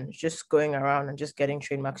African, just going around and just getting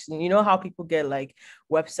trademarks. And you know how people get, like,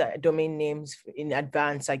 website domain names in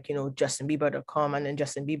advance, like, you know, justinbieber.com, and then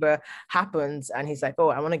Justin Bieber happens and he's like, oh,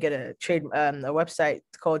 I want to get a website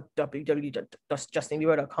called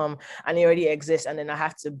www.justinbieber.com, and it already exists, and then I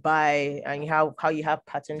have to buy, and how you have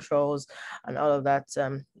patent trolls and all of that.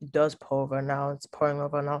 It does pour over now. It's pouring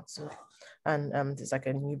over now. So, and there's like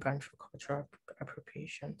a new branch for cultural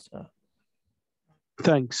appropriation. So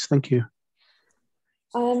thank you.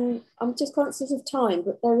 I'm just conscious of time,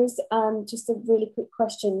 but there is just a really quick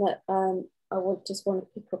question that I want to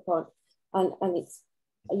pick up on, and it's,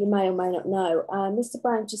 you may or may not know. Mr.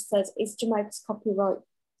 Brown just says, is Jamaica's copyright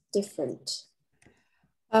different?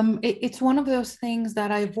 It's one of those things that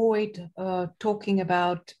I avoid talking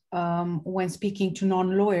about when speaking to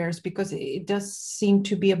non-lawyers, because it does seem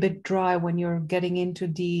to be a bit dry when you're getting into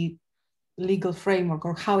the legal framework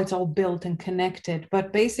or how it's all built and connected.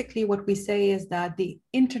 But basically what we say is that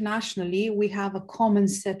internationally, we have a common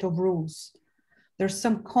set of rules. There's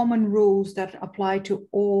some common rules that apply to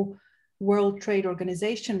all World Trade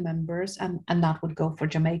Organization members, and that would go for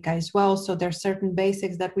Jamaica as well. So there's certain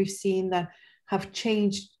basics that we've seen that have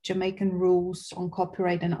changed Jamaican rules on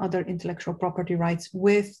copyright and other intellectual property rights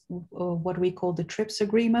with what we call the TRIPS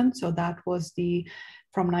agreement. So that was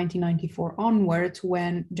from 1994 onwards,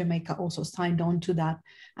 when Jamaica also signed on to that,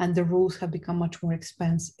 and the rules have become much more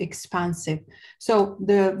expansive. So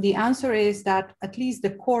the answer is that at least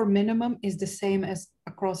the core minimum is the same as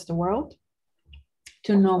across the world.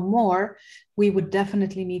 To know more, we would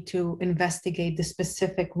definitely need to investigate the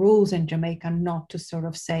specific rules in Jamaica, not to sort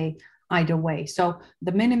of say either way. So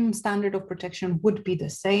the minimum standard of protection would be the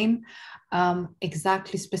same.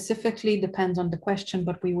 Exactly, specifically depends on the question,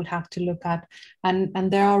 but we would have to look at,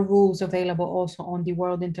 and there are rules available also on the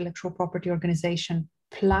World Intellectual Property Organization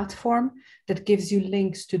platform that gives you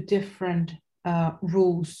links to different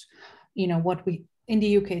rules. You know, in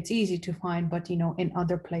the UK, it's easy to find, but, you know, in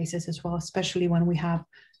other places as well, especially when we have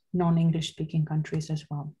non-English speaking countries as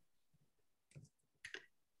well.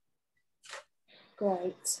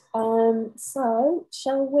 Great. So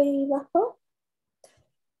shall we wrap up?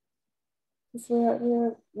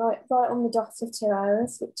 We're right on the dot of 2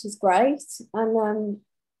 hours, which is great. And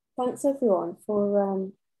thanks everyone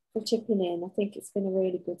for chipping in. I think it's been a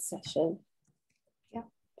really good session. Yeah,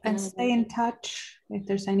 and stay in touch if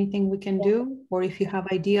there's anything we can do, or if you have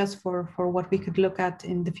ideas for what we could look at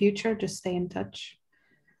in the future, just stay in touch.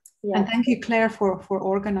 Yeah. And thank you, Claire, for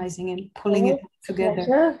organizing and pulling it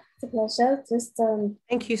together. It's a pleasure. Just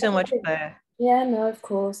thank you so much, Claire. Yeah, no, of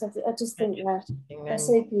course. I just think they're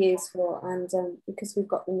super useful, and because we've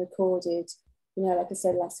got them recorded, you know, like I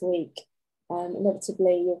said last week,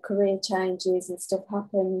 inevitably your career changes and stuff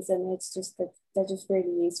happens, and it's just they're just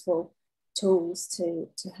really useful tools to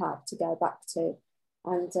have to go back to,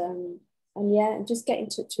 and yeah, and just get in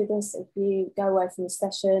touch with us if you go away from the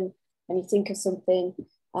session and you think of something.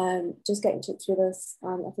 Just get in touch with us.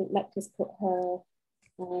 I think Mecca's put her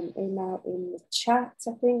email in the chat.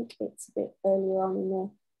 I think it's a bit earlier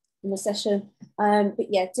on in the session, but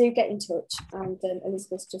yeah, do get in touch. And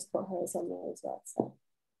Elizabeth's just put hers on there as well. So,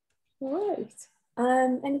 all right.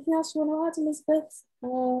 Anything else you want to add, Elizabeth?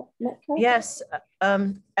 Mecca? Yes,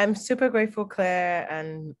 I'm super grateful, Claire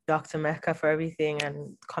and Dr. Mecca, for everything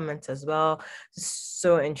and comments as well.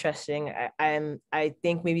 So interesting. I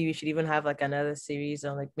think maybe we should even have like another series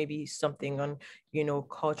on like maybe something on, you know,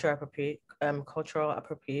 cultural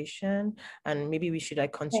appropriation, and maybe we should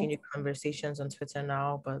like continue conversations on Twitter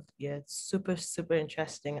now. But yeah, it's super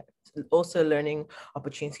interesting. Also learning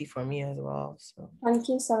opportunity for me as well. So thank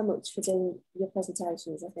you so much for doing your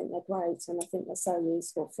presentations. I think they're great, and I think they're so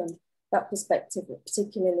useful from that perspective,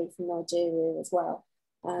 particularly from Nigeria as well.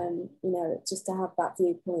 You know, just to have that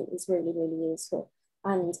viewpoint is really, really useful.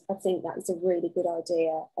 And I think that is a really good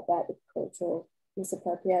idea about the cultural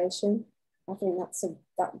misappropriation. I think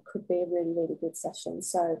that could be a really, really good session.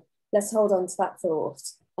 So let's hold on to that thought,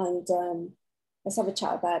 and let's have a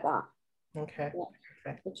chat about that. Okay. Yeah,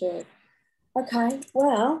 perfect. for sure. Okay,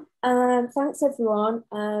 well, thanks everyone,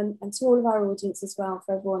 and to all of our audience as well,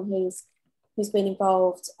 for everyone who's been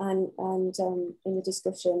involved and in the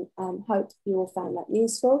discussion. Hope you all found that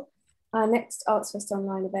useful. Our next ArtsFest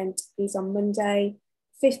Online event is on Monday,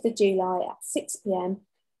 5th of July at 6 p.m.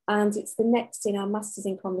 and it's the next in our Masters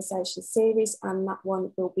in Conversation series, and that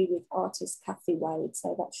one will be with artist Kathy Wade,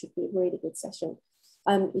 so that should be a really good session.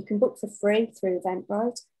 You can book for free through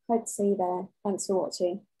Eventbrite. Hope to see you there. Thanks for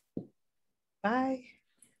watching. Bye.